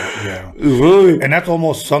 Yeah. And that's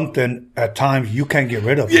almost something at times you can't get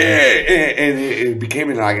rid of. Yeah, and it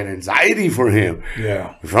became like an anxiety for him.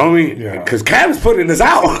 Yeah. You feel me? Yeah. Because Cam's putting us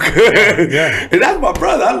out. Yeah. And that's my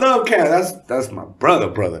brother. I love Cam. That's my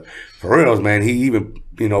brother. For reals, man. He even,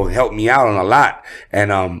 you know, helped me out on a lot.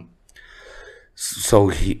 And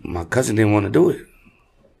so my cousin didn't want to do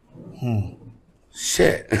it.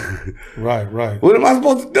 Shit. Right. What am I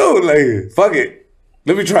supposed to do? Like, fuck it.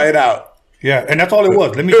 Let me try it out. Yeah, and that's all it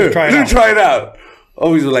was. Let me just try it out. Let me try it out.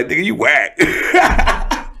 Always was like, nigga, you whack.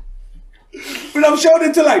 But I'm showing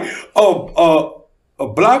it to like a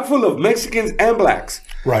block full of Mexicans and blacks.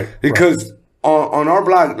 Right. Because on our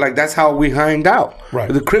block, like that's how we hanged out.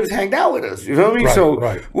 Right. The Crips hanged out with us. You know what I mean? Right, So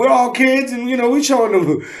right. we're all kids, and you know we showing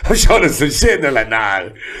them. I'm showing them some shit. And they're like, nah,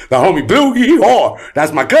 the homie Blue, he hard.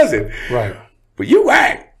 That's my cousin. Right. But you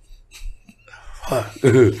whack.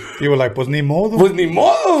 You were like, pues ni modo. Was ni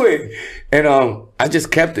modo, güey. And I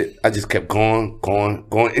just kept it. I just kept going.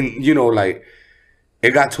 And you know, like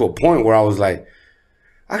it got to a point where I was like,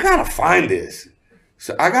 I gotta find this.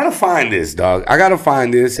 So I gotta find this, dog. I gotta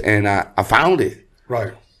find this, and I found it.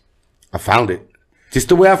 Right. I found it. Just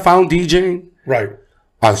the way I found DJing. Right.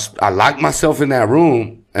 I locked myself in that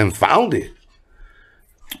room and found it.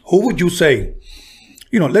 Who would you say,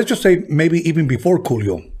 you know, let's just say maybe even before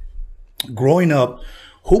Coolio, growing up,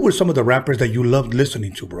 who were some of the rappers that you loved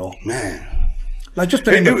listening to, bro? Man. Like just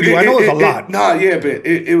to name a few. I know it's a lot. Nah, yeah, but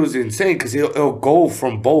it was insane because it'll go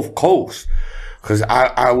from both coasts. Because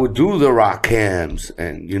I would do the rock cams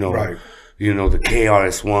and, you know, Right. you know, the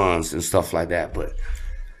KRS-Ones and stuff like that. But,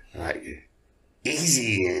 like,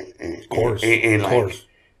 Easy and, Of course. and Of like, course.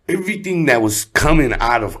 everything that was coming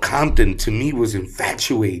out of Compton to me was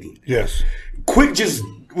infatuating. Yes. Quick just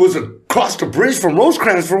was across the bridge from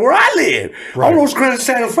Rosecrans from where I live. Right. I'm Rosecrans,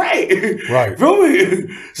 Santa Fe. Right. Feel me?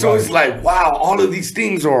 So Right. it's like, wow, all of these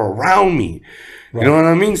things are around me. Right. You know what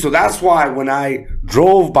I mean? So that's why when I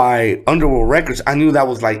drove by Underworld Records, I knew that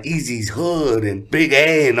was like Eazy's hood and Big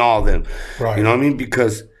A and all them. Right. You know what I mean?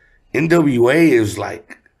 Because NWA is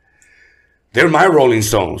like, they're my Rolling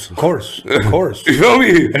Stones. Of course. Of course. You feel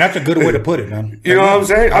me? And that's a good way to put it, man. You know what I'm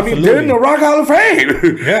saying? I mean, they're in the Rock Hall of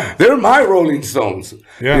Fame. Yeah. They're my Rolling Stones.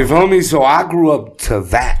 Yeah. You feel me? So I grew up to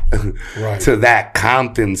that, Right. to that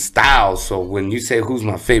Compton style. So when you say who's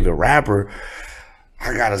my favorite rapper,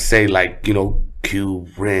 I gotta say like, you know, Q,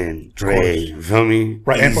 Ren, Dre, you feel me?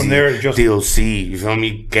 Right, and from Easy, there it's just- DLC, you feel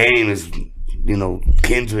me? Game is, you know,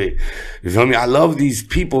 Kendrick, you feel me? I love these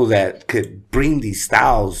people that could bring these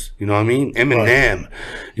styles, you know what I mean? Eminem,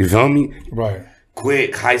 you feel me? Right.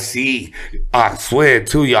 Quick, High C, I swear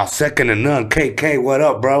to y'all, second to none. KK, what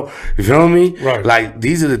up, bro? You feel me? Right. Like,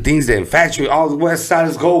 these are the things that infatuate all the West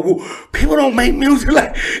Siders go, woo. People don't make music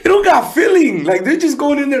like, it don't got feeling. Like, they're just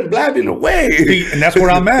going in there and blabbing away. See, and that's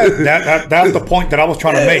where I'm at. That's the point that I was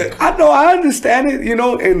trying to make. I know, I understand it, you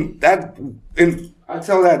know, and I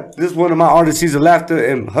tell that this is one of my artists, He's a Laughter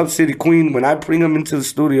and Hub City Queen. When I bring them into the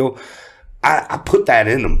studio, I put that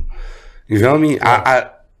in them. You feel me?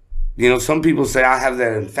 Right. You know, some people say I have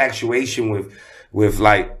that infatuation with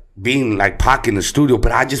like being like Pac in the studio,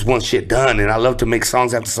 but I just want shit done, and I love to make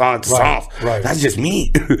songs after song after Right, song. right. That's just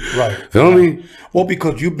me. Right. Feel me? Well,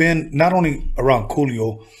 because you've been not only around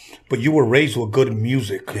Coolio, but you were raised with good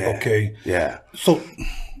music. Yeah. Okay. Yeah. So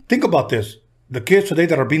think about this. The kids today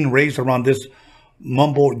that are being raised around this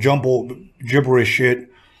mumbo jumbo gibberish shit,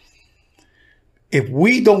 if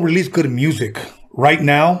we don't release good music right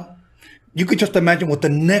now, you could just imagine what the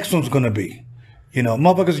next one's going to be. You know,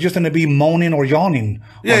 motherfuckers are just going to be moaning or yawning.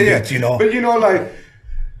 Yeah, on yeah. beats, you know. But you know, like,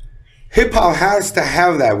 hip hop has to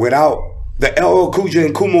have that. Without the LL Cool J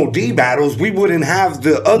and Kumo D battles, we wouldn't have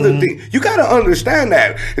the other thing. You got to understand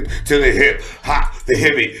that. To the hip, hop, the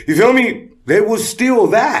hippie. You feel me? There was still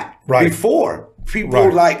that Right. before. People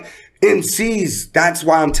Right. like MCs. That's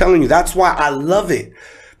why I'm telling you. That's why I love it.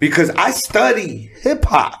 Because I study hip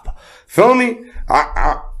hop. Feel me?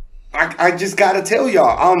 I just gotta tell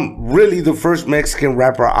y'all, I'm really the first Mexican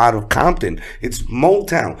rapper out of Compton. It's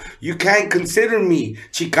Motown. You can't consider me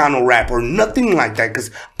Chicano rapper, nothing like that,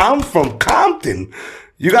 because I'm from Compton.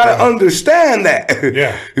 You gotta understand that.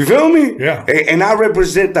 Yeah. You feel me? Yeah. And I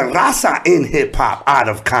represent the raza in hip hop out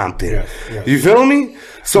of Compton. Yes, yes. You feel me?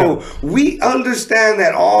 So we understand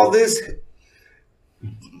that all this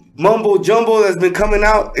mumbo jumbo that's been coming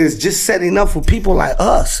out is just setting up for people like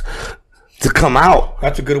us. to come out.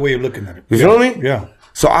 That's a good way of looking at it. You feel me? Yeah.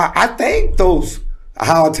 So I thank those.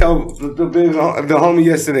 How I tell the homie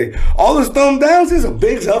yesterday, all those thumb downs is a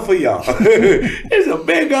big up for y'all. It's a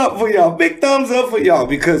big up for y'all. Big thumbs up for y'all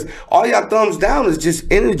because all y'all thumbs down is just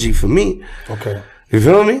energy for me. Okay. You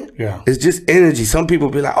feel me? Yeah. It's just energy. Some people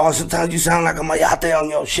be like, oh, sometimes you sound like a mayate on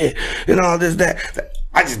your shit. You know, this, that.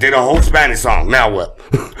 I just did a whole Spanish song. Now what?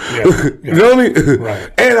 Yeah. You feel me?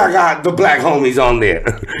 Right. And I got the black homies on there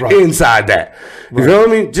Right. inside that. You feel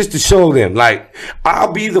me? Just to show them. Like,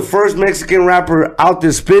 I'll be the first Mexican rapper out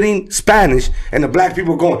there spitting Spanish and the black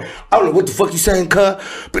people going, I don't know what the fuck you saying, cuz,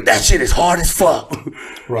 but that shit is hard as fuck.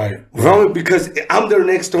 Right. You feel me? Because I'm their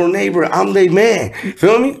next door neighbor. I'm their man.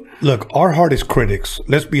 Feel me? Look, our hardest critics,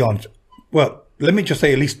 let's be honest. Well, let me just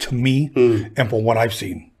say, at least to me and from what I've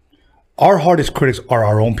seen, our hardest critics are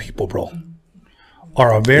our own people, bro.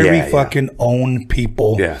 Are our very fucking own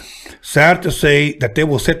people. Yeah. Sad to say that they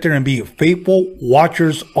will sit there and be faithful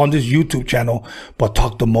watchers on this YouTube channel, but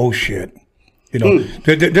talk the most shit. You know,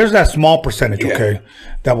 there's that small percentage, okay,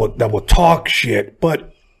 that will talk shit.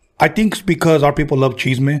 But I think it's because our people love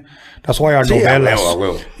chisme. That's why our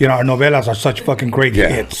novelas, you know, our novelas are such fucking great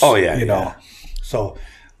hits. Oh yeah, you know.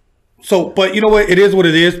 So, but you know what? It is what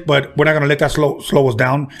it is. But we're not gonna let that slow us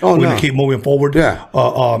down. Oh, we're no. gonna keep moving forward. Yeah.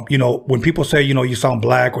 You know, when people say, you know, you sound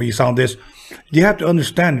black or you sound this, you have to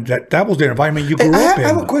understand that was the environment you grew up in. I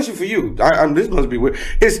have a question for you. This must be weird.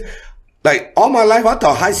 It's like all my life I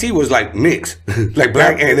thought High C was like mixed, like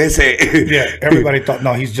black and they say Yeah, everybody thought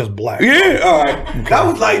no, he's just black. Yeah, all right. Okay. That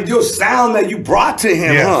was like your sound that you brought to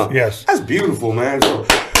him, Yes, huh? yes. That's beautiful, man. So,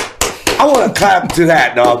 I want to clap to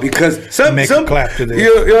that, dog, because some clap to this.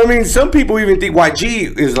 You know what I mean? Some people even think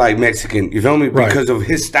YG is like Mexican. You feel me? Right. Because of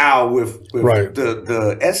his style with Right.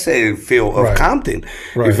 the essay feel of Right. Compton.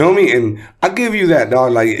 You Right. feel me? And I give you that,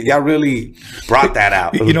 dog. Like y'all really brought that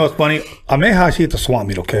out. You know what's funny? I met Hashi at the swap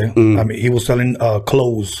meet, okay? I mean, he was selling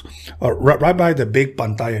clothes right by the big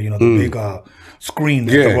pantalla, you know, the big screen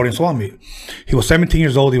at the Rolling Swap meet. He was 17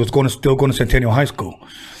 years old. He was still going to Centennial High School.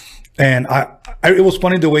 And it was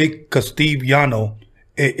funny the way, because Steve Yano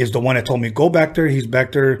is the one that told me, go back there. He's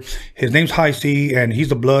back there. His name's High C, and he's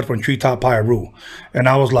the blood from Treetop Pyru. And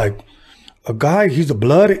I was like, a guy, he's the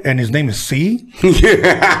blood, and his name is C?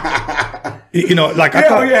 You know, like I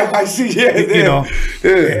thought. Yeah, I see. Yeah, You know,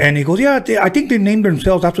 and he goes, yeah, I think they named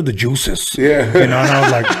themselves after the Juices. Yeah. You know, and I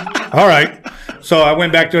was like, all right. So I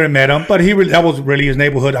went back there and met him, but that was really his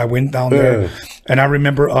neighborhood. I went down there, and I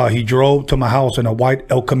remember he drove to my house in a white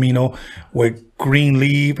El Camino with green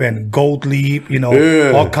leaf and gold leaf, you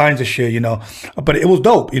know, all kinds of shit, you know. But it was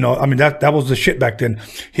dope, you know. I mean, that was the shit back then.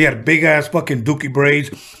 He had big ass fucking dookie braids.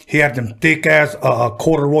 He had them thick ass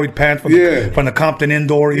corduroy pants from the Compton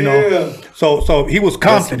Indoor, you know. So he was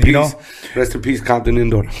Compton, you know. Rest in peace, Compton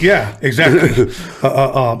Indoor. Yeah, exactly.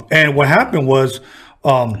 And what happened was,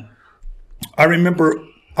 I remember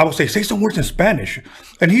I would say some words in Spanish,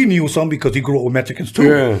 and he knew some because he grew up with Mexicans too.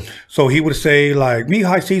 Yeah. So he would say like, "Mi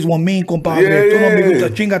high sees one mean compadre, tú no me gusta,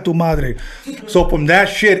 chinga tu madre." So from that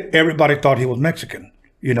shit, everybody thought he was Mexican.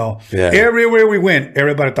 You know, everywhere we went,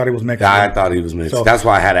 everybody thought he was Mexican. Yeah, I thought he was Mexican. So, that's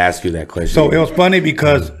why I had to ask you that question. So it was funny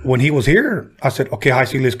because when he was here, I said, okay, High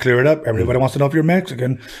C, let's clear it up. Everybody wants to know if you're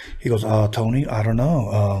Mexican. He goes, Tony, I don't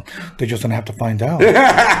know. They're just going to have to find out.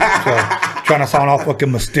 So trying to sound all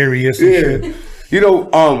fucking mysterious and shit. You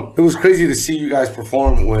know, it was crazy to see you guys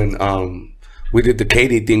perform when we did the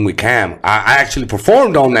Katie thing with Cam. I actually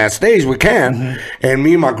performed on that stage with Cam, and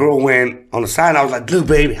me and my girl went on the side, and I was like, look,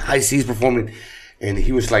 baby, High C's performing. And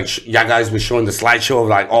he was like, y'all guys were showing the slideshow of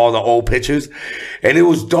like all the old pictures. And it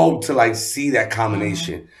was dope to like see that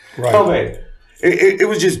combination. Right. Okay. It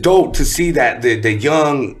was just dope to see that the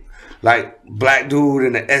young, like black dude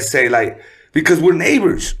and the essay, like, because we're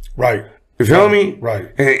neighbors. Right. You feel me?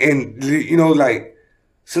 Right. And you know, like,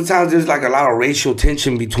 sometimes there's like a lot of racial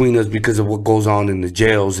tension between us because of what goes on in the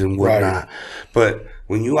jails and whatnot. Right. But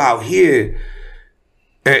when you out here,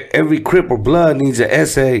 every Crip or Blood needs an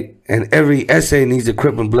essay, and every essay needs a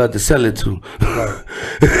Crip and Blood to sell it to. Right.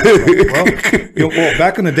 Well,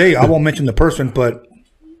 back in the day, I won't mention the person, but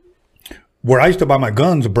where I used to buy my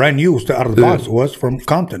guns, brand new, out of the box, was from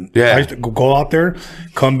Compton. Yeah. I used to go out there,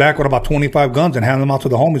 come back with about 25 guns, and hand them out to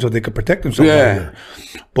the homies so they could protect themselves. Yeah. Out there.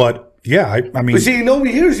 But yeah, I mean, but see, over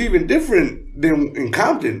here is even different than in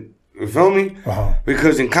Compton. You feel me?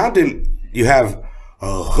 Because in Compton, you have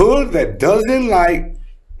a hood that doesn't like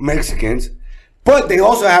Mexicans, but they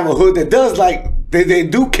also have a hood that does like they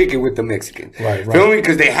do kick it with the Mexicans. Right. Feel me?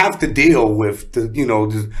 Because they have to deal with the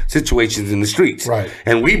the situations in the streets. Right.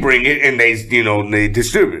 And we bring it and they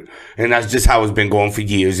distribute. And that's just how it's been going for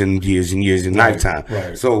years and years and years in lifetime.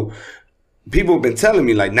 Right. So people have been telling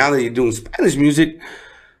me, like, now that you're doing Spanish music,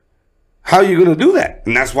 how are you going to do that?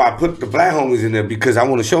 And that's why I put the black homies in there, because I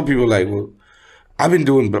want to show people, like, well, I've been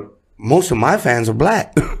doing, most of my fans are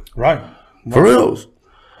black. Right. For reals.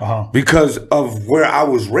 Uh-huh. Because of where I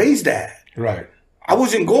was raised at. Right. I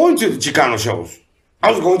wasn't going to the Chicano shows. I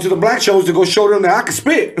was going to the black shows to go show them that I could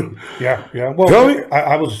spit. Yeah, yeah. Well, Really?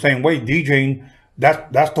 I was the same way. DJing,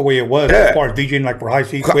 that's the way it was. Yeah. As far as DJing, like for High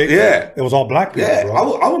C Quick, Yeah. it was all black people, Yeah, bro.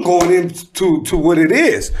 I was going into what it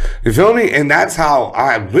is. You feel me? And that's how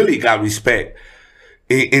I really got respect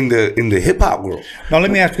in the hip hop world. Now, let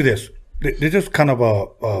me ask you this. This is kind of a,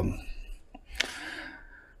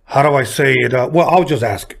 how do I say it? Well, I'll just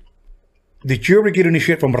ask. Did you ever get any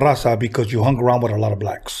shit from Raza because you hung around with a lot of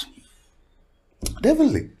blacks?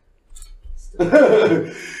 Definitely.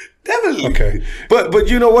 Definitely. Okay. But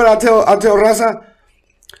you know what I tell Raza?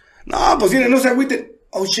 No, pues no se agüite.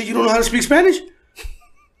 Oh shit, you don't know how to speak Spanish?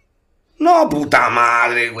 No, puta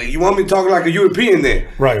madre, güey. You want me to talk like a European then?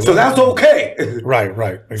 Right, So right. that's okay. Right,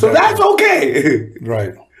 right. Exactly. So that's okay.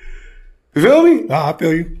 right. You feel me? No, I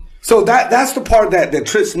feel you. So that's the part that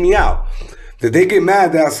trips me out. That they get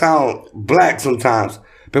mad that I sound black sometimes.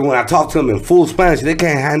 But when I talk to them in full Spanish, they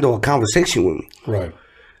can't handle a conversation with me. Right.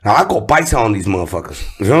 Now I go paisa on these motherfuckers.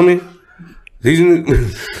 You feel me?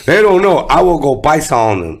 They don't know. I will go paisa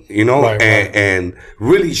on them, you know, Right, right. and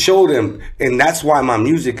really show them. And that's why my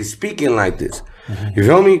music is speaking like this. You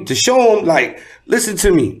feel me? To show them, like, listen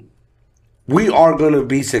to me. We are going to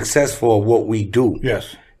be successful at what we do.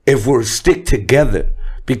 Yes. If we're stick together.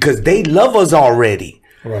 Because they love us already.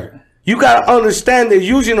 Right. You got to understand they're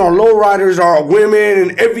using our lowriders, our women,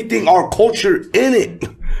 and everything, our culture in it.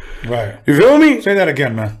 Right. You feel me? Say that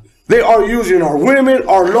again, man. They are using our women,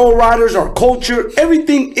 our lowriders, our culture,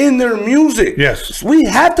 everything in their music. Yes. We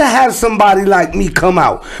have to have somebody like me come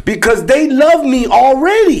out because they love me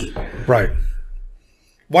already. Right.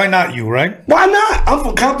 Why not you, right? Why not? I'm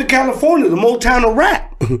from Compton, California, the Motown of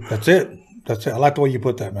rap. That's it. That's it. I like the way you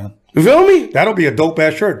put that, man. You feel me? That'll be a dope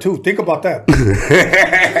ass shirt too. Think about that.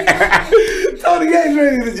 Tony Gang's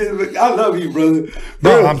ready to just, I love you, brother.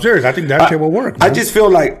 No, I'm serious. I think that shit will work. I Man. just feel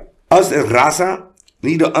like us as Raza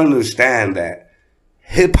need to understand that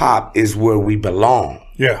hip hop is where we belong.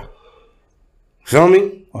 Yeah. Feel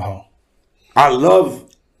me? Uh-huh. I love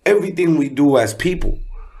everything we do as people.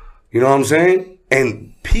 You know what I'm saying?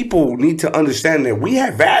 And people need to understand that we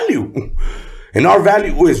have value. And our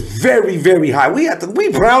value is very, very high. We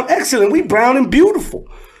brown excellent. We brown and beautiful.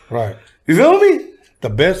 Right. You feel me? The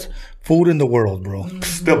best food in the world, bro.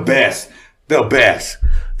 The best. The best.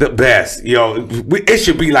 The best. Yo, it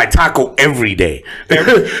should be like taco every day. Do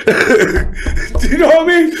you know what I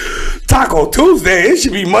mean? Taco Tuesday. It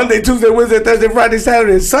should be Monday, Tuesday, Wednesday, Thursday, Friday,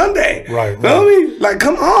 Saturday, and Sunday. Right, You know what I mean? Like,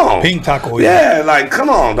 come on. Pink taco. Yeah, like, come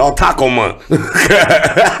on. Dog, taco month.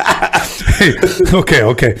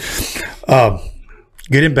 Okay.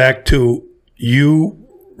 Getting back to you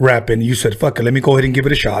rapping, you said, "Fuck it, let me go ahead and give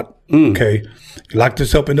it a shot." Okay, you locked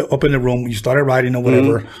yourself up in the room. You started writing or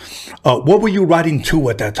whatever. What were you writing to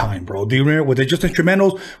at that time, bro? Do you remember? Was it just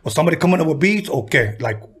instrumentals? Was somebody coming up with beats? Okay,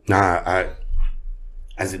 like Nah,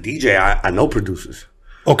 as a DJ, I know producers.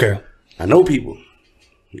 okay, I know people.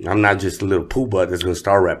 I'm not just a little poo butt that's gonna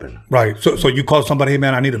start rapping. right. So you call somebody, hey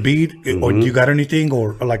man, I need a beat, or you got anything,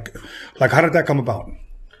 or like how did that come about?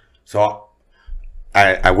 So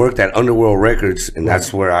I worked at Underworld Records, and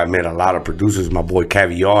that's where I met a lot of producers. My boy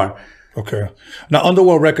Caviar. Okay. Now,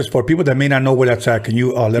 Underworld Records, for people that may not know where that's at, can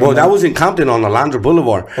you let them Well, know? that was in Compton on Alondra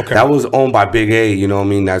Boulevard. Okay. That was owned by Big A, you know what I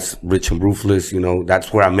mean? That's Rich and Ruthless, you know.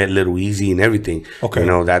 That's where I met Little Easy and everything. Okay. You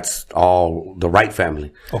know, that's all the Wright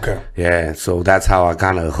family. Okay. Yeah, so that's how I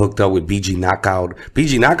kind of hooked up with BG Knockout.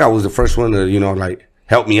 BG Knockout was the first one to, you know, like,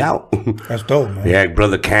 help me out. That's dope, man. Yeah,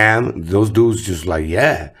 Brother Cam, those dudes just like,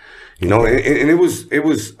 yeah. You know, and it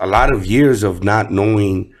was a lot of years of not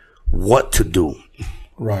knowing what to do.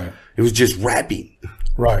 Right. It was just rapping.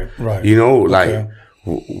 Right. You know, like, Okay.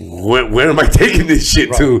 where am I taking this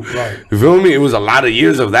shit to? right. You feel me? It was a lot of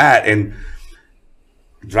years of that, and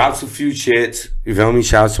drops a few shits. You feel me?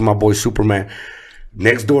 Shout out to my boy Superman.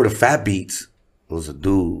 Next door to Fat Beats was a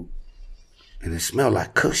dude, and it smelled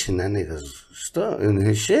like cushion. That nigga's stuff in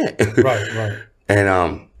his shit. Right.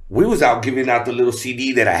 And we was out giving out the little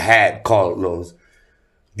CD that I had called Los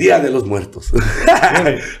Dia de los Muertos.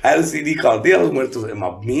 I had a CD called Dia de los Muertos, and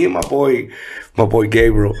me and my boy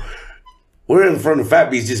Gabriel, we're in front of Fat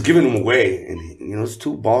Beats just giving them away. And, you know, it's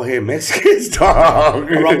two bald-headed Mexicans, dog.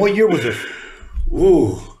 Around what year was this?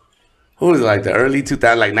 Ooh. What was it, like the early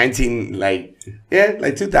 2000s, like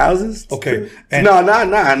 2000s? Okay. No,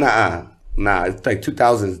 nah. It's like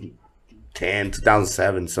 2010, 2010,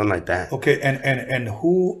 2007, something like that. Okay, and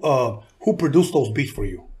who produced those beats for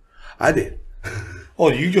you? I did. Oh,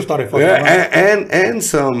 you just started fucking around? And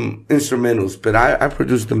some instrumentals, but I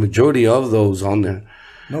produced the majority of those on there.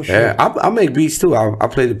 No shit. Yeah, I make beats too. I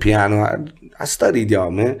play the piano. I studied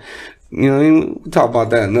y'all, man. You know, we'll talk about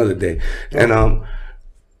that another day. And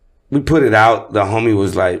we put it out. The homie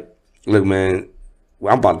was like, look, man,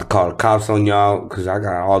 I'm about to call the cops on y'all because I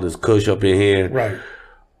got all this kush up in here. Right.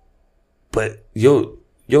 But your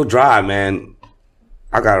drive, man,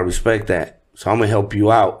 I gotta respect that. So I'm gonna help you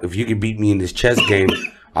out. If you can beat me in this chess game,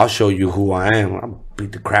 I'll show you who I am. I'll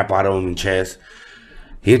beat the crap out of him in chess.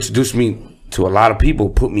 He introduced me to a lot of people,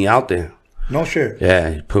 put me out there. No shit.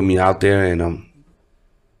 Yeah, he put me out there, and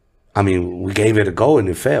I mean, we gave it a go, and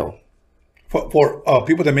it failed. For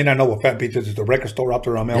people that may not know what Fat Beats is the record store out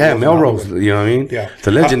there on Melrose. Yeah, Melrose. You know what I mean? Yeah,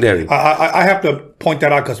 the legendary. I have to point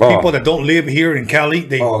that out because people that don't live here in Cali,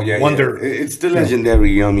 they wonder. Yeah. It's the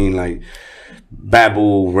legendary. You know what I mean? Like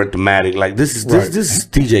Babu, Rhythmatic. Like this is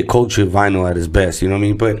DJ Culture vinyl at his best. You know what I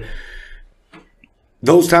mean? But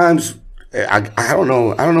those times, I don't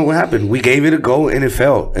know what happened. We gave it a go and it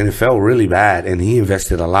fell really bad. And he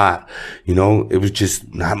invested a lot. You know, it was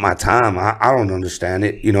just not my time. I don't understand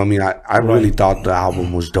it. You know what I mean? I really thought the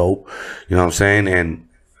album was dope. You know what I'm saying? And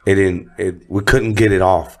we couldn't get it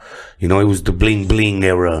off. You know, it was the bling bling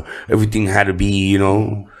era. Everything had to be, you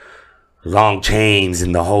know, long chains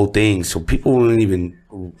and the whole thing. So people weren't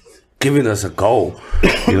even giving us a go.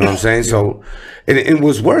 You know what I'm saying? So it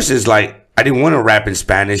was worse is like, I didn't want to rap in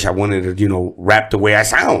Spanish. I wanted to, you know, rap the way I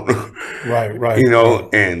sound. Right. You know,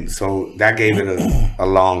 and so that gave it a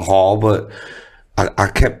long haul, but I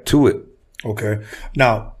kept to it. Okay.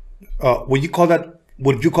 Now, would you call that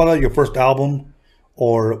your first album,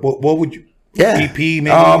 or what would you? Yeah. EP maybe?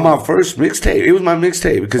 My first mixtape. It was my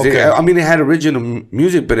mixtape because it had original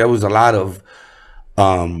music, but there was a lot of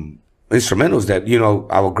instrumentals that, you know,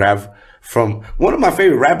 I would grab from. One of my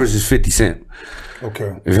favorite rappers is 50 Cent.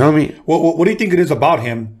 Okay. You feel me? What do you think it is about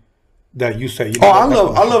him that you say? You know, I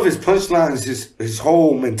love his punchlines, his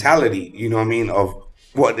whole mentality. You know what I mean, of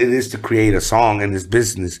what it is to create a song, and his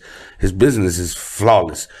business. His business is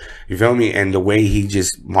flawless. You feel me? And the way he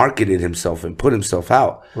just marketed himself and put himself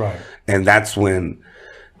out. Right. And that's when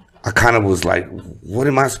I kind of was like, what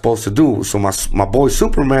am I supposed to do? So my boy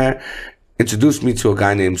Superman introduced me to a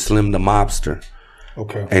guy named Slim the Mobster.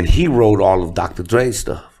 Okay. And he wrote all of Dr. Dre's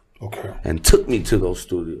stuff. Okay. And took me to those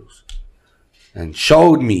studios and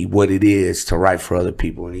showed me what it is to write for other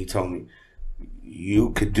people. And he told me,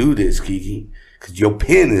 you could do this, Kiki, because your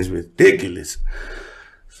pen is ridiculous.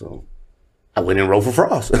 So I went and wrote for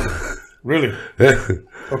Frost. Really?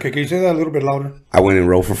 Okay, can you say that a little bit louder? I went and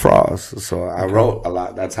wrote for Frost. So I wrote a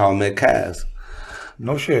lot. That's how I met Kaz.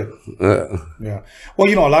 No shit. Yeah. Well,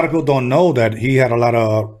 you know, a lot of people don't know that he had a lot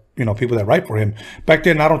of, you know, people that write for him. Back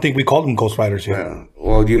then, I don't think we called them ghostwriters yet. Yeah.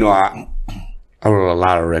 Well, you know, I wrote a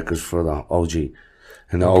lot of records for the OG.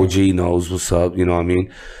 And the OG knows what's up, you know what I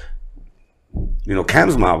mean? You know,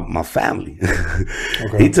 Cam's my family.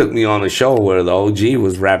 He took me on a show where the OG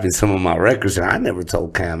was rapping some of my records, and I never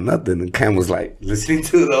told Cam nothing. And Cam was like, listening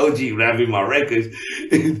to the OG rapping my records.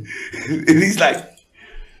 And he's like,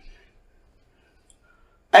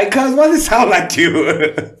 hey, cuz, why does it sound like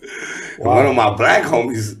you? Wow. One of my black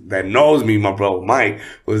homies that knows me, my bro Mike,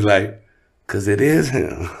 was like, cuz it is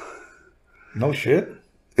him. No shit.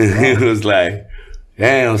 And he was like,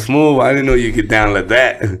 damn, Smooth, I didn't know you could down like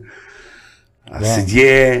that. I said,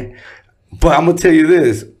 yeah. But I'm going to tell you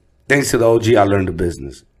this. Thanks to the OG, I learned the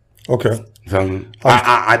business. Okay.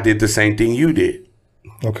 I did the same thing you did.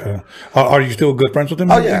 Okay. Are you still good friends with him?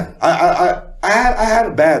 Oh, yeah. I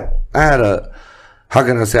had a how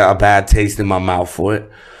can I say, a bad taste in my mouth for it.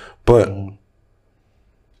 But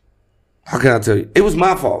how can I tell you? It was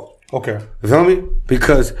my fault. Okay. You feel me?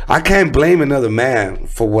 Because I can't blame another man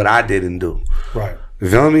for what I didn't do. Right. You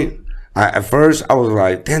feel me? At first, I was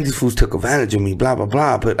like, damn, these fools took advantage of me, blah, blah,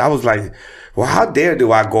 blah. But I was like, well, how dare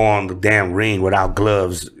do I go on the damn ring without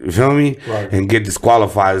gloves? You feel me? Right. And get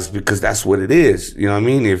disqualified because that's what it is. You know what I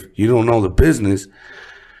mean? If you don't know the business,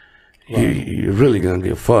 you're really going to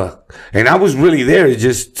get fucked. And I was really there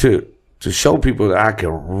just to show people that I can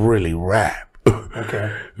really rap.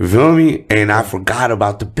 Okay. You feel me? And I forgot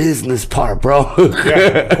about the business part, bro.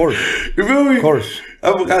 Yeah, of course. You feel me? Of course.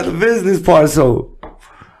 I forgot the business part. So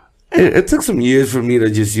it took some years for me to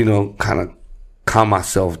just, you know, kind of calm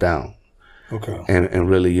myself down. Okay. And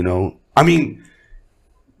really, you know, I mean,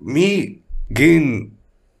 me getting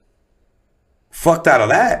fucked out of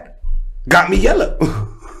that got me yellow.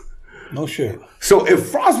 No shit. So if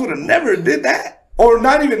Frost would have never did that, or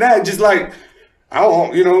not even that, just like, I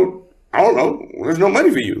don't, you know, I don't know. There's no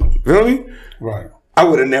money for you. You feel me? Right. I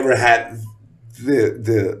would have never had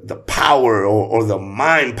the power or the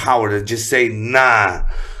mind power to just say, nah,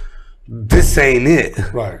 this ain't it.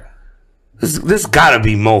 Right. This gotta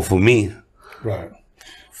be more for me. Right.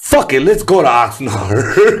 Fuck it, let's go to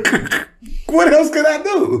Oxnard. What else could I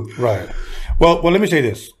do? Right. Well, let me say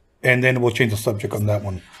this, and then we'll change the subject on that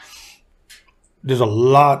one. There's a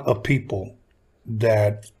lot of people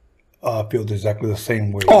that feel exactly the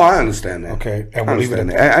same way. Oh, I understand that. Okay, and I we'll leave it at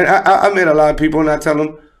understand that. I met a lot of people and I tell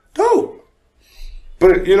them, dope.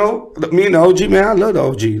 But you know, me and the OG, man, I love the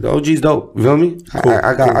OG. The OG's dope. You feel me? Cool,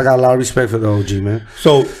 I got a lot of respect for the OG, man.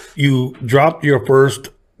 So you dropped your first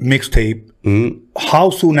mixtape. Mm-hmm. How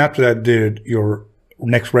soon after that did your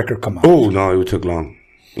next record come out? Oh no, it took long.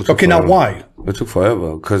 It took Okay, now forever. why? It took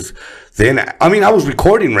forever because then I was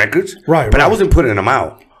recording records, Right, but I right. wasn't putting them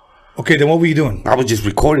out. Okay, then what were you doing? I was just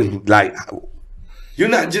recording. Like, you're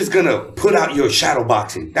not just gonna put out your shadow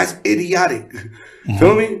boxing. That's idiotic. Mm-hmm.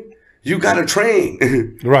 Feel me? You gotta train.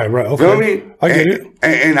 Right. Okay. Feel me? I get it.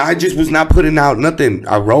 And I just was not putting out nothing.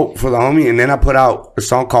 I wrote for the homie, and then I put out a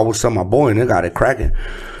song called "What's Up, My Boy," and it got it cracking.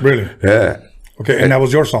 Really? Yeah, Okay, and that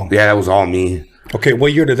was your song. yeah, that was all me. Okay,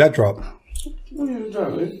 what year did that drop?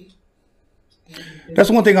 That's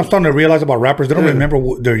one thing I'm starting to realize about rappers. They don't remember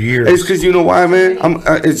their years. It's because you know why, man.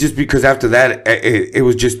 It's just because after that, it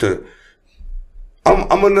was just a.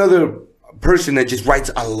 I'm another person that just writes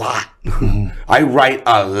a lot. I write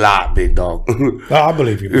a lot, big dog. I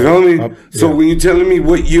believe you. You bro. feel me? So Yeah. when you're telling me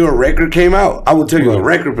what year a record came out, I will tell you the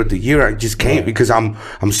record, but the year I just can't because I'm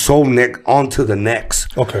so on to the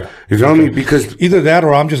next. Okay. You feel me? Because Either that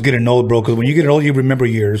or I'm just getting old, bro. Because when you get old, you remember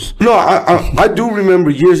years. no, I do remember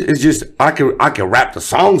years. It's just I can rap the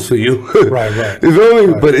songs for you. Right. You feel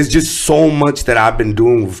me? But it's just so much that I've been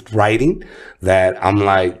doing with writing that I'm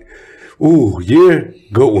like, ooh, yeah,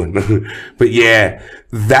 good one. But yeah,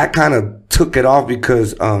 that kind of took it off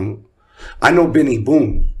because I know Benny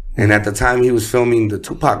Boom, and at the time he was filming the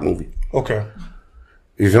Tupac movie. Okay.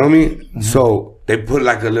 You feel me? So they put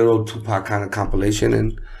like a little Tupac kind of compilation,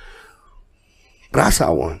 and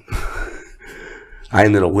Grasa won. I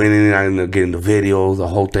ended up winning. I ended up getting the video, the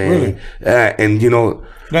whole thing. Really? And you know,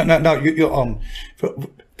 Now you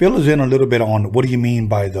fill us in a little bit on what do you mean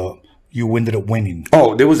by you ended up winning?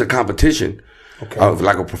 oh, there was a competition, Okay.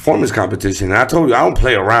 like a performance competition. And I told you I don't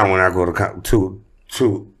play around when I go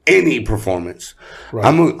to any performance. Right.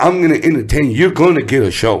 I'm gonna entertain you. You're gonna get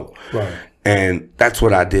a show. Right. And that's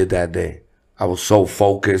what I did that day. I was so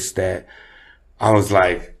focused that I was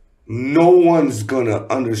like, no one's gonna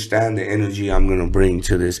understand the energy I'm gonna bring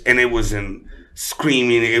to this. And it wasn't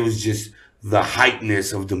screaming, it was just the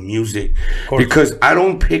hypeness of the music. Because I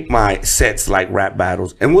don't pick my sets like rap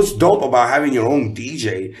battles. And what's dope about having your own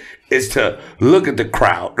DJ is to look at the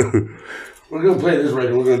crowd. We're gonna play this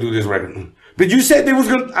record, we're gonna do this record. But you said they was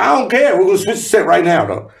gonna, I don't care, we're gonna switch the set right now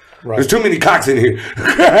though. Right. There's too many cocks in here.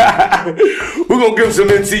 We're gonna give some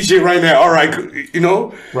MC shit right now. All right, you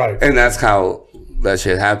know. Right. And that's how that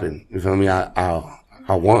shit happened. You feel me? I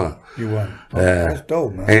won. You won. Oh, Yeah. that's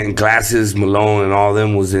dope, man. And Glasses Malone and all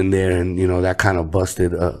them was in there, and you know that kind of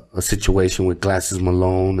busted a situation with Glasses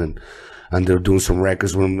Malone, and they're doing some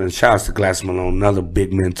records with him. And shout out to Glasses Malone, another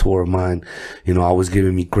big mentor of mine. You know, always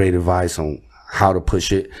giving me great advice on how to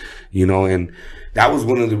push it. You know, and that was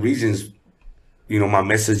one of the reasons. You know, my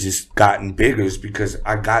message has gotten bigger is because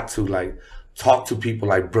I got to like talk to people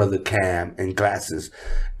like Brother Cam and Glasses,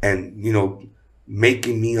 and you know,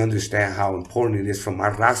 making me understand how important it is for my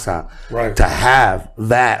raza Right. to have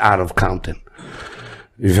that out of Compton.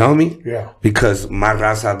 You feel me? Yeah. Because my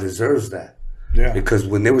raza deserves that. Yeah. Because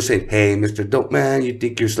when they were saying, "Hey, Mr. Dope Man, you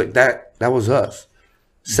think you're slick?" That was us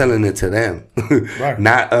selling it to them, Right.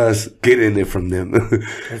 not us getting it from them.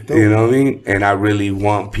 dope. You know what I mean? And I really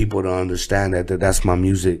want people to understand that that's my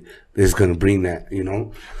music that's gonna bring that. You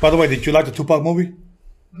know? By the way, did you like the Tupac movie?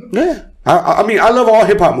 Yeah. I mean, I love all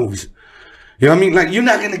hip hop movies. You know what I mean? Like, you're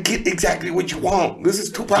not gonna get exactly what you want. This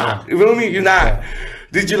is Tupac. You know what I mean? You're not.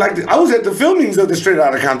 Did you like I was at the filmings of the Straight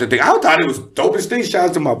Outta Compton thing. I thought it was dopest thing. Shout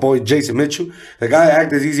out to my boy Jason Mitchell. The guy that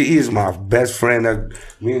acted as Easy E is my best friend.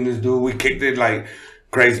 Me and this dude, we kicked it like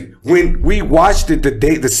crazy. When we watched it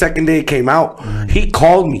the second day it came out, he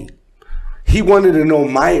called me. He wanted to know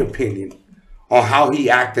my opinion on how he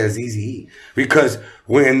acted as Easy E. Because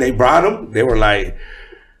when they brought him, they were like,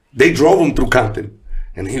 they drove him through Compton.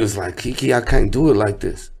 And he was like, Kiki, I can't do it like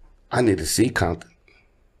this. I need to see Compton.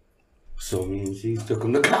 So me and she took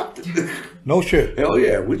him to Compton. No shit. Hell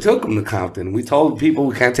yeah, we took him to Compton. We told people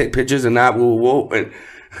we can't take pictures and not whoa. And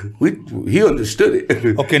he understood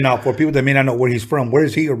it. Okay, now for people that may not know where he's from, where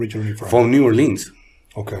is he originally from? From New Orleans.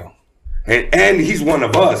 Okay. And he's one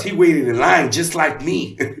of us. He waited in line just like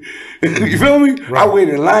me. You feel me? Right. I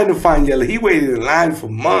waited in line to find Yella. He waited in line for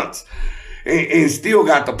months and still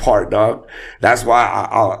got the part, dog. That's why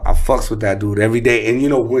I fucks with that dude every day. And you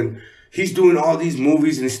know, when he's doing all these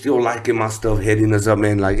movies and still liking my stuff, hitting us up,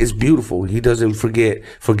 man, like, it's beautiful. He doesn't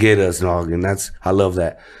forget us, dog. And I love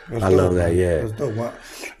that. I love that, yeah. That's dope. Well,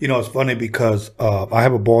 you know, it's funny because I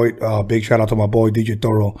have a boy, big shout out to my boy, DJ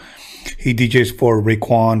Toro. He DJs for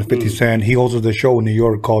Raekwon, 50 Cent. He hosts the show in New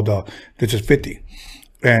York called This Is 50.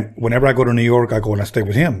 And whenever I go to New York, I go and I stay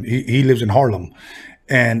with him. He lives in Harlem.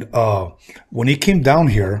 And when he came down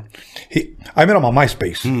here, I met him on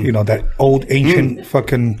MySpace. You know, that old ancient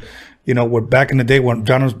fucking, you know, where back in the day when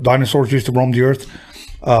dinosaurs used to roam the earth.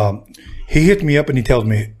 He hit me up and he tells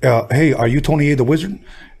me, hey, are you Tony A the Wizard?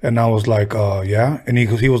 And I was like, yeah. And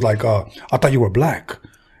he was like, I thought you were black.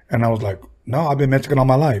 And I was like, no, I've been Mexican all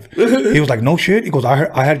my life. He was like, no shit. He goes,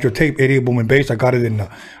 I had your tape, 88 Boom and Bass. I got it in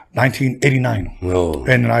 1989. Oh.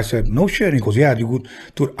 And I said, no shit. And he goes, yeah, dude.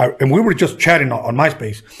 And we were just chatting on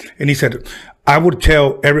MySpace. And he said, I would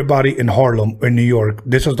tell everybody in Harlem, in New York,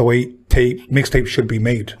 this is the way mixtape should be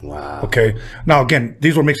made. Wow. Okay. Now, again,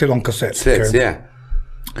 these were mixtapes on cassettes. Okay? Yeah.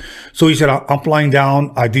 So he said, I'm flying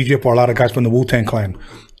down. I DJ for a lot of guys from the Wu-Tang Clan.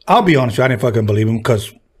 I'll be honest with you, I didn't fucking believe him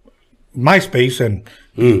because MySpace, and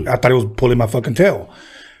I thought he was pulling my fucking tail.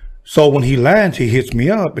 So when he lands, he hits me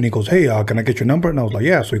up and he goes, hey, can I get your number? And I was like,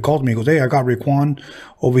 yeah. So he calls me. He goes, hey, I got Raekwon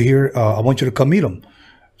over here. I want you to come meet him.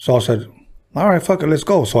 So I said, all right, fuck it, let's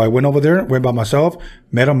go. So I went over there, went by myself,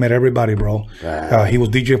 met everybody, bro. Wow. He was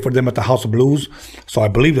DJing for them at the House of Blues. So I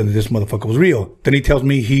believed that this motherfucker was real. Then he tells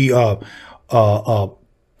me he toured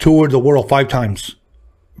the world 5 times.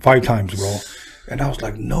 5 times, bro. And I was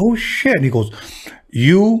like, no shit. And he goes,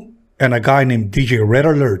 you and a guy named DJ Red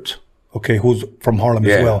Alert, okay, who's from Harlem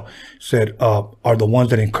as well, said, are the ones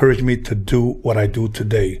that encouraged me to do what I do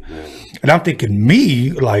today. And I'm thinking,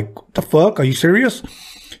 me? Like, what the fuck? Are you serious?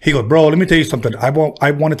 He goes, bro, let me tell you something. I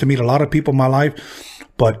wanted to meet a lot of people in my life,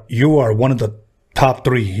 but you are one of the top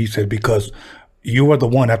 3, he said, because you are the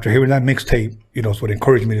one, after hearing that mixtape, you know, it's what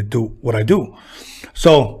encouraged me to do what I do.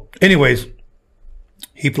 So, anyways,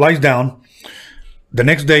 he flies down. The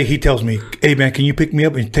next day, he tells me, hey, man, can you pick me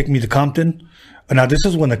up and take me to Compton? And now, this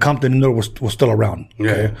is when the Compton Indoor was still around.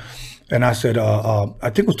 Okay? Yeah. And I said, I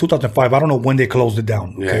think it was 2005. I don't know when they closed it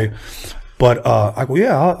down. Okay. Yeah. But I go,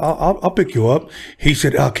 yeah, I'll pick you up. He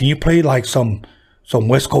said, can you play like some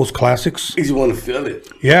West Coast classics? You want to feel it.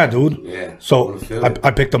 Yeah, dude. Yeah. So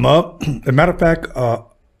I picked him up. As a matter of fact,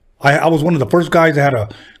 I was one of the first guys that had a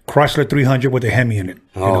Chrysler 300 with a Hemi in it.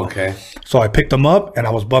 Oh, okay. So I picked him up and I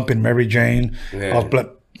was bumping Mary Jane. Yeah. I was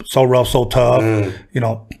So Rough, So Tough. You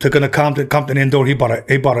know, took him to Compton Indoor. He bought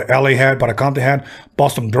a LA hat, bought a Compton hat, bought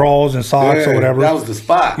some drawers and socks or whatever. That was the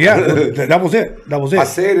spot. Yeah, that was it. That was it. I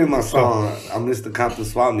say it in my song. I'm Mr. Compton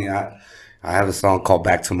Swap Me. I have a song called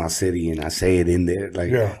Back to My City, and I say it in there.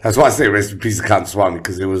 Like, that's why I say rest in peace to Compton Swap Me,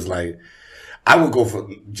 because it was like, I would go for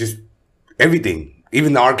just everything.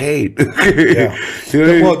 Even the arcade. Yeah.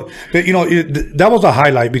 Well, you know, that was a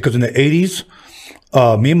highlight because in the 80s,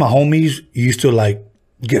 me and my homies used to like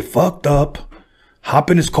get fucked up, hop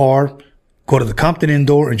in his car, go to the Compton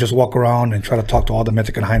Indoor and just walk around and try to talk to all the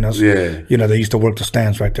Mexican hyenas. Yeah. You know, they used to work the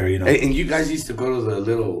stands right there, you know. And you guys used to go to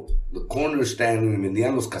the corner stand and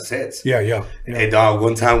vendían los cassettes. Yeah. And dog,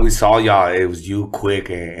 one time we saw y'all, it was you, Quick,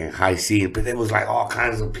 and High C, but there was like all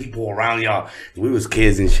kinds of people around y'all. We was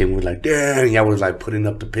kids and shit. We were like, damn, y'all was like putting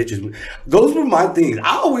up the pictures. Those were my things.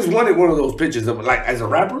 I always wanted one of those pictures of like as a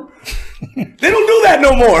rapper. They don't do that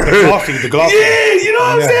no more. The glossy. Yeah, you know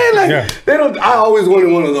what I'm saying? Like they don't. I always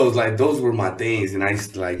wanted one of those. Like those were my things, and I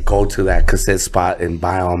used to like go to that cassette spot and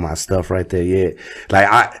buy all my stuff right there. Yeah, like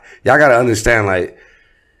y'all gotta understand. Like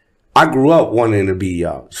I grew up wanting to be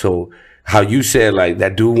y'all. So how you said like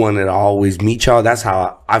that dude wanted to always meet y'all. That's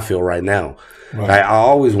how I feel right now. Right. Like I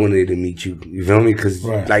always wanted to meet you. You feel me? Because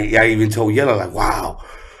like I even told Yella like, wow.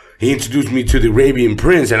 He introduced me to the Arabian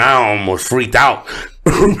Prince, and I almost freaked out.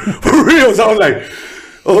 For real. So I was like,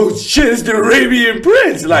 oh, shit, it's the Arabian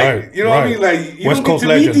Prince. Like, you know what I mean? Like, you West don't Coast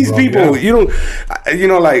get to meet these people. Yeah. You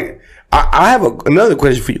know, like, I have another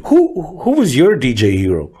question for you. Who was your DJ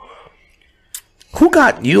hero? Who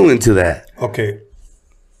got you into that? Okay.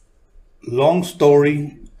 Long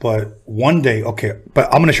story, but one day, but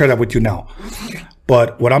I'm going to share that with you now.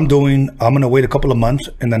 But what I'm doing, I'm going to wait a couple of months,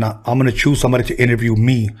 and then I'm going to choose somebody to interview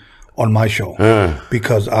me on my show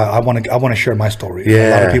because I want to share my story. Yeah.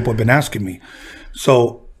 A lot of people have been asking me.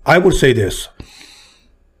 So I would say this.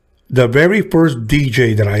 The very first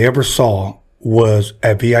DJ that I ever saw was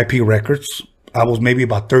at VIP Records. I was maybe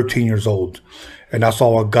about 13 years old. and I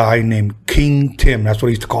saw a guy named King Tim. That's what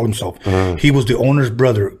he used to call himself. He was the owner's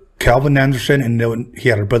brother, Calvin Anderson, and then he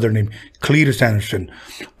had a brother named Cletus Anderson.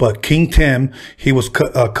 But King Tim, he was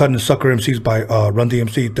cutting the sucker MCs by Run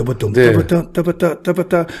DMC.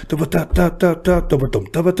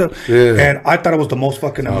 And I thought it was the most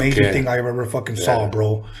fucking amazing thing I ever fucking saw,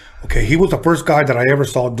 bro. Okay, he was the first guy that I ever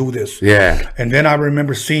saw do this. Yeah. And then I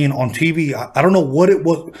remember seeing on TV, I don't know what it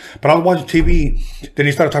was, but I was watching TV. Then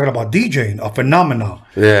he started talking about DJing, a phenomenon.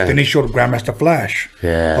 Yeah. Then he showed Grandmaster Flash.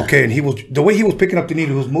 Yeah. Okay, and the way he was picking up the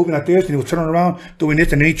needle, he was moving like this, and he was turning around, doing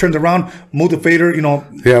this, and then he turned around, moved the fader, you know.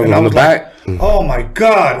 Yeah, and on the back. Oh my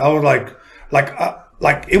God. I was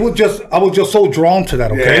like it was just, I was just so drawn to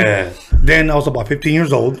that, okay? Yeah. Then I was about 15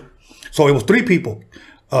 years old. So it was 3 people.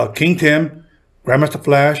 King Tim, Grandmaster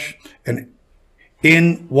Flash, and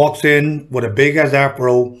in walks in with a big ass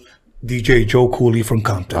afro, DJ Joe Cooley from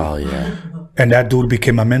Compton. Oh yeah. And that dude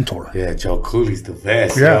became my mentor. Yeah, Joe Cooley's the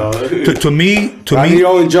best. Yeah. Yo. To me, Ronnie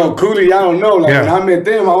O and Joe Cooley, I don't know. Like Yeah. when I met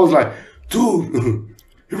them, I was like, dude,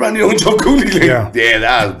 you Ronnie O and Joe Cooley. Like, Yeah.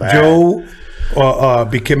 that was bad. Joe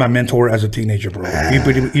became my mentor as a teenager, bro.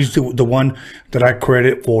 He's the one that I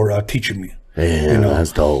credit for teaching me. Yeah,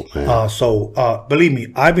 that's dope, man. So believe me,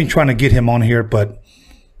 I've been trying to get him on here, but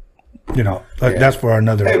you know, that's for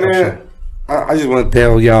another Hey episode. man, I just want to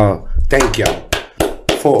tell y'all, thank y'all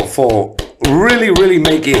for really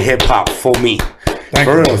making hip hop for me. Thank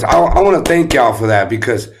For you. real. I want to thank y'all for that,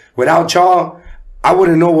 because without y'all, I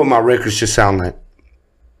wouldn't know what my records should sound like.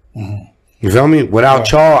 You feel me?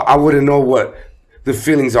 Without y'all, I wouldn't know what the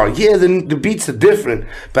feelings are. Yeah, the beats are different,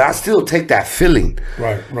 but I still take that feeling,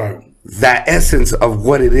 Right. that essence of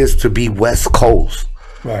what it is to be West Coast.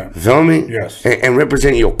 Right. You feel me? Yes. And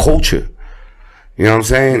represent your culture. You know what I'm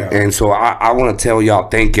saying? Yeah. And so I want to tell y'all,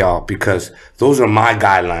 thank y'all, because those are my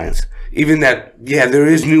guidelines. Even that, yeah, there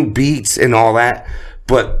is new beats and all that,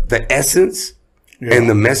 but the essence and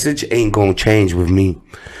the message ain't gonna change with me.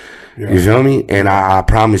 Yeah. You feel me? And I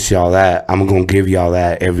promise y'all that I'm gonna give y'all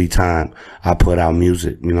that every time I put out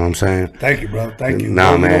music. You know what I'm saying? Thank you, bro. Thank you.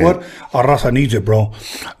 Nah, Bro, man. You know what? Our raza needs it, bro.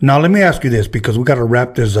 Now, let me ask you this, because we got to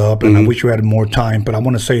wrap this up, and I wish you had more time, but I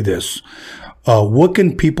want to say this. What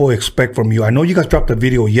can people expect from you? I know you guys dropped a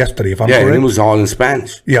video yesterday, if I'm Yeah, and correct. it was all in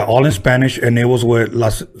Spanish. Yeah, all in Spanish, and it was with La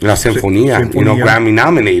Sinfonía, you know, Grammy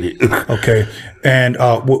nominated. Okay. And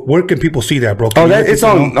where can people see that, bro? Oh, Can you let it's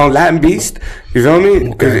people on know? Latin Beast. You feel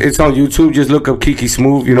me? Okay. It's on YouTube. Just look up Kiki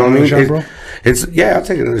Smooth. You know what I mean? Another shot, bro? It's I'll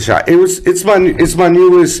take another shot. It's my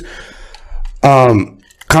newest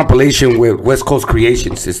compilation with West Coast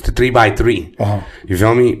Creations. It's the 3x3. You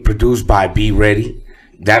feel me? Produced by Be Ready.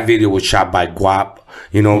 That video was shot by Guap.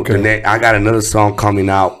 You know, I got another song coming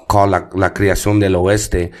out called La Creación del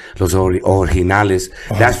Oeste, Los Originales.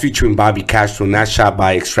 That's featuring Bobby Castro, and that's shot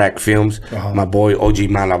by Extract Films, my boy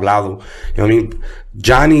OG Mal Hablado. You know what I mean?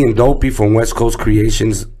 Johnny and Dopey from West Coast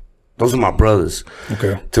Creations, those are my brothers.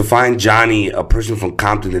 Okay. To find Johnny, a person from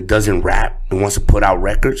Compton that doesn't rap and wants to put out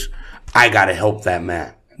records, I gotta help that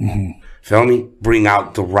man. Feel me? Bring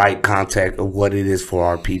out the right contact of what it is for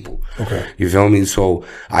our people. Okay. You feel me? So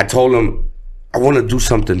I told him, I want to do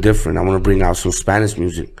something different. I want to bring out some Spanish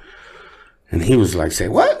music. And he was like, say,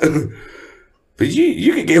 what? But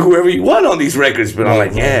you can get whoever you want on these records. But I'm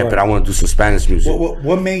like, yeah, but I want to do some Spanish music.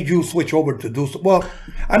 What made you switch over to do so? Well,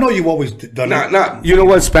 I know you've always done it. Nah, you know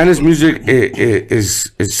what? Spanish music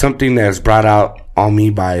is something that's brought out on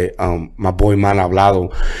me by my boy Man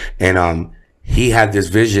Hablado. And he had this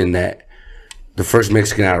vision that the first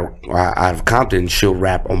Mexican out of Compton should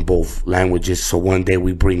rap on both languages. So one day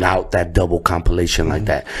we bring out that double compilation like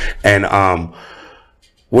that. And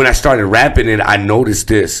when I started rapping it, I noticed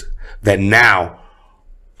this, that now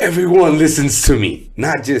everyone listens to me.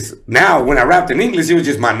 Not just now, when I rapped in English, it was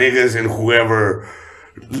just my niggas and whoever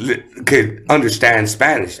could understand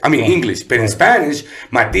Spanish. I mean English, but in Spanish,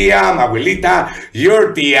 my tia, my abuelita,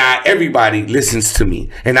 your tia, everybody listens to me.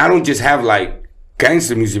 And I don't just have like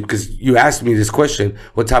gangster music, because you asked me this question,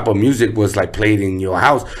 what type of music was like played in your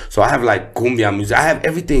house. So I have like cumbia music. I have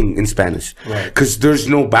everything in Spanish, because there's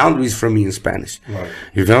no boundaries for me in Spanish.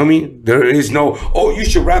 You feel me? There is no, oh, you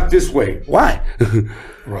should rap this way. Why?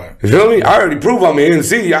 Right. You feel me? I already proved I'm an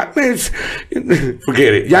MC.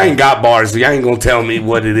 Forget it. Y'all ain't got bars, so y'all ain't gonna tell me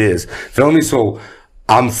what it is. Feel me? So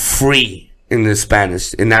I'm free in the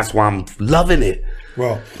Spanish, and that's why I'm loving it.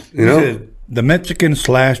 Well, You know? the Mexican /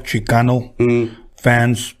 Chicano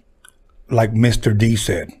fans, like Mr. D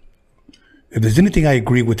said, if there's anything I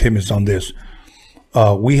agree with him, is on this.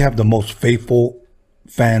 We have the most faithful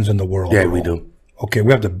fans in the world. Yeah, bro. we do. Okay,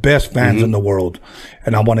 we have the best fans in the world,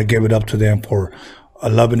 and I want to give it up to them for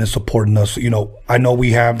loving and supporting us. You know, I know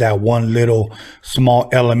we have that one little small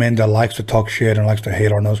element that likes to talk shit and likes to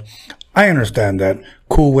hate on us. I understand that.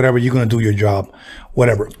 Cool, whatever. You're going to do your job,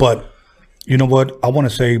 whatever. But you know what? I want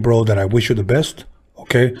to say, bro, that I wish you the best.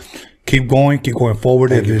 Okay? Keep going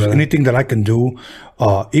forward. If there's anything that I can do,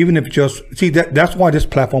 even if just, see, that's why this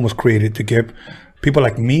platform was created, to give people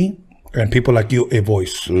like me and people like you a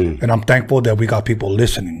voice. And I'm thankful that we got people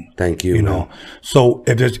listening. Thank you. You know, so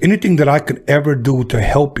if there's anything that I could ever do to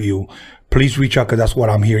help you, please reach out, because that's what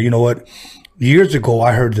I'm here. You know what? Years ago,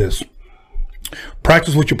 I heard this: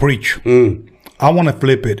 practice what you preach. I want to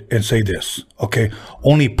flip it and say this, okay?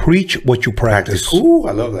 Only preach what you practice. Ooh,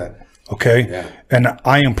 I love that. Okay? Yeah. And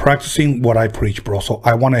I am practicing what I preach, bro. So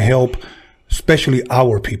I want to help, especially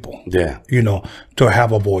our people. Yeah. You know, to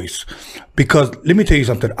have a voice. Because let me tell you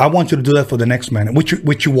something. I want you to do that for the next man,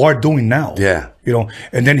 which you are doing now. Yeah. You know,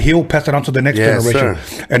 and then he'll pass it on to the next generation.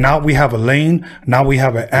 Sir. And now we have a lane. Now we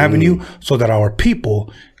have an avenue so that our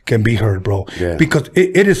people can be heard, bro. Yeah. Because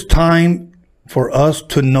it is time for us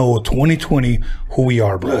to know 2020 who we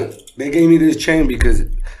are, bro. Look, they gave me this chain because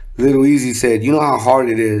Little Easy said, you know how hard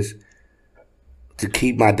it is to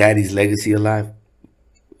keep my daddy's legacy alive?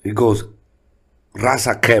 He goes,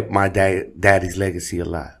 Raza kept my daddy's legacy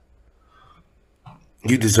alive.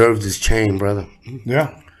 You deserve this chain, brother.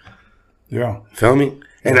 Yeah. Yeah. Feel me?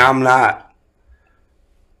 And I'm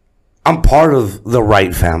part of the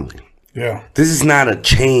Wright family. Yeah. This is not a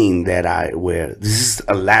chain that I wear. This is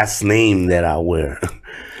a last name that I wear.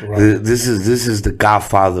 Right. This is the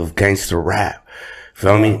godfather of gangster rap.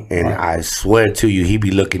 Feel me? And I swear to you, he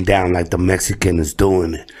be looking down like the Mexican is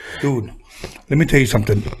doing it. Dude, let me tell you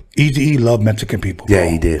something. Eazy-E loved Mexican people, bro. Yeah,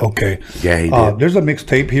 he did. Okay. Yeah, he did. There's a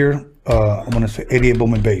mixtape here. I'm going to say 88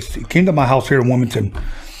 Boom and Bass. He came to my house here in Wilmington,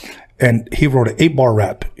 and he wrote an 8-bar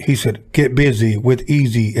rap. He said, "Get busy with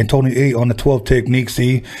Easy and Tony A on the 12 technique.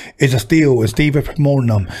 See, it's a steal and Steve promoting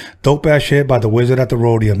them. Dope ass shit by the Wizard at the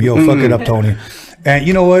Rhodium. Yo, fuck it up, Tony." And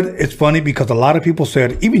you know what? It's funny because a lot of people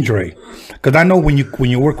said, even Dre, because I know when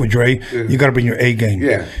you work with Dre, you got to bring your A game.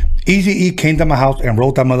 Yeah. Eazy-E came to my house and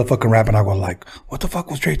wrote that motherfucking rap, and I was like, what the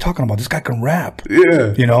fuck was Dre talking about? This guy can rap.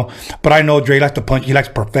 Yeah. You know? But I know Dre likes to punch. He likes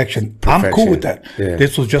perfection. I'm cool with that. Yeah.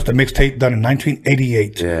 This was just a mixtape done in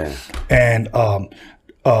 1988. Yeah. And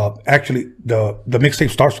actually, the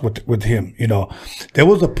mixtape starts with him, you know. There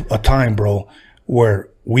was a time, bro, where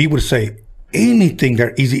we would say anything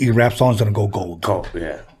that Eazy-E raps on is going to go gold. Oh,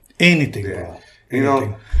 yeah. Anything, bro. You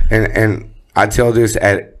know, and I tell this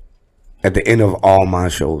at the end of all my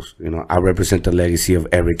shows. You know, I represent the legacy of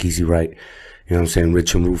Eric Easy Wright. You know what I'm saying?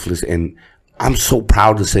 Rich and Ruthless. And I'm so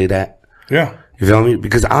proud to say that. Yeah. You feel me?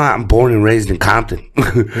 Because I'm born and raised in Compton.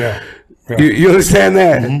 Yeah. You understand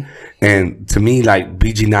that? Mm-hmm. And to me, like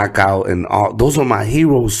BG Knockout and all, those are my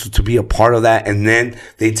heroes to be a part of that. And then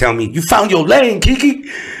they tell me, you found your lane, Kiki.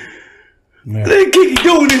 Yeah. Let Kiki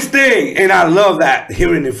doing this thing. And I love that,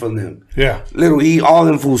 hearing it from them. Yeah. Little E, all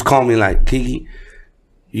them fools call me like, Kiki,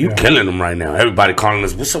 you killing them right now. Everybody calling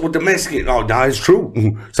us, what's up with the Mexican? Oh, nah, it's true.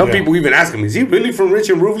 Some people even ask him, is he really from Rich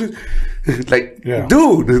and Ruthless? Like,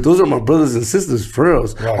 dude, those are my brothers and sisters, for real.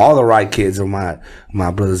 Right. All the right kids are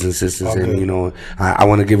my brothers and sisters. Okay. And, you know, I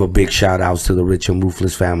want to give a big shout outs to the Rich and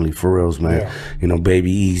Ruthless family, for reals, man. Yeah. You know,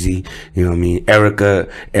 Baby Easy, you know what I mean? Erica,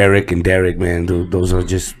 Eric, and Derek, man. Those are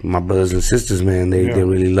just my brothers and sisters, man. They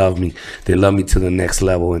really love me. They love me to the next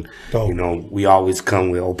level. And, you know, we always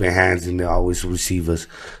come with open hands and they always receive us.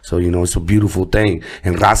 So, you know, it's a beautiful thing.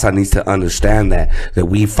 And Raza needs to understand that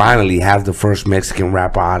we finally have the first Mexican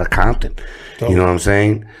rapper out of Compton. You know what I'm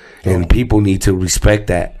saying? And people need to respect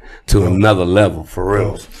that to another level, for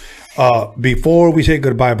real. Before we say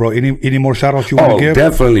goodbye, bro, any more shout outs you want to give?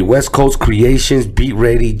 Definitely. West Coast Creations, Beat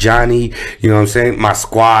Ready, Johnny, you know what I'm saying? My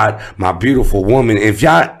squad, my beautiful woman. If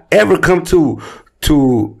y'all ever come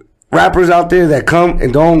to rappers out there that come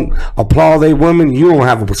and don't applaud they women, you don't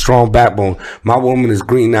have a strong backbone. My woman is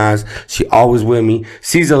Green Eyes. She always with me.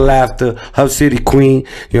 Caesar Laughter, Hub City Queen,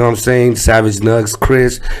 you know what I'm saying? Savage Nugs,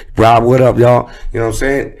 Chris, Rob, what up, y'all? You know what I'm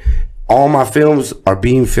saying? All my films are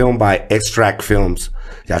being filmed by Extract Films.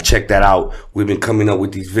 Y'all check that out. We've been coming up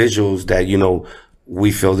with these visuals that, you know,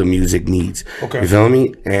 we feel the music needs. Okay. You feel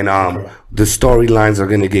me? And the storylines are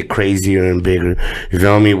gonna get crazier and bigger. You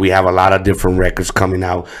feel me? We have a lot of different records coming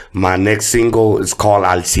out. My next single is called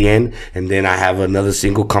Al Cien, and then I have another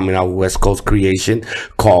single coming out with West Coast Creation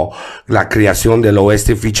called La Creación del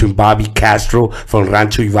Oeste, featuring Bobby Castro from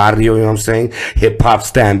Rancho y Barrio. You know what I'm saying? Hip hop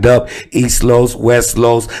stand up, East Los, West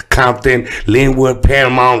Los, Compton, Linwood,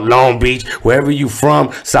 Paramount, Long Beach, wherever you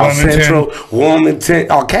from, South Central, Wilmington.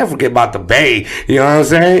 Oh, can't forget about the Bay. You know what I'm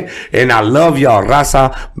saying? And I love y'all.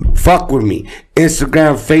 Raza, fuck with with me.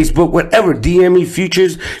 Instagram, Facebook, whatever. DM me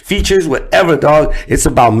features, whatever, dog. It's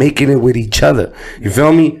about making it with each other. You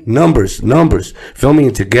feel me? Numbers. Feel me?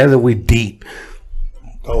 And together we deep.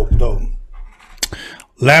 Dope.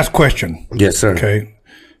 Last question. Yes, sir. Okay.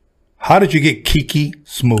 How did you get Kiki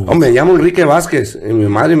Smooth? Oh, me llamo Enrique Vázquez. Y mi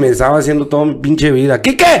madre me estaba haciendo toda mi pinche vida.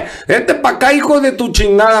 ¡Quique! ¡Vete pa' acá, hijo de tu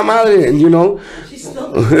chingada madre! And you know?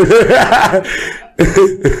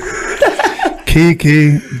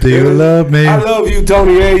 Kiki, do you love me? I love you,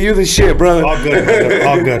 Tony. Hey, you the shit, brother. All good, brother.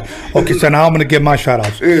 All good. Okay, so now I'm going to give my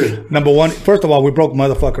shout-outs. Yeah. Number one, first of all, we broke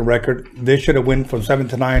motherfucking record. They should have went from 7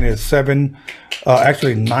 to 9. It's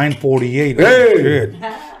 9:48. Hey. Oh, shit.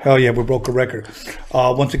 Hell yeah, we broke a record.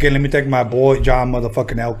 Once again, let me thank my boy, John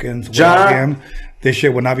motherfucking Elkins. Without him, this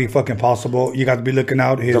shit would not be fucking possible. You got to be looking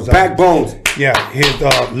out. His The backbones. Yeah, his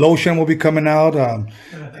lotion will be coming out.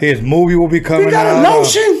 His movie will be coming got a out.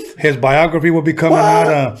 lotion? His biography will be coming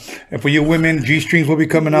out. And for you women, G-Strings will be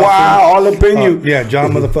coming out. Wow, soon. all up in you. Yeah,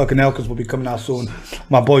 John motherfucking Elkins will be coming out soon.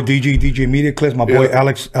 My boy DJ Media Clips. My boy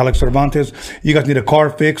Alex Cervantes. You guys need a car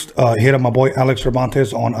fixed? Hit up my boy Alex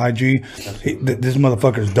Cervantes on IG. This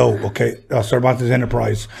motherfucker's dope. Okay, Cervantes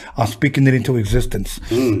Enterprise. I'm speaking it into existence.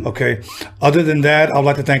 Okay. Other than that, I'd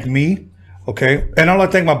like to thank me. Okay, and I'd like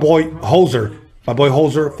to thank my boy Hoser. My boy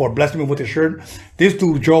Hoser for blessing me with a shirt. This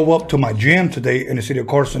dude drove up to my gym today in the city of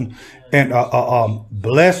Carson and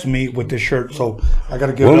blessed me with this shirt. So I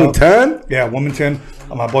gotta give it up. Wilmington? Yeah, Wilmington.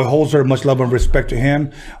 My boy Hoser, much love and respect to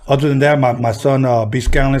him. Other than that, my son B.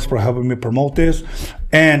 Scanless for helping me promote this.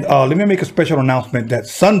 And let me make a special announcement that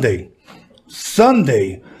Sunday,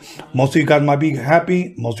 most of you guys might be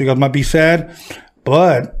happy, most of you guys might be sad,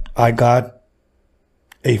 but I got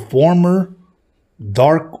a former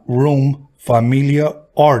Dark Room Familia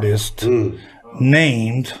artist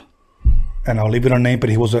named, and I'll leave it unnamed, but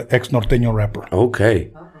he was an ex-Norteño rapper.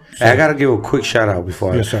 Okay. I gotta give a quick shout out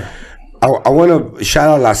before. Yes, sir. I want to shout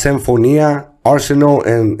out La Sinfonía, Arsenal,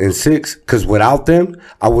 and Six, because without them,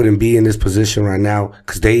 I wouldn't be in this position right now,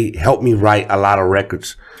 because they helped me write a lot of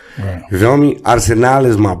records. Right. You feel me? Arsenal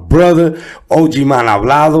is my brother, OG Mal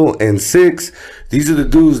Hablado, and Six. These are the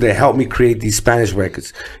dudes that helped me create these Spanish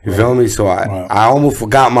records. You feel me? So I almost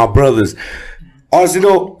forgot my brothers.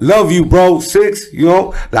 Arsenal, love you, bro. Six, you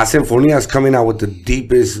know, La Sinfonía is coming out with the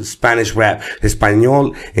deepest Spanish rap.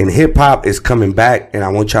 Espanol and hip hop is coming back, and I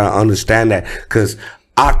want y'all to understand that, because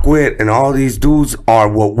Aquit and all these dudes are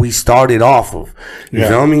what we started off of. You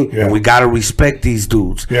feel me? Yeah. And we gotta respect these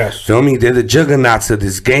dudes. Yes. Feel me? They're the juggernauts of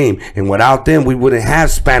this game. And without them, we wouldn't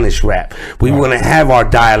have Spanish rap. We wouldn't have our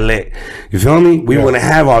dialect. You feel me? We wouldn't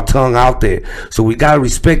have our tongue out there. So we gotta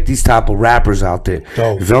respect these type of rappers out there.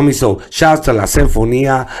 Dope. You feel me? So shouts to La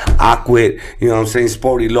Sinfonía, Aquit, you know what I'm saying?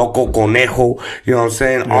 Sporty Loco, Conejo, you know what I'm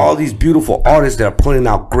saying? All these beautiful artists that are putting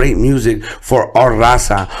out great music for our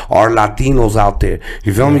raza, our Latinos out there.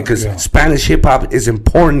 You feel me? Because Spanish hip hop is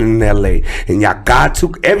important in LA. And y'all got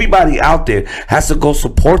to, everybody out there has to go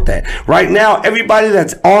support that. Right now, everybody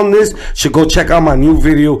that's on this should go check out my new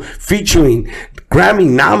video featuring Grammy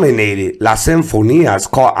nominated La Sinfonía. It's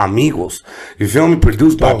called Amigos. You feel me?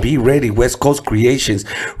 Produced by Be Ready, West Coast Creations,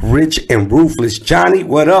 Rich and Ruthless. Johnny,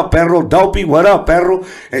 what up, perro? Dopey, what up, perro?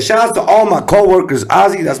 And shout out to all my co-workers.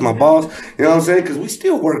 Ozzy, that's my boss. You know what I'm saying? Because we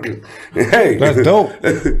still working. Hey. That's dope.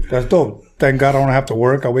 That's dope. Thank God I don't have to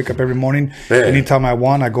work. I wake up every morning. Anytime I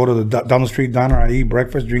want, I go to the down the street diner. I eat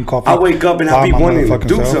breakfast, drink coffee. I wake up and I be wanting to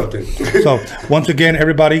do something. So once again,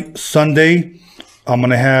 everybody, Sunday, I'm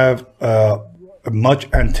gonna have a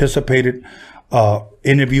much anticipated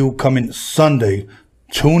interview coming Sunday.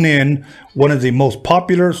 Tune in. One of the most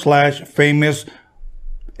popular / famous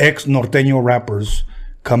ex-Norteño rappers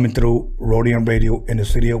coming through Roadium Radio in the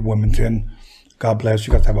city of Wilmington. God bless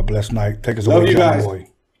you guys. Have a blessed night. Take us away, John Boy.